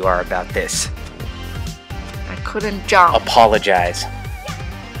embarrassed you are about this. I couldn't jump. Apologize.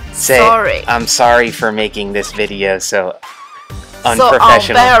 Say, sorry. I'm sorry for making this video so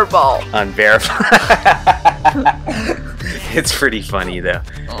unprofessional. So unbearable. It's pretty funny though.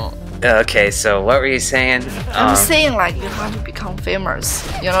 Oh. Okay, so what were you saying? I'm saying like you have to become famous.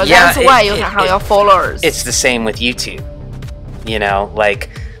 You know, that's why you can have your followers. It's the same with YouTube. You know, like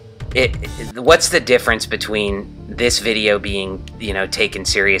what's the difference between this video being, you know, taken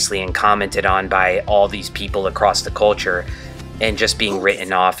seriously and commented on by all these people across the culture and just being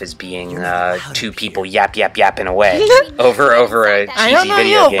written off as being two people yapping away over a cheesy I don't know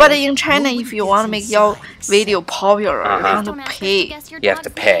video game? But in China, if you want to make your video popular, you have to pay. You have to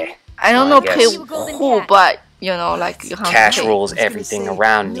pay. I don't know pay who, but you know, like you have Cash to pay. rules everything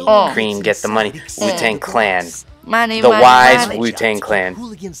around me. Cream, get the money. Wu-Tang Clan. Money, the money, wise money. Wu-Tang Clan.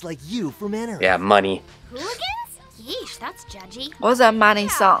 Hooligans like you from entering. Yeah, money. Hooligans? Yeesh, that's judgy. What's that money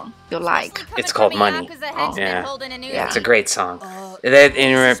song you like? It's called Money. Yeah. It's a great song. That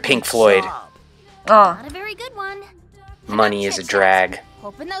in Pink Floyd. Oh, Not a very good one. Money is a drag.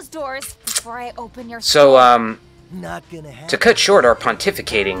 Open those doors before I open your So, Not gonna happen. to cut short our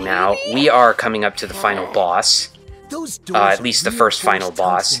pontificating now, we are coming up to the final boss. Those doors At least the first final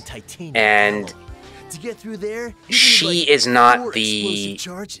boss. And To get through there, she is not the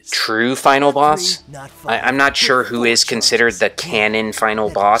true final boss. I'm not sure who is considered the canon final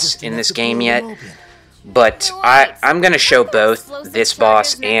boss in this game yet. But I'm going to show both this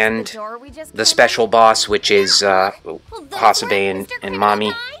boss and the special boss, which is Hasabe and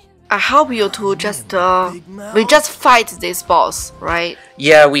Mami. I hope you two just we just fight this boss, right?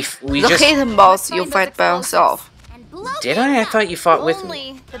 Yeah, we the just hidden boss you fight by yourself. Did I? I thought you fought with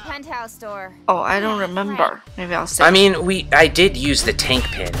me. The penthouse door. Oh, I don't remember. Maybe I'll say. I mean, I did use the tank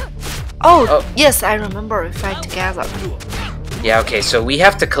pin. Oh, yes, I remember we fight together. Yeah, okay, so we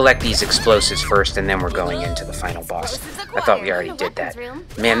have to collect these explosives first, and then we're going into the final boss. I thought we already did that.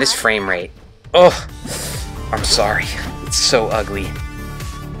 Man, this frame rate. Oh, I'm sorry. It's so ugly.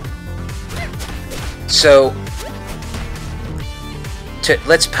 So,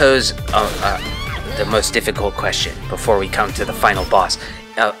 let's pose the most difficult question before we come to the final boss.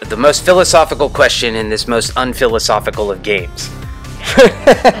 The most philosophical question in this most unphilosophical of games.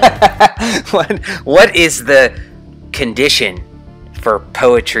 What is the condition for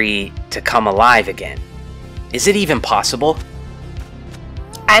poetry to come alive again? Is it even possible?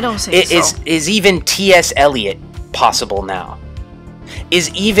 I don't think so. Is even T.S. Eliot possible now?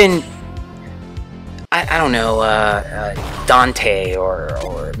 Is even I don't know Dante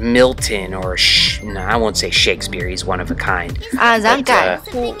or Milton or no, I won't say Shakespeare. He's one of a kind. That guy.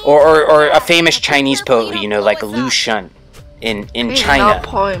 Or a famous Chinese poet, you know, like Lu Xun in China. Not a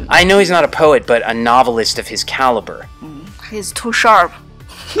poem. I know he's not a poet, but a novelist of his caliber. He's too sharp.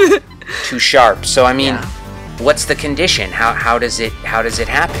 Too sharp. So I mean, Yeah. what's the condition? How does it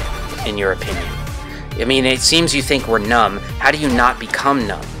happen, in your opinion? I mean, it seems you think we're numb. How do you not become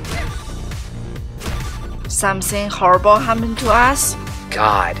numb? Something horrible happened to us.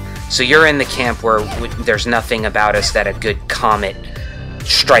 God. So you're in the camp where there's nothing about us that a good comet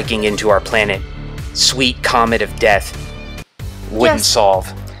striking into our planet, sweet comet of death, wouldn't Yes.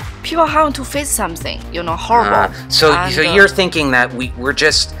 solve. People have to face something, horrible. So And, you're thinking that we're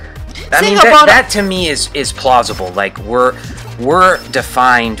just. I Think mean, about that to me is plausible. Like we're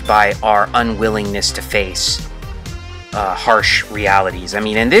defined by our unwillingness to face harsh realities. I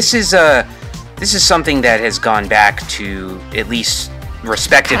mean, and this is something that has gone back to at least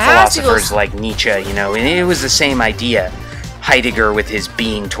respected philosophers like Nietzsche. And it was the same idea. Heidegger with his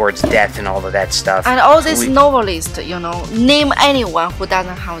being towards death and all of that stuff. And all these novelists, name anyone who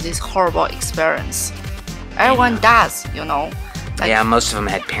doesn't have this horrible experience. Everyone does, Like, yeah, most of them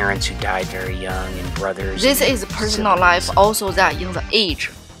had parents who died very young and brothers. This and is personal life, also that in the age,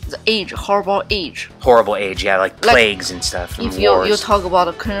 horrible age. Horrible age, yeah, like plagues and stuff. And If you wars. talk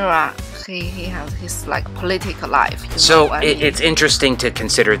about Kunio, he has his political life. So it's interesting to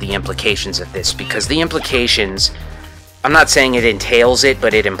consider the implications of this, because the implications, I'm not saying it entails it,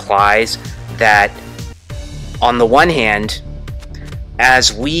 but it implies that on the one hand,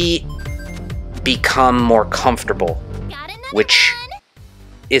 as we become more comfortable, which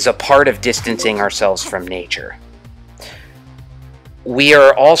is a part of distancing ourselves from nature, we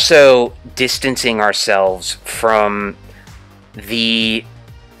are also distancing ourselves from the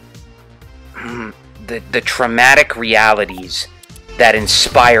traumatic realities that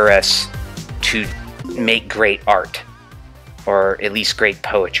inspire us to make great art, or at least great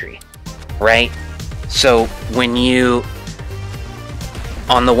poetry, right? So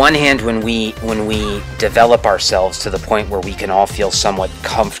on the one hand, when we develop ourselves to the point where we can all feel somewhat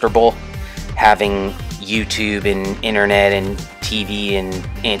comfortable having YouTube and internet and TV and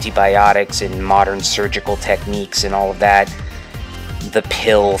antibiotics and modern surgical techniques and all of that, the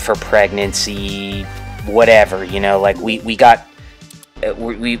pill for pregnancy, whatever, like we've got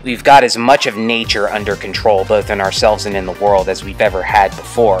as much of nature under control, both in ourselves and in the world, as we've ever had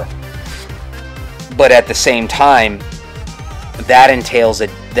before. But at the same time, that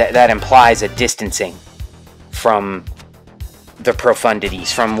implies a distancing from the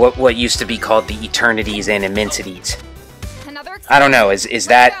profundities, from what used to be called the eternities and immensities. I don't know, is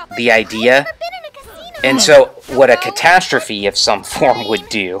that the idea? And so what a catastrophe of some form would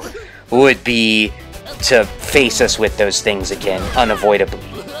do would be to face us with those things again, unavoidably.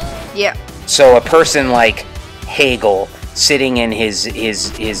 Yeah. So a person like Hegel, sitting in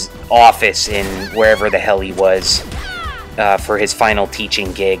his office in wherever the hell he was for his final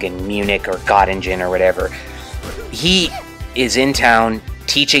teaching gig in Munich or Göttingen or whatever, he is in town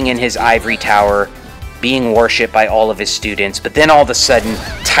teaching in his ivory tower, being worshipped by all of his students, but then all of a sudden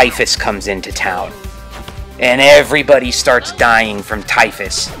typhus comes into town and everybody starts dying from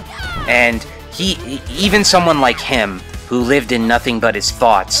typhus, and even someone like him, who lived in nothing but his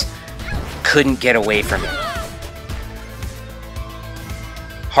thoughts, couldn't get away from it.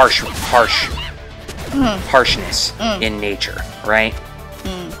 Harsh harshness in nature, right?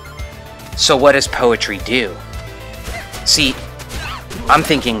 So what does poetry do? See, I'm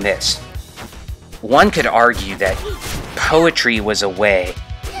thinking this. One could argue that poetry was a way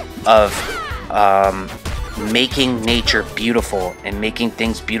of making nature beautiful and making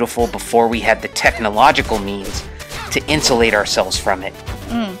things beautiful before we had the technological means to insulate ourselves from it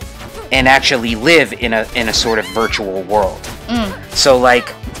and actually live in a sort of virtual world. So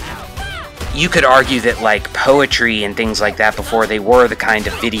like, you could argue that like poetry and things like that before, they were the kind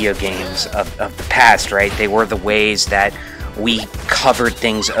of video games of the past, right? They were the ways that we covered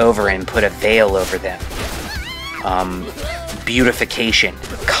things over and put a veil over them. Beautification,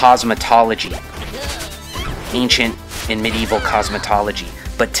 cosmetology, ancient and medieval cosmetology.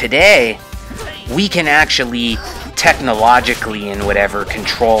 But today, we can actually technologically and whatever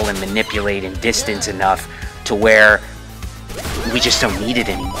control and manipulate and distance enough to where we just don't need it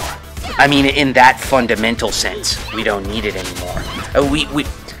anymore. I mean, in that fundamental sense, we don't need it anymore.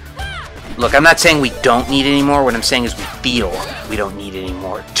 Look, I'm not saying we don't need it anymore. What I'm saying is we feel we don't need it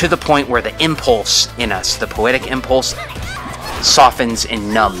anymore. To the point where the impulse in us, the poetic impulse, softens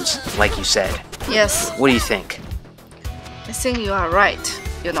and numbs, like you said. Yes. What do you think? I think you are right.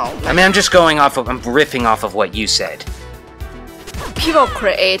 You know. I mean, I'm riffing off of what you said. People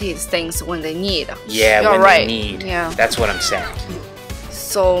created things when they need. Yeah, You're when right. they need. Yeah. That's what I'm saying.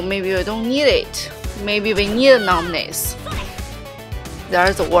 So maybe we don't need it. Maybe we need numbness.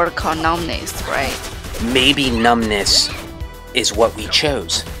 There's a word called numbness, right? Maybe numbness is what we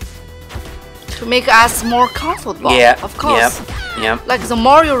chose. To make us more comfortable. Yeah, Of course. Yeah. Like the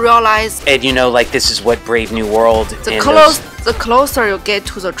more you realize, And you know, like this is what Brave New World. the closer you get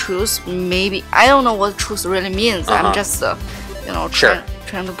to the truth, maybe I don't know what truth really means. I'm just,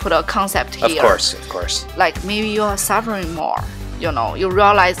 trying to put a concept here. Of course. Like maybe you are suffering more. You know, you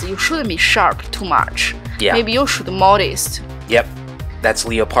realize you shouldn't be sharp too much. Yeah. Maybe you should modest. Yep. That's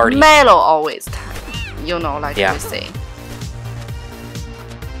Leopardi. Mellow always. You know, like Yeah. we say.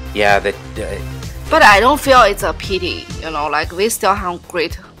 Yeah. But I don't feel it's a pity. You know, like we still have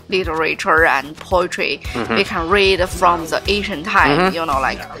great literature and poetry. We can read from the ancient time. You know,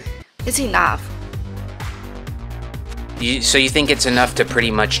 like it's enough. So you think it's enough to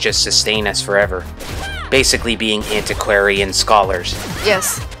pretty much just sustain us forever? Basically being antiquarian scholars.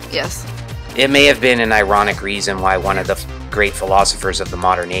 Yes. It may have been an ironic reason why one of the great philosophers of the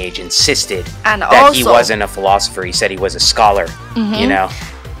modern age insisted And that also, he wasn't a philosopher. He said he was a scholar, you know?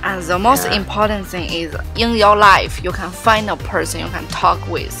 And the most important thing is in your life, you can find a person you can talk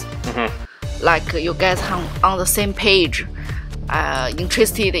with. Like you get on the same page,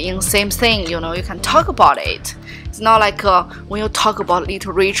 interested in the same thing, you know, you can talk about it. It's not like when you talk about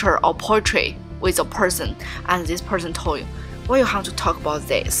literature or poetry with a person and this person told you, well, you have to talk about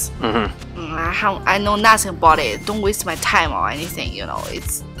this. I know nothing about it. Don't waste my time or anything, you know.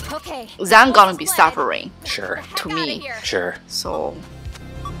 It's Okay. then gonna be suffering Sure. to me. Sure. So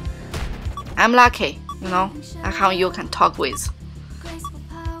I'm lucky, you know. I have you can talk with.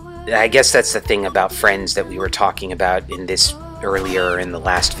 I guess that's the thing about friends that we were talking about in this earlier in the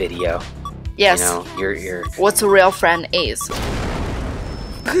last video. Yes. You know, you're What's a real friend is.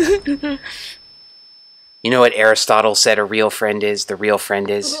 You know what Aristotle said a real friend is? The real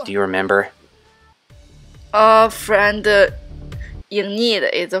friend is? Do you remember? A friend in need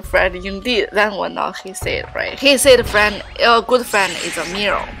is a friend indeed. That one not he said, right? He said a good friend is a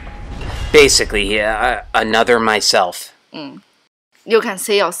mirror. Basically, another myself. You can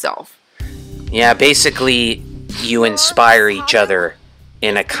see yourself. Yeah, basically, you inspire each other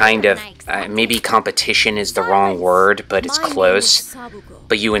in a kind of, maybe competition is the wrong word, but it's close.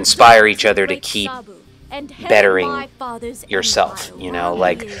 But you inspire each other to keep bettering yourself, you know?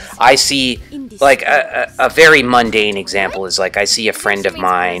 Like, I see, like, a very mundane example is, like, I see a friend of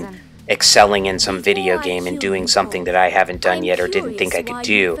mine excelling in some video game and doing something that I haven't done yet or didn't think I could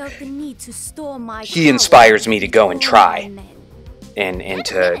do. He inspires me to go and try. And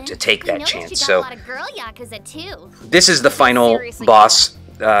to take that chance. So this is the final boss,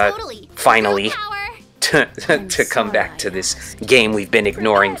 finally, to come back to this game we've been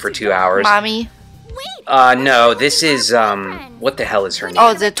ignoring for 2 hours. Mommy? No, this is, what the hell is her name?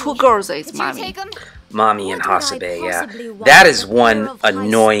 Oh, the two girls is mommy. Mommy and Hasebe, yeah. That is one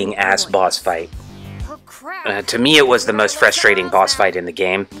annoying ass boss fight. To me, it was the most frustrating boss fight in the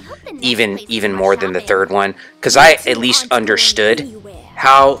game, even more than the third one, because I at least understood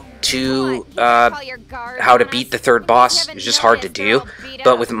how to beat the third boss. It was just hard to do.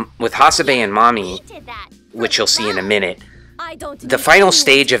 But with Hasebe and Mami, which you'll see in a minute, the final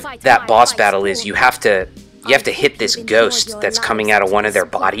stage of that boss battle is you have to hit this ghost that's coming out of one of their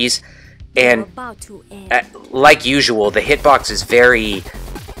bodies, And like usual, the hitbox is very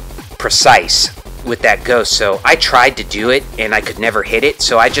precise with that ghost. So I tried to do it and I could never hit it.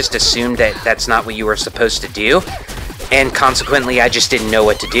 So I just assumed that that's not what you were supposed to do. And consequently, I just didn't know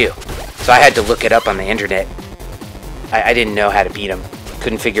what to do. So I had to look it up on the internet. I didn't know how to beat him.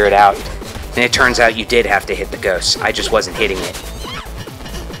 Couldn't figure it out. And it turns out you did have to hit the ghost. I just wasn't hitting it.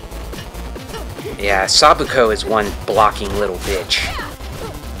 Yeah, Sabuko is one blocking little bitch.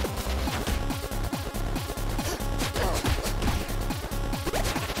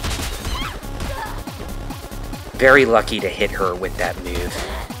 Very lucky to hit her with that move.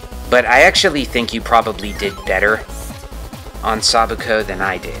 But I actually think you probably did better on Sabuko than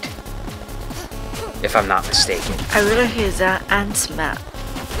I did. If I'm not mistaken. I really hate that Ant-Man.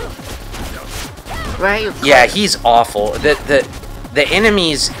 Right? Yeah, he's awful. The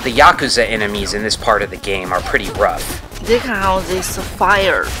enemies, the Yakuza enemies in this part of the game are pretty rough. They can have this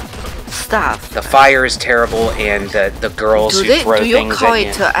fire stuff. The fire is terrible, and the girls who throw things at you. Do you call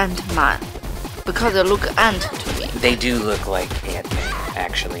it Ant-Man? Because they look ant to me. They do look like Ant-Man,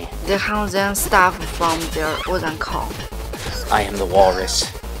 actually. They have their stuff from their what they call. I am the walrus.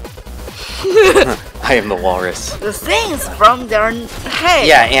 I am the walrus. The things from their head.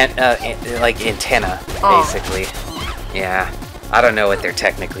 Yeah, like antenna, basically. Yeah. I don't know what they're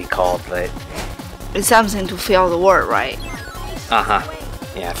technically called, but it's something to feel the world, right?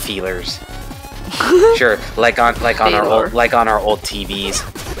 Yeah, feelers. Sure, like on our old TVs,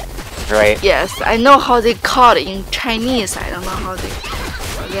 right? Yes, I know how they call it in Chinese. I don't know how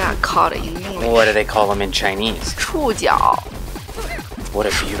they are called in English. What do they call them in Chinese? 触角. What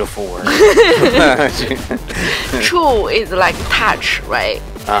a beautiful word. 触 is like touch, right?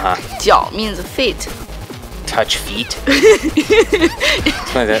 脚 means feet. Touch feet?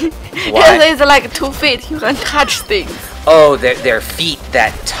 Why? It's like 2 feet. You can touch things. Oh, they're feet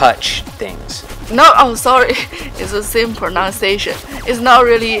that touch things. No, oh, sorry. It's the same pronunciation. It's not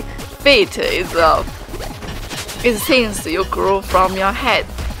really feet. It's things you grow from your head.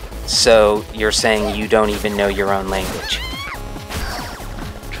 So you're saying you don't even know your own language?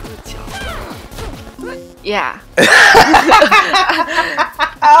 Yeah.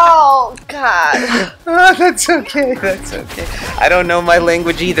 Oh, God. Oh, that's okay. That's okay. I don't know my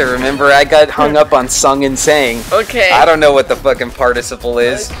language either. Remember, I got hung up on sung and sang. Okay. I don't know what the fucking participle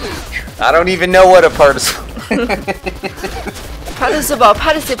is. I don't even know what a participle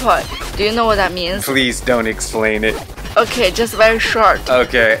Participle. Do you know what that means? Please don't explain it. Okay, just very short.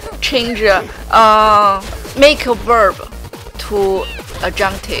 Okay. Change, make a verb to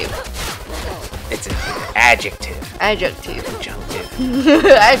adjunctive. It's an adjective. Adjective. Conjunctive.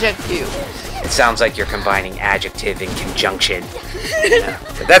 Adjective. It sounds like you're combining adjective and conjunction. Yeah.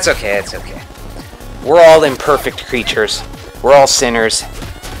 But that's okay, that's okay. We're all imperfect creatures. We're all sinners.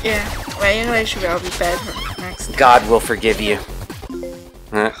 Yeah, my English will be better next time. God will forgive you.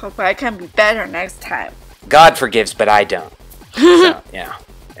 Hope I can be better next time. God forgives, but I don't. So, yeah.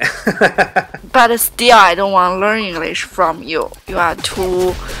 But still, I don't want to learn English from you. You are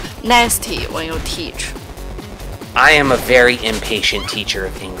too nasty when you teach. I am a very impatient teacher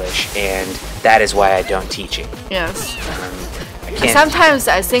of English, and that is why I don't teach it. Yes. I can't. Sometimes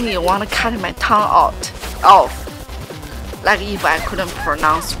I think you want to cut my tongue off. Like if I couldn't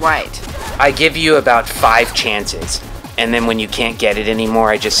pronounce right. I give you about 5 chances, and then when you can't get it anymore,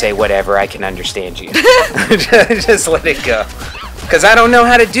 I just say, whatever, I can understand you. Just let it go. Because I don't know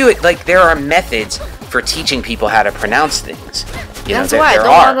how to do it. Like, there are methods for teaching people how to pronounce things. That's why I don't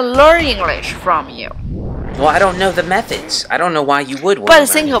want to learn English from you. Well, I don't know the methods. I don't know why you would want to But learn.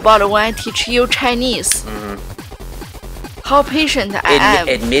 think about it when I teach you Chinese. How patient I am.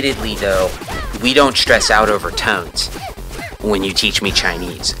 Admittedly, though, we don't stress out over tones when you teach me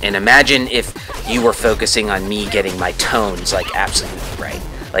Chinese. And imagine if you were focusing on me getting my tones, like, absolutely right.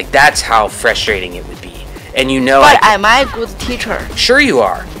 Like, that's how frustrating it would be. And you know, but am I a good teacher? Sure you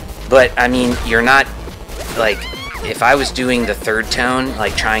are. But, I mean, you're not, like, if I was doing the third tone,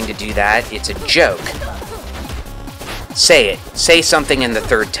 like, trying to do that, it's a joke. Say it. Say something in the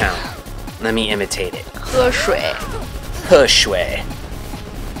third tone. Let me imitate it. 喝水. 喝水.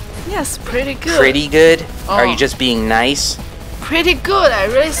 Yes, pretty good. Pretty good? Are you just being nice? Pretty good. I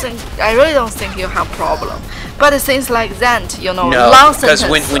really don't think you have problem. But things like that, you know, no, long sentence.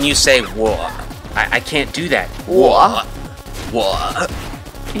 because when you say 我, I can't do that. 我. 我.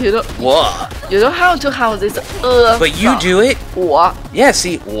 You don't. 我. You don't have to have this But you do it. 我. Yeah,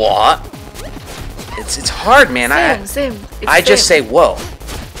 see, 我. It's hard, man. Same. I just say whoa.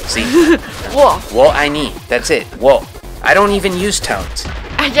 See? 我. 我爱你. That's it. Whoa. I don't even use tones.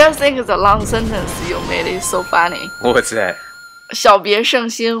 I just think it's a long sentence you made it so funny. What's that? 小别胜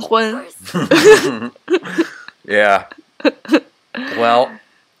新婚。Yeah. Well,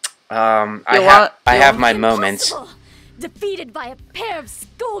 I have my moments. Defeated by a pair of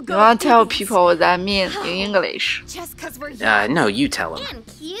schoolgirls. You want to tell people what that means in English? Just because we're young No, you tell them. and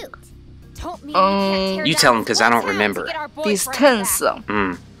cute. Don't mean we can't tear You down tell 'em 'cause I don't whole towns remember. to get our boyfriends Distance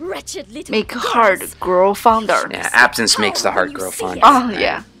back. Wretched little make girls. heart grow fonder. Yeah, absence makes the heart grow fonder. Oh,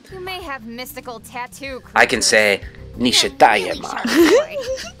 yeah. You may have mystical tattoo I can say, Nishidayama.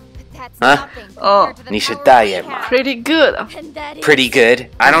 But that's Huh? nothing Oh. compared to the power Nishidayama. we have. Pretty good. And that is Pretty good.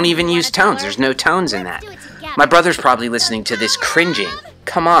 I don't even use tones. There's no tones in that. My brother's probably listening to this cringing.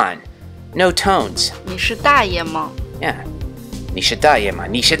 Come on. No tones. 你是大爷吗 Yeah. Nishidayama.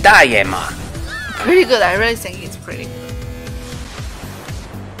 Nishidayama. Pretty good. I really think it's pretty good.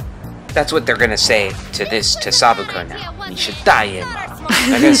 That's what they're gonna say to Sabuko now. Nishidayama.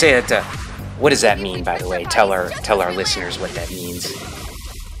 They're gonna say it to... What does that mean, by the way? Tell our listeners what that means.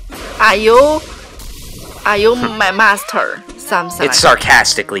 Are you my master? Something It's like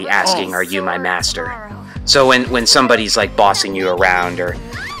sarcastically asking, are you my master? So when somebody's like bossing you around or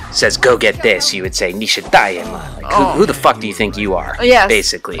says, go get this, you would say, Nishidayama. Like, who the fuck do you think you are? Yes.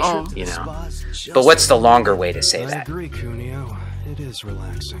 Basically, Oh. you know. But what's the longer way to say that? agree, Kunio. It is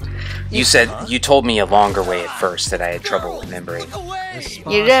relaxing. You told me a longer way at first that I had trouble remembering.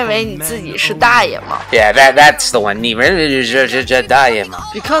 你认为你自己是大爷吗 Yeah, that's the one.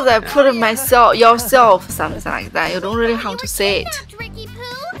 Nishidayama. Because I put yourself, something like that. You don't really have to say it. Ricky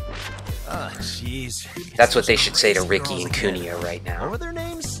Poo? Jeez. That's what they should say to Ricky and Kunio right What now. were their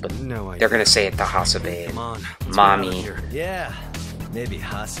names? But No idea. they're gonna say it to Hasabe and Come on. let's get out of Mommy. here. Yeah. Maybe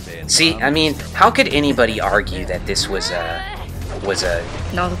Hasabe and See, Mom. I mean, how could anybody argue that this was a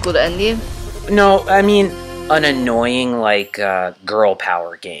Not a good ending. no, I mean, an annoying, like, girl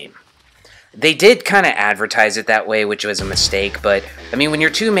power game. They did kind of advertise it that way, which was a mistake, but, I mean, when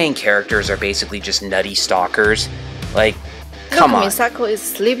your two main characters are basically just nutty stalkers, like, come on. Misako is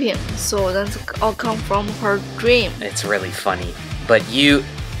sleeping, so that's all come from her dream. It's really funny. But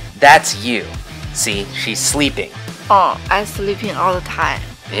that's you. See, she's sleeping. Oh, I'm sleeping all the time.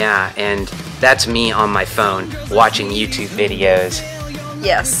 Yeah, and that's me on my phone, watching YouTube videos.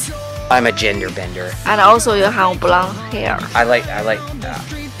 Yes. I'm a gender bender. And also you have blonde hair. I like,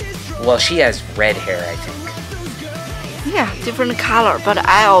 well, she has red hair, I think. Yeah, different color, but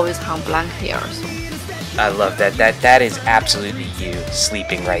I always have blonde hair. So. I love that. That is absolutely you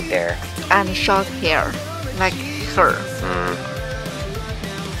sleeping right there. And short hair, like her.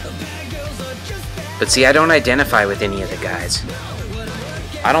 But see, I don't identify with any of the guys.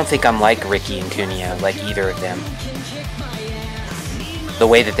 I don't think I'm like Ricky and Kunio, like either of them. The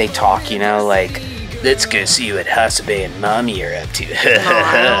way that they talk, you know, like, let's go see what Hasabe and Mommy are up to. No,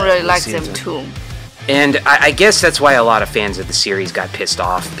 I don't really like Seems them too. And I guess that's why a lot of fans of the series got pissed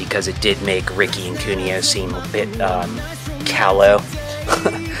off, because it did make Ricky and Kunio seem a bit callow.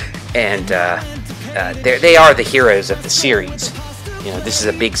 And they are the heroes of the series. You know, this is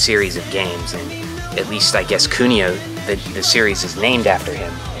a big series of games, and at least I guess Kunio, the series is named after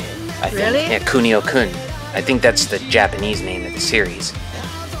him. I think. Really? Yeah, Kunio-kun. I think that's the Japanese name of the series.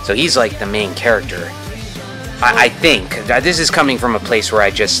 So he's like the main character. I think. This is coming from a place where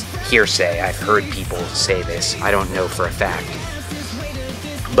I just hearsay. I've heard people say this. I don't know for a fact.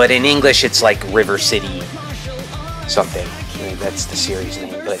 But in English, it's like River City something. I mean, that's the series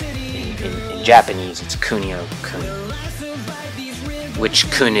name. But in Japanese, it's Kunio-kun. Which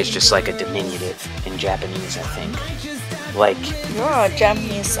kun is just like a diminutive in Japanese, I think. Like, You're a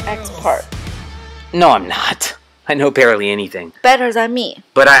Japanese expert. no, I'm not. I know barely anything. Better than me.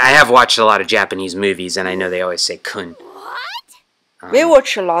 But I have watched a lot of Japanese movies, and I know they always say kun. We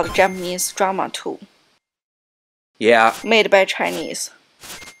watch a lot of Japanese drama too. Yeah, Made by Chinese.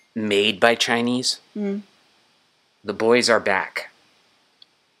 made by Chinese. The boys are back.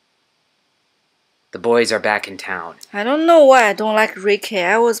 The boys are back in town. I don't know why I don't like Ricky.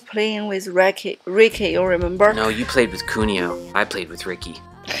 I was playing with Ricky, you remember? No, you played with Kunio. I played with Ricky.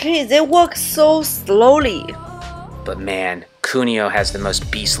 Hey, they work so slowly. But man, Kunio has the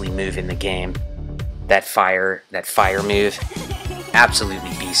most beastly move in the game. That fire move.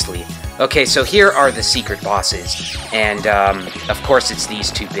 Absolutely beastly. Okay, so here are the secret bosses. And, of course, it's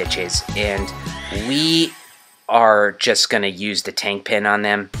these two bitches. And we are just gonna use the tank pin on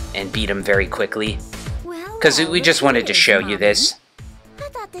them and beat them very quickly. Because we just wanted to show you this. I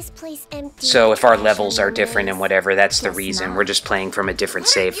thought this place empty. So if our levels are different and whatever, that's the reason. We're just playing from a different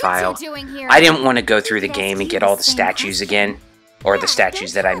save file. doing here? I didn't want to go through the game and get all the statues again. Or the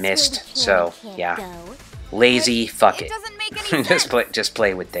statues that I missed. So, yeah. Lazy, fuck it. Doesn't make any sense. just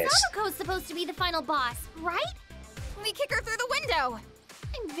play with this. Sabuko's supposed to be the final boss, right? The me kick her through the window.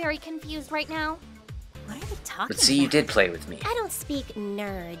 I'm very confused right now. What are they talking But see, you did play with me. I don't speak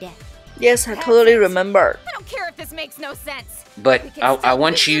nerd. Yes, I totally remember. I don't care if this makes no sense. But I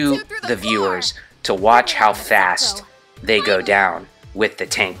want you, the viewers, to watch how fast they go down with the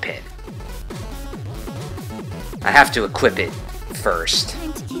tank pit. I have to equip it first.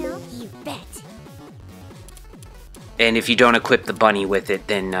 Time to kill? You bet. And if you don't equip the bunny with it,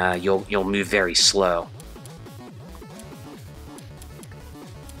 then you'll move very slow.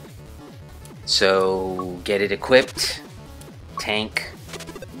 So get it equipped. Tank,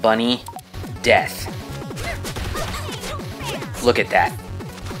 bunny, death. Look at that.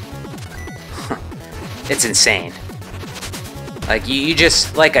 It's insane. Like you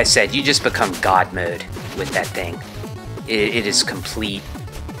just, like I said, you just become God mode with that thing. It is completely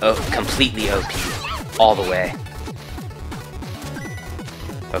OP all the way.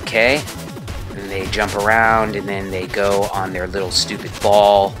 Okay, and they jump around, and then they go on their little stupid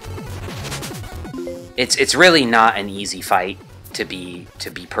ball. It's really not an easy fight, to be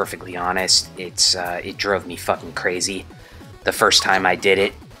perfectly honest. It drove me fucking crazy the first time I did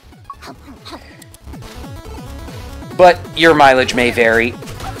it. But your mileage may vary.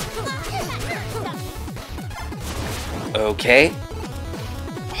 Okay.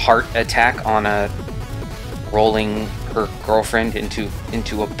 Heart attack on a rolling her girlfriend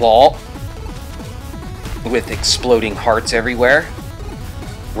into a ball with exploding hearts everywhere,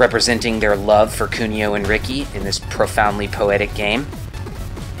 representing their love for Kunio and Ricky in this profoundly poetic game.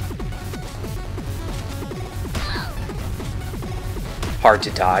 Hard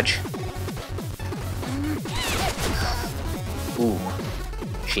to dodge. Ooh,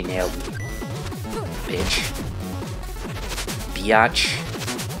 she nailed me. Bitch. Biatch.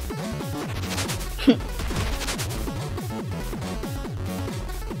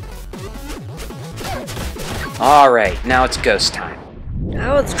 Alright, now it's ghost time.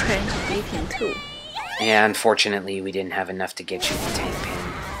 I was trying to beat him too. And unfortunately, we didn't have enough to get you the tank pin.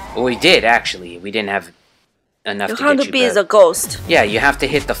 Well, we did, actually. We didn't have enough You to have get to you be the ghost. Yeah, you have to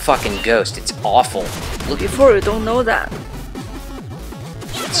hit the fucking ghost. It's awful. Look, Before you don't know that.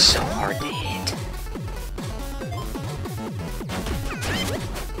 it's so hard to hit.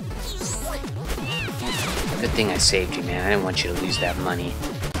 Good thing I saved you, man. I didn't want you to lose that money.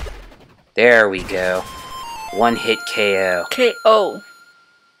 There we go. One hit KO. KO.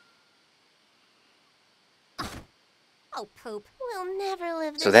 Oh, poop. We'll never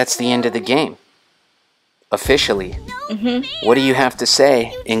live this So that's the end of the down. game. Officially. What do you have to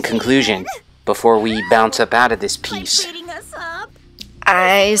say in conclusion before we bounce up out of this piece? Beating us up.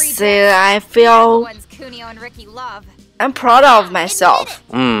 I say that I The feel ones Kunio and Ricky love. I'm proud of myself.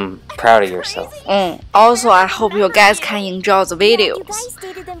 Proud of yourself. Also, I hope you guys can enjoy the You videos. guys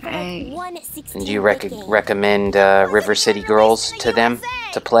dated them for Hey. like 1/16 And do you game. recommend River City Girls to them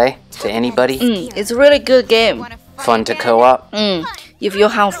to play? To anybody? It's a really good game. Wanna fight Fun to again? co-op? If you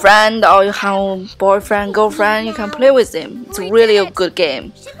have a friend or you have boyfriend, girlfriend, you can play with them. It's really a good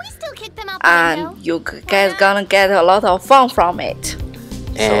game. Should we still kick them out the And window? you guys gonna get a lot of fun from it.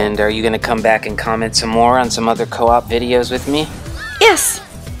 And are you going to come back and comment some more on some other co-op videos with me? Yes,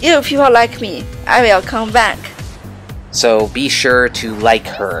 if people like me, I will come back. So be sure to like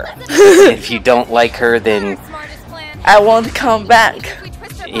her. If you don't like her, then Smartest plan. I won't come back. We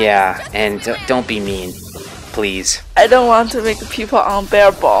twist our yeah, bodies and just don't be mean, please. I don't want to make people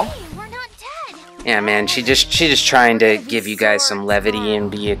unbearable. Hey, we're not dead. Yeah, man, she just trying to give you guys some levity and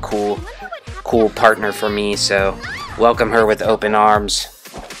be a cool partner for me. So welcome her with open arms.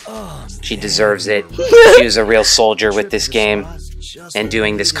 She deserves it. She was a real soldier with this game and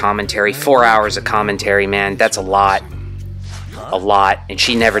doing this commentary. 4 hours of commentary, man. That's a lot. A lot. And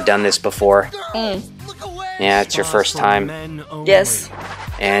she never done this before. Yeah, it's your first time. Yes,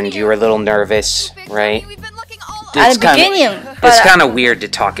 And you were a little nervous, right? We've been looking all at the beginning, It's but kind of weird to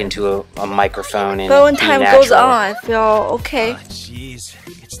talk into a microphone and when be time natural. goes on, I feel okay. Jeez.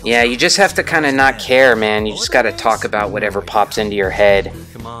 It's the Yeah, you just have to kind of not care, man. You just got to talk about whatever pops into your head.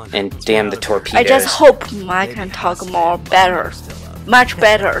 Come on. And damn the torpedoes. I just hope I can talk more better, much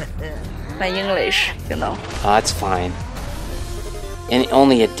better. My English, you know. Oh, that's fine. And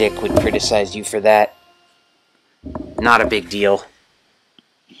only a dick would criticize you for that. Not a big deal.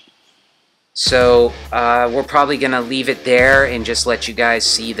 So, we're probably gonna leave it there and just let you guys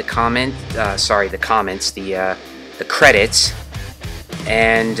see the the credits.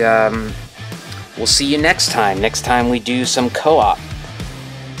 And, we'll see you next time. Next time we do some co-op.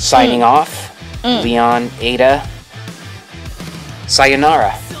 Signing off, Leon, Ada,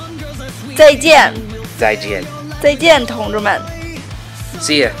 sayonara, 再见，再见. 再见，同志们。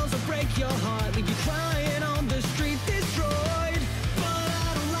 See ya.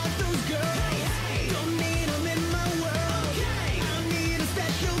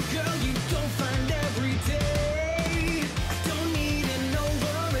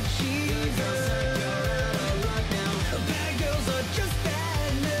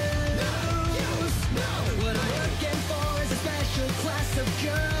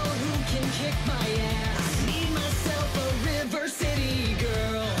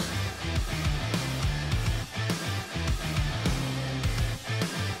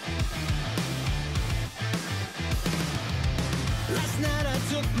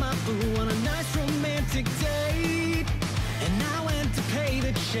 my boo on a nice romantic date. And I went to pay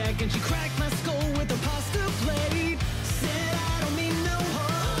the check and she cracked my skull with a pasta plate. Said I don't mean no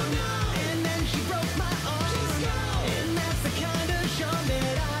harm. Oh, no. And then she broke my arm. And that's the kind of charm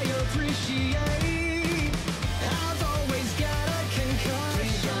that I appreciate. I've always got a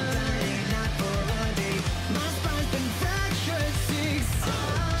concussion. Not for a day. My spine's been fractured 6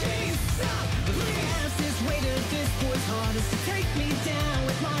 times. The fastest way to this boy's heart is to take me down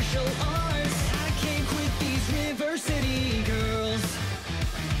with martial arts. I can't quit these River City girls.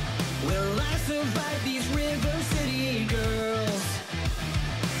 Will I survive?